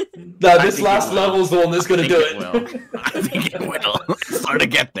can't. Nah, I this think last it will. level's the one that's gonna I do think it. it will. I think it will. Start to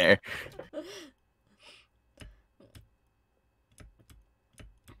get there.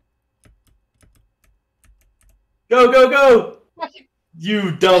 Go, go, go!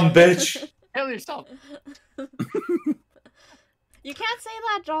 You dumb bitch. Kill yourself. You can't say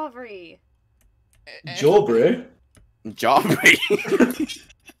that, Jawbreed. Jawbrew? Jawbreed.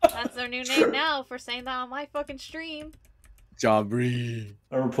 That's their new name now for saying that on my fucking stream. Jawbreed.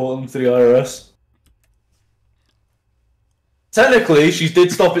 I report them to the IRS. Technically, she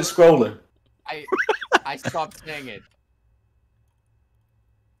did stop it scrolling. I stopped saying it.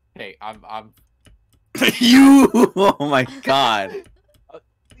 Okay, I'm. You! Oh my God.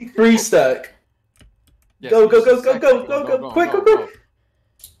 3 stack. Yes, Go, go, yes, go, yes, go, yes, go, go, go, quick, go.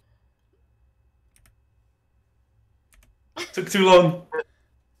 Took too long.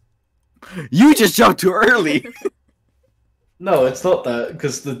 You just jumped too early. No, it's not that,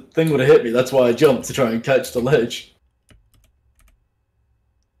 because the thing would have hit me. That's why I jumped to try and catch the ledge.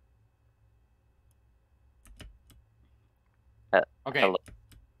 Okay. Hello.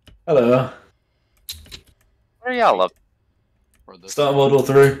 Hello. What are y'all up? For the Start World War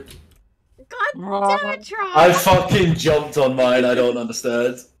 3. God damn it, Tron! I fucking jumped on mine, I don't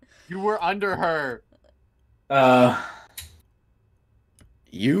understand. You were under her.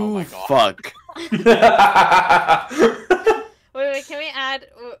 You Oh my God. fuck. Wait, can we add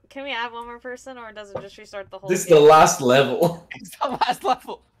one more person, or does it just restart the whole This is game? the last level. It's the last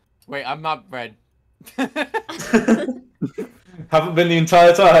level. Wait, I'm not red. Haven't been the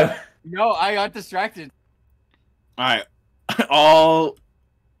entire time. No, I got distracted. Alright. All.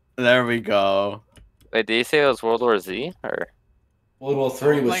 There we go. Wait, did you say it was World War Z? Or World War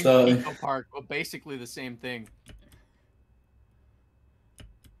Three We're was playing starting. Pico Park, but basically the same thing.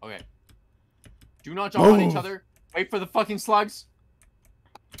 Okay. Do not jump on each Move. other. Wait for the fucking slugs.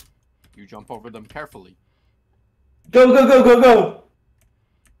 You jump over them carefully. Go, go, go, go,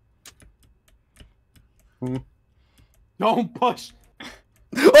 go! Don't push.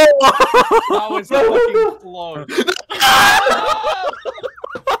 Oh! That was fucking close.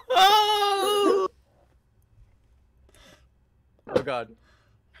 Oh god.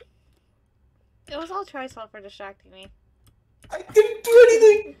 It was all Tri's fault for distracting me. I didn't do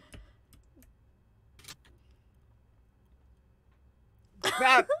anything!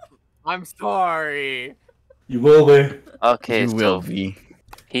 Matt, I'm sorry. You will be. Okay, You so will be.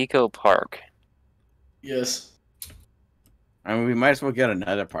 Pico Park. Yes. I mean, we might as well get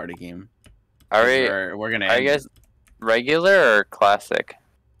another party game. Are we? We're gonna Are end you guys regular or classic?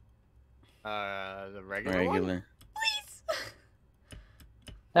 The regular one? regular. Please!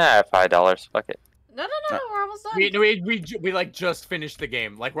 Ah, $5. Fuck it. No, we're almost done. We like just finished the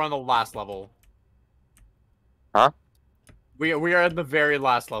game. Like we're on the last level. Huh? We are at the very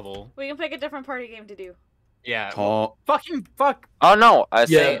last level. We can pick a different party game to do. Yeah. Paul. Fucking fuck. Oh no! I was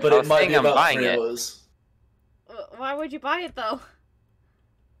Yeah, saying, but I it was might saying be I'm about buying 3 it. hours. Why would you buy it though?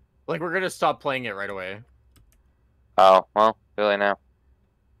 Like we're gonna stop playing it right away. Oh well, really now.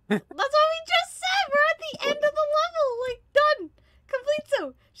 That's what we just said! We're at the end of the level! Like, done! Complete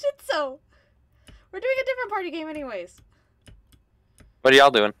so! Shit so! We're doing a different party game anyways. What are y'all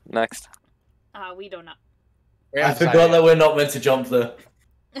doing next? We don't know. I forgot that we're not meant to jump there.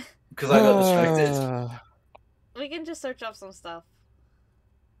 Because I got distracted. We can just search up some stuff.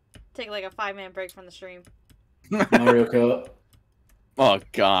 Take like a 5-minute break from the stream. Mario Kart. Oh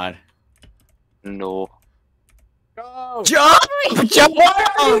god. No. Go! Jump! Jump! Why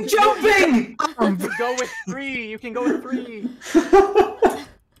are you jumping? You can go with 3. You can go with 3.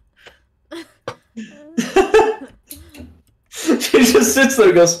 She just sits there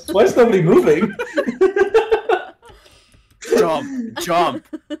and goes, why is nobody moving? Jump! Jump!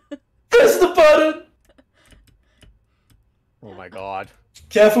 Press the button! Oh my god.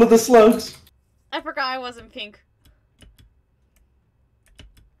 Careful of the slugs. I forgot I wasn't pink.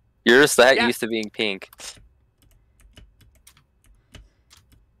 You're just that Yeah. used to being pink.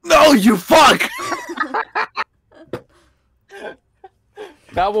 No, you fuck!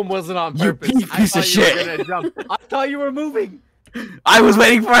 That one wasn't on You purpose. piece I of thought shit. You were gonna jump. I thought you were moving. I was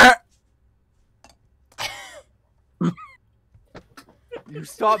waiting for her. You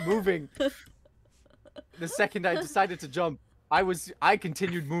stopped moving. The second I decided to jump, I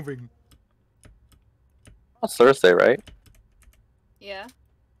continued moving. It's Thursday, right? Yeah.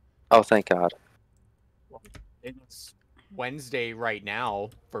 Oh, thank God. It's Wednesday right now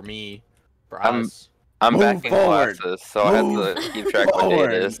for me. For I'm- us. I'm Move back in forward. classes, so I Move have to keep track of what day it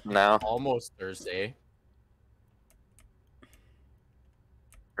forward. is now. Almost Thursday.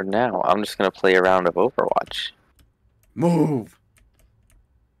 For now, I'm just gonna play a round of Overwatch. Move.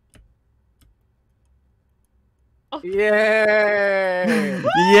 Yay!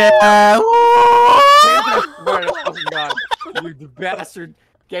 Yeah. Woo! Swear to fucking God, you bastard!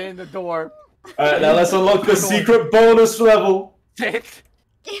 Get in the door. Alright, now let's unlock the secret bonus level. Sit.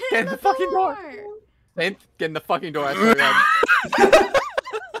 Get Get in the fucking door. Sit. Get in the fucking door. I swear to God.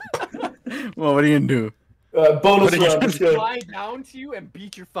 Well, what are you gonna do? Bonus What are you round, let's go. Fly down to you and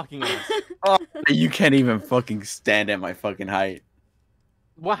beat your fucking ass. You can't even fucking stand at my fucking height.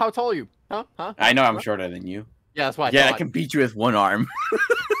 Well, how tall are you? Huh? Huh? I know I'm shorter than you. Yeah, that's why. Yeah, I thought. can beat you with one arm.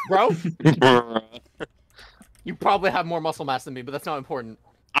 Bro, you probably have more muscle mass than me, but that's not important.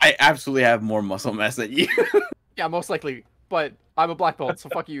 I absolutely have more muscle mass than you. Yeah, most likely. But I'm a black belt, so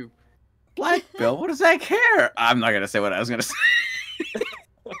fuck you. Black belt? What does that care? I'm not gonna say what I was gonna say.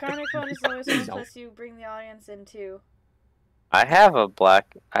 Garnet bonus always Please one don't. plus you bring the audience in too. I have a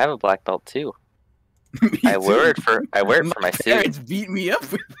black belt too. I wear it for my suit. Parents beat me up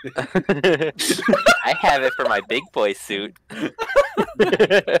with it. I have it for my big boy suit.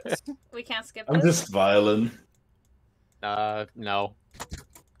 We can't skip I'm this. just violent. No.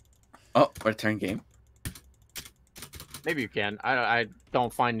 Oh, return game. Maybe you can. I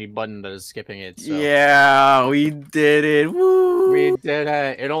don't find any button that is skipping it. So. Yeah, we did it. Woo! We did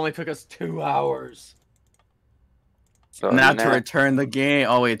it. It only took us 2 hours. So Now to now- return the game.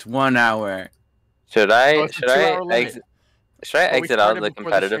 Oh, wait, it's 1 hour. should Oh, I it's a 2-hour limit. exit But we out of started the before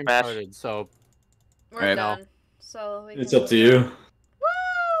competitive stream match? started, so We're Alright. done. So we It's can... up to you. Woo!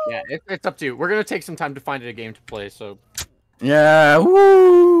 yeah, it's up to you. We're gonna take some time to find a game to play. So Yeah,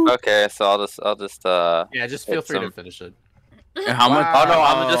 woo! Okay, so I'll just yeah, just feel It's free to some- finish it. How much? Oh no,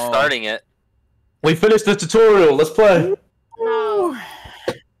 I'm just starting it. We finished the tutorial, let's play. No.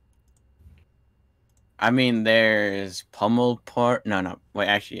 I mean, there's Pummel Part. No. Wait,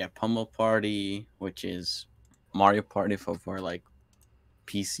 actually, yeah, Pummel Party, which is Mario Party for like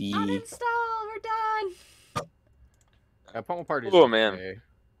PC. Uninstall. We're done. Pummel Party is Oh, man. okay.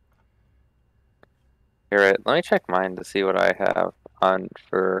 You're right. Let me check mine to see what I have on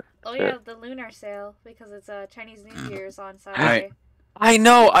for. Oh shit. yeah, the lunar sale because it's Chinese New Year's on Saturday. I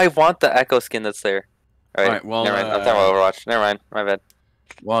know. I want the Echo skin that's there. All right. Alright, well, never mind. I'm talking about Overwatch. Never mind. My bad.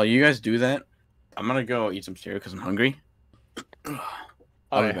 While you guys do that, I'm gonna go eat some cereal because I'm hungry. I'll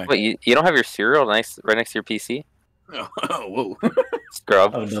be Okay. back. Wait, you don't have your cereal right next to your PC? Whoa.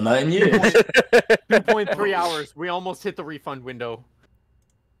 Scrub. I haven't done that in years. 2.3 hours. We almost hit the refund window.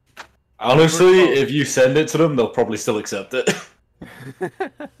 Honestly, if you send it to them, they'll probably still accept it.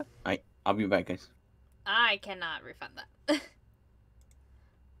 I'll be back, guys. I cannot refund that.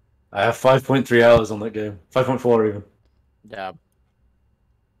 I have 5.3 hours on that game. 5.4 even. Yeah.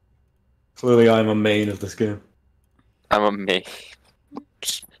 Clearly, I'm a main of this game. I'm a main.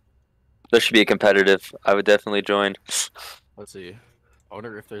 There should be a competitive. I would definitely join. Let's see. I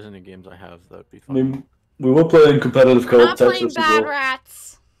wonder if there's any games I have that'd be I fun. mean, we were playing competitive We're co-op not playing Tetris as Bad well.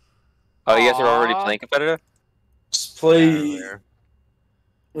 Rats. Oh, you guys are already Aw. playing competitive? Just play. Yeah,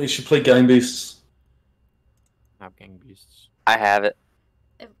 We should play Gang Beasts. Not Gang Beasts. I have it.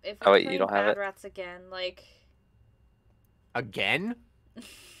 If Oh, we're wait, you playing don't have Bad it? Rats again, like Again?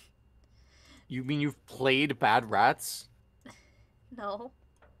 You mean you've played Bad Rats? no.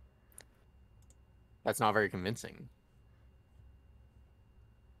 That's not very convincing.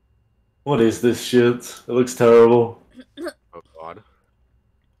 What is this shit? It looks terrible. Oh god.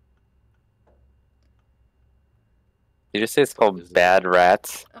 You just say it's called Is it? Bad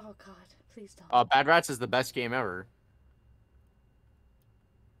Rats. Oh god, please don't. Bad Rats is the best game ever.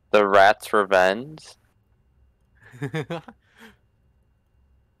 The Rat's Revenge.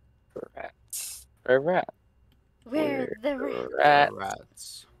 Rats. A rat. We're the rats. Rat.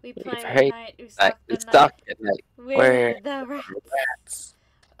 Rats. We play at Hey, night. We suck the night. Stuck at night. We're the rats. Rats.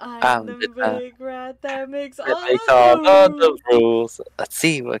 I'm the big rat that makes all That makes the all of rules. the rules. Let's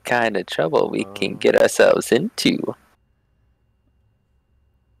see what kind of trouble we can get ourselves into.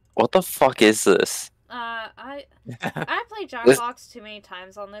 What the fuck is this? I played Jackbox too many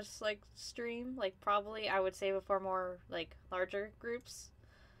times on this like stream. Like probably I would save it for more like larger groups.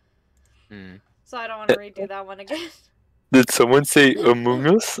 Hmm. So I don't want to redo that one again. Did someone say Among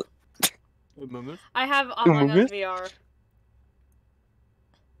Us? Among Us? I have Among Among Us Us? VR.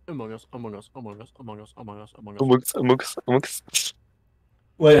 Among Us, Among Us, Among Us, Among Us, Among Us, Among Us. Among Us, Among Us, Among Us.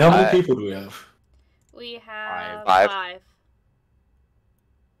 Wait, how many I- people do we have? We have Five. five.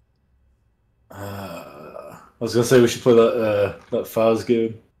 I was gonna say we should play that Faz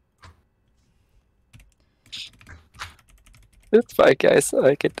game. It's fine, guys.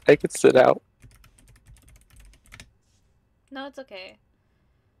 I could sit out. No, it's okay.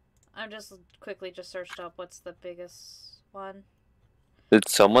 I'm just quickly just searched up what's the biggest one. Did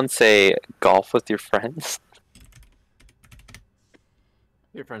someone say golf with your friends?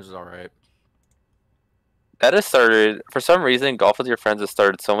 Your friends is alright. That has started, for some reason, golf with your friends has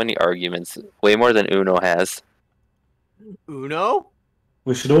started so many arguments, way more than Uno has. Uno?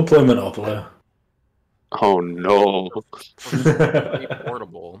 We should all play Monopoly. Oh no. Really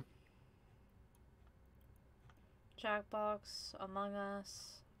portable. Jackbox, Among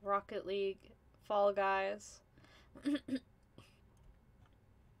Us, Rocket League, Fall Guys,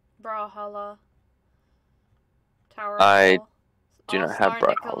 Brawlhalla, Tower I Fall, do not have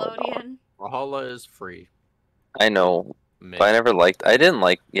All-Star Brawlhalla. Nickelodeon. Brawlhalla is free. I know, Mid. but I didn't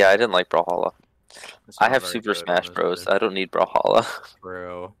like Brawlhalla. It's I not have very Super good, Smash Bros. honestly. I don't need Brawlhalla.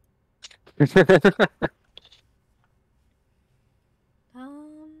 True.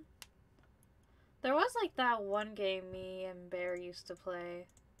 There was like that one game me and Bear used to play.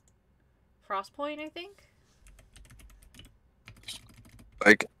 Frostpoint, I think.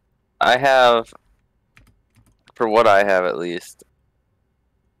 Like, I have, for what I have at least,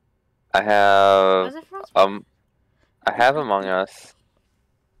 I Was have, it Frostpoint? I have Among Us.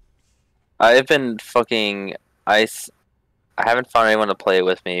 I've been fucking, I haven't found anyone to play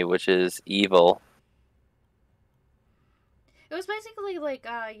with me, which is evil. It was basically like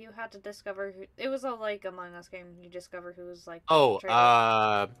you had to discover who. It was a like Among Us game. You discover who was like. Oh, traitor.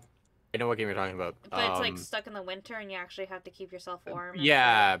 I know what game you're talking about. But it's like stuck in the winter, and you actually have to keep yourself warm. and,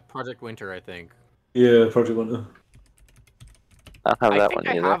 Yeah, Project Winter, I think. Yeah, Project Winter. I don't have I that think one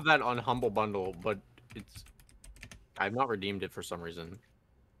I either. have that on Humble Bundle, but I've not redeemed it for some reason.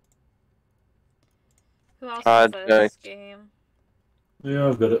 Who else has this game? Yeah,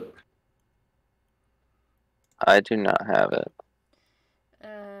 I've got it. I do not have it.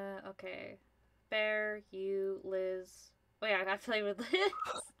 Okay. Bear, you, Liz. Oh yeah, I played with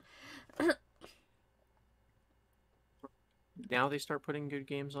Liz. Now they start putting good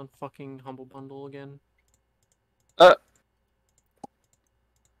games on fucking Humble Bundle again.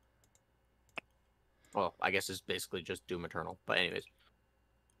 Well, I guess it's basically just Doom Eternal. But anyways.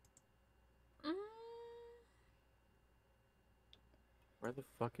 Mm. Where the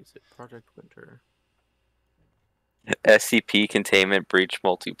fuck is it? Project Winter. SCP Containment Breach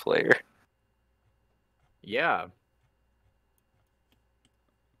multiplayer. Yeah.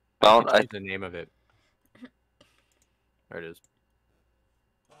 Found I the name of it. There it is.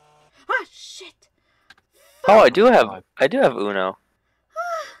 Ah, shit! Oh, I do God. have Uno.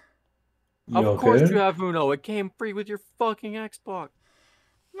 You Of course okay? you have Uno. It came free with your fucking Xbox.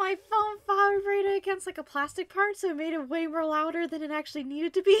 My phone vibrated against like a plastic part, so it made it way more louder than it actually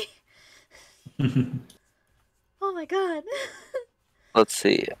needed to be. Oh my god. Let's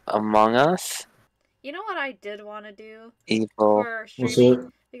see. Among Us? You know what I did want to do Evil. for What's streaming?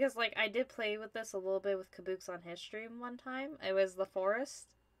 it? Because like I did play with this a little bit with Kabooks on his stream one time. It was The Forest.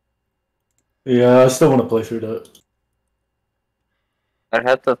 Yeah, I still want to play through that. I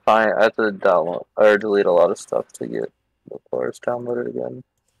have to download or delete a lot of stuff to get the Forest downloaded again.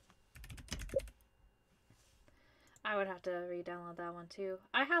 I would have to re-download that one too.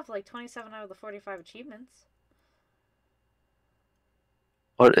 I have like 27 out of the 45 achievements.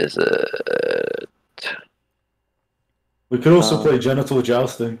 What is it? We could also play genital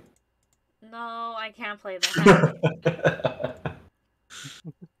jousting. No, I can't play that.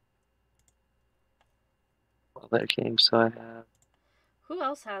 Other games do I have? Who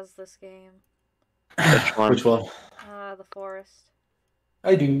else has this game? Which one? Which one? The Forest.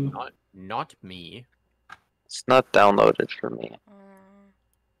 I do. Not me. It's not downloaded for me.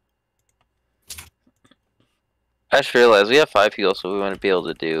 I just realized we have 5 people, so we wouldn't be able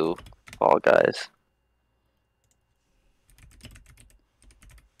to do Fall Guys.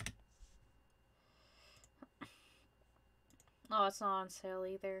 Oh, it's not on sale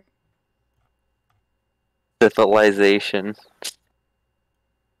either. Civilization.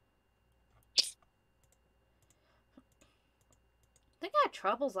 I think I had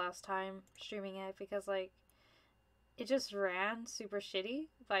troubles last time streaming it because like it just ran super shitty,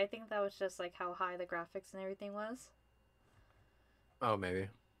 but I think that was just like how high the graphics and everything was. Oh, maybe.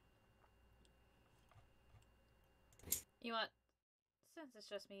 You know what? Since it's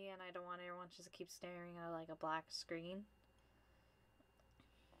just me and I don't want everyone just to keep staring at like a black screen.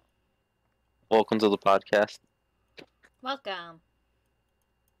 Welcome to the podcast. Welcome.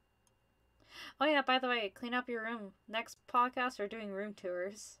 Oh yeah, by the way, clean up your room. Next podcast we're doing room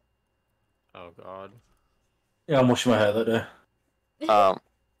tours. Oh god. Yeah, I'm washing my hair that day. Um,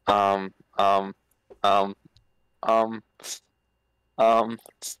 um, um, um, um.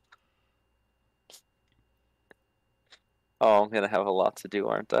 Oh, I'm gonna have a lot to do,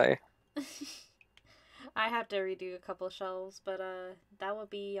 aren't I? I have to redo a couple shelves, but that will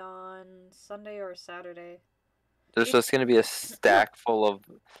be on Sunday or Saturday. There's just gonna be a stack full of.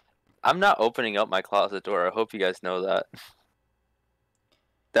 I'm not opening up my closet door. I hope you guys know that.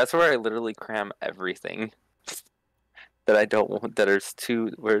 That's where I literally cram everything that I don't want. That there's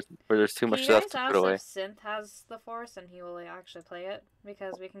where there's too much stuff to put away. Can you guys ask if Synth has the Force and he will actually play it?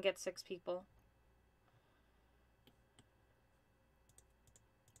 Because we can get 6 people.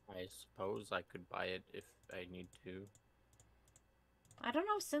 I suppose I could buy it if I need to. I don't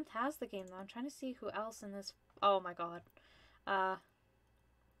know if Synth has the game though. I'm trying to see who else in this. Oh my god.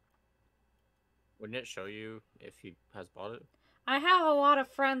 Wouldn't it show you if he has bought it? I have a lot of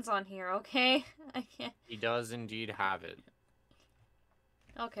friends on here, okay? I can't. He does indeed have it.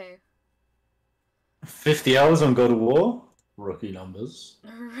 Okay. 50 hours on God of War? Rookie numbers.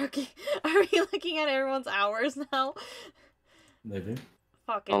 Rookie. Are we looking at everyone's hours now? Maybe.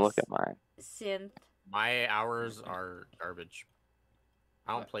 Fucking I'll look at mine. Synth. My hours are garbage.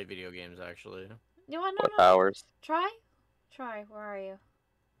 I don't play video games actually. You know what? What No. hours? Try? Where are you?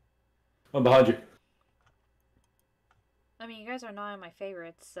 I'm behind you. I mean, you guys are not in my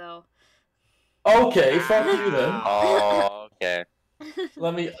favorites, so. Okay, fuck you then. Oh, okay.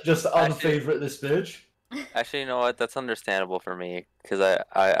 Let me just unfavorite this bitch. Actually, you know what? That's understandable for me because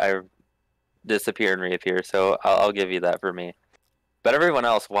I disappear and reappear. So I'll give you that for me. But everyone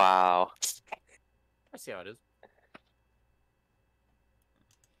else, wow. I see how it is.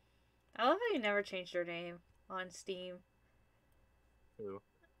 I love how you never changed your name on Steam. Who?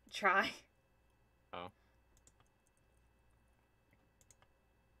 Try. Oh.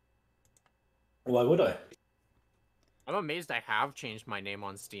 Why would I? I'm amazed I have changed my name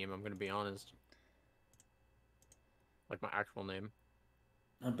on Steam, I'm gonna be honest. Like my actual name.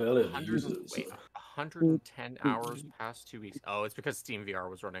 I barely ever use it. Wait, So. 110 hours past 2 weeks. Oh, it's because Steam VR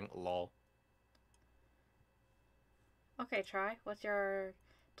was running. Lol. Okay, try. What's your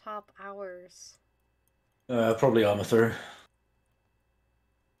top hours? Probably Arma 3.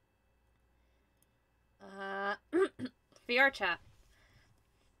 VR chat.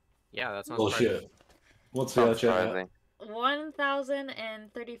 Yeah, that's not Bullshit. surprising. What's Sounds VR chat? surprising.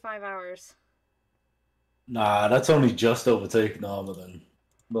 1,035 hours. Nah, that's only just overtaken Arma then.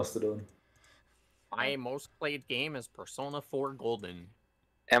 Must have done. My most played game is Persona 4 Golden.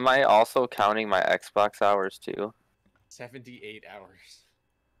 Am I also counting my Xbox hours too? 78 hours.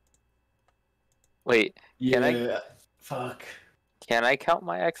 Wait, Can I- Yeah. Fuck. can I count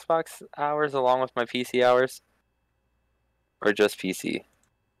my Xbox hours along with my PC hours? Or just PC?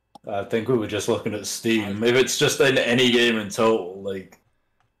 I think we were just looking at Steam. If it's just in any game in total, like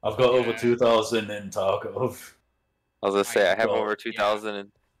I've got over Yeah. 2,000 in Tarkov. I was gonna say I have Oh, over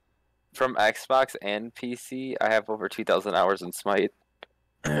 2,000 from Xbox and PC. I have over 2,000 hours in Smite.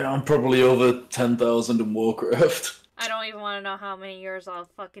 Yeah, I'm probably over 10,000 in Warcraft. I don't even want to know how many years on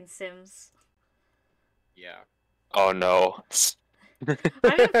fucking Sims. Yeah. Oh no.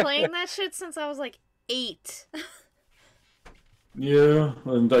 I've been playing that shit since I was like 8. Yeah,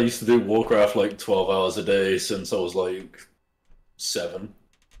 and I used to do Warcraft like 12 hours a day since I was like 7.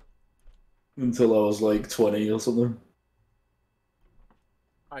 Until I was like 20 or something.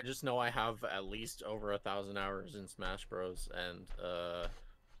 I just know I have at least over 1,000 hours in Smash Bros. And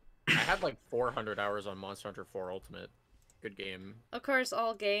I had like 400 hours on Monster Hunter 4 Ultimate. Good game. Of course,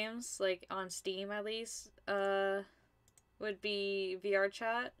 all games, like on Steam at least, would be VR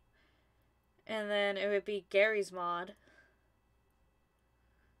chat. And then it would be Gary's mod.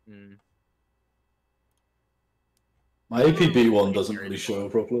 Mm. My APB one doesn't really show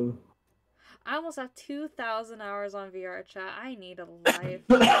properly. I almost have 2,000 hours on VR chat. I need a life.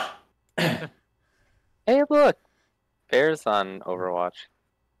 Hey, look! Bear's on Overwatch.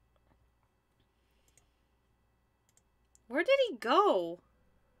 Where did he go?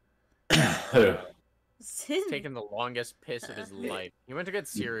 Who? Sin. Taking the longest piss of his life. He went to get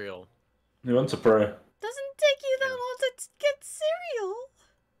cereal. He went to pray. Doesn't take you that long to get cereal.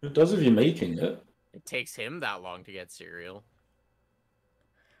 It does if you're making it. It takes him that long to get cereal.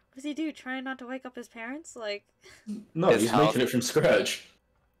 What does he do? Trying not to wake up his parents? Like, No, His he's house- making it from scratch.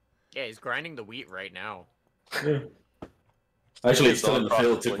 Yeah, he's grinding the wheat right now. Yeah. Actually, His he's still in dog the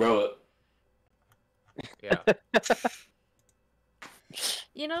field to probably. grow it. Yeah.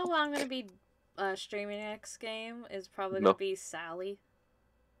 you know what I'm gonna be streaming next game is probably No. gonna be Sally.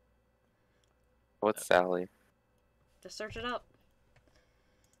 What's Sally? Just search it up.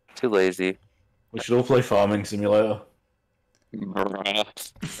 Too lazy. We should all play Farming Simulator.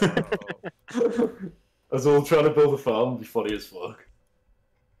 Us all trying to build a farm would be funny as fuck.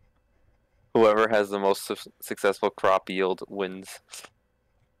 Whoever has the most successful crop yield wins.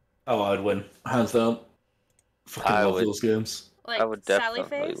 Oh, I'd win. Hands down. Fucking I love would- those games. Like would Sally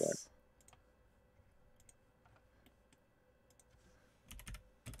definitely Face.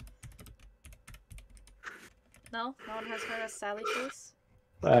 No, no one has heard of Sally Face.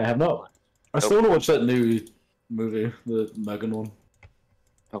 I have not. I still want to watch that new movie, the Megan one.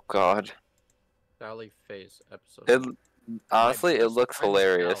 Oh god. Sally Face episode. It honestly, it looks I'm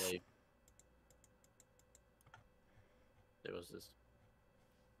hilarious. Sally. There was this.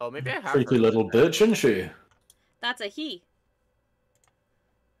 Oh, maybe I have. Freaky heard little of that. bitch, isn't she? That's a he.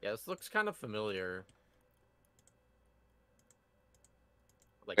 Yeah, this looks kind of familiar.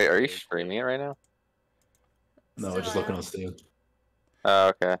 Like, Wait, are you vaguely. streaming it right now? No, Still we're just looking am. on Steam. Oh,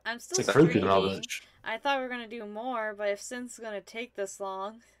 okay. I'm still It's a freaky streaming. little bitch. I thought we were gonna do more, but if Sin's gonna take this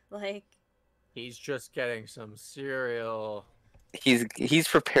long, like, He's just getting some cereal. He's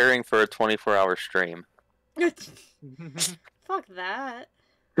preparing for a 24-hour stream. fuck that.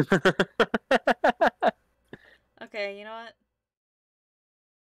 Okay, you know what?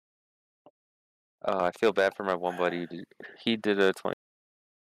 Oh, I feel bad for my one buddy. He did a 20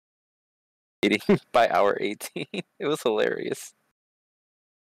 by hour 18. It was hilarious.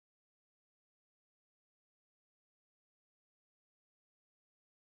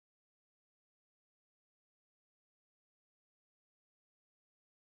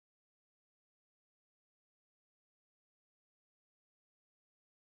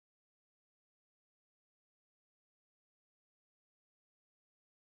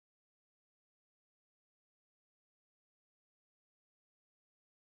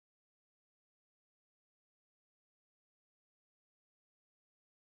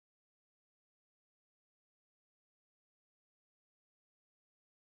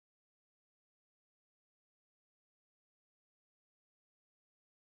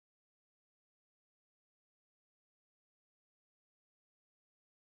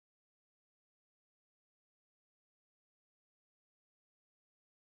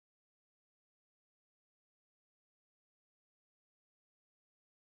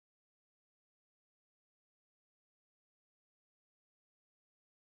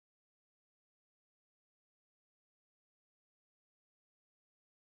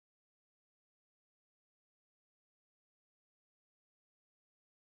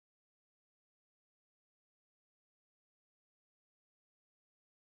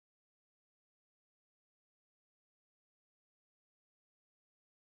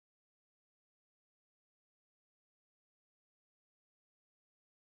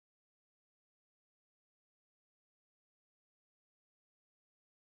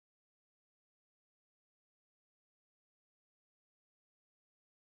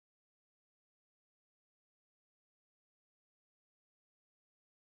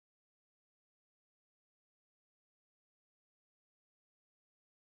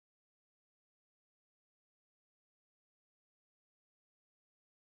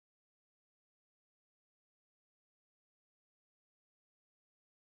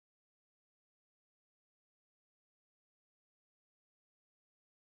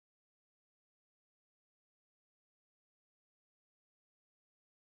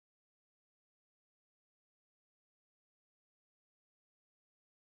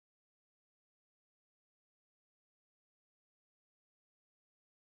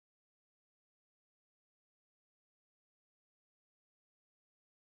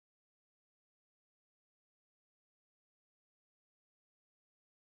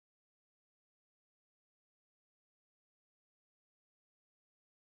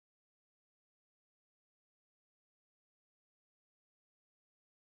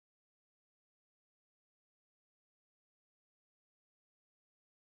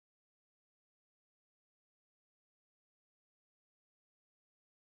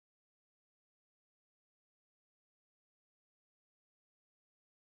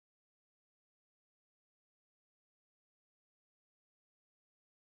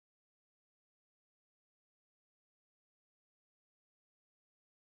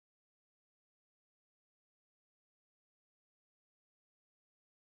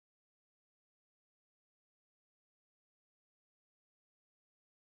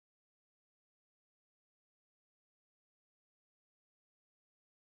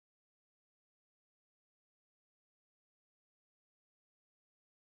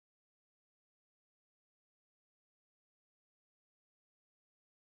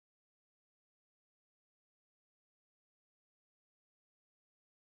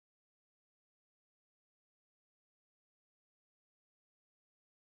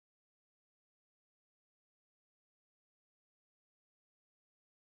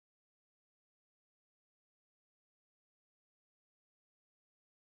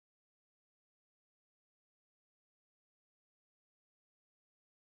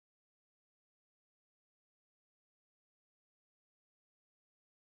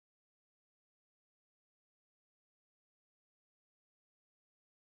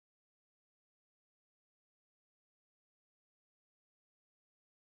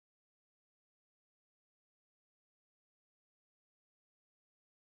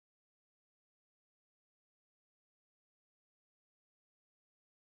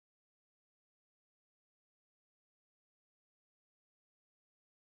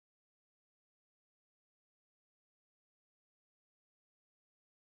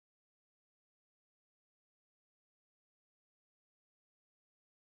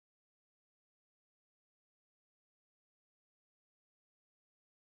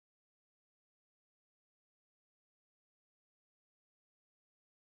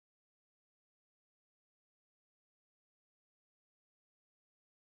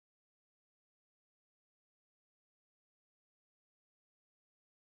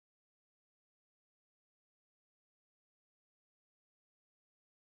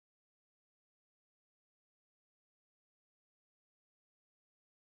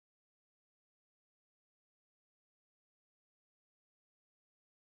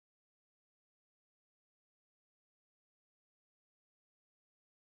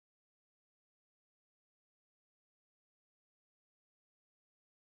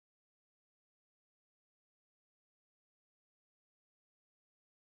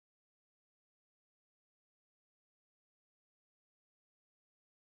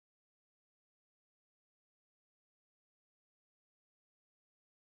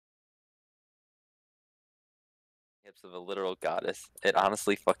 hips of a literal goddess. It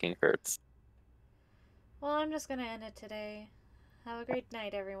honestly fucking hurts. Well, I'm just gonna end it today. Have a great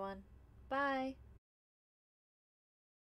night, everyone. Bye.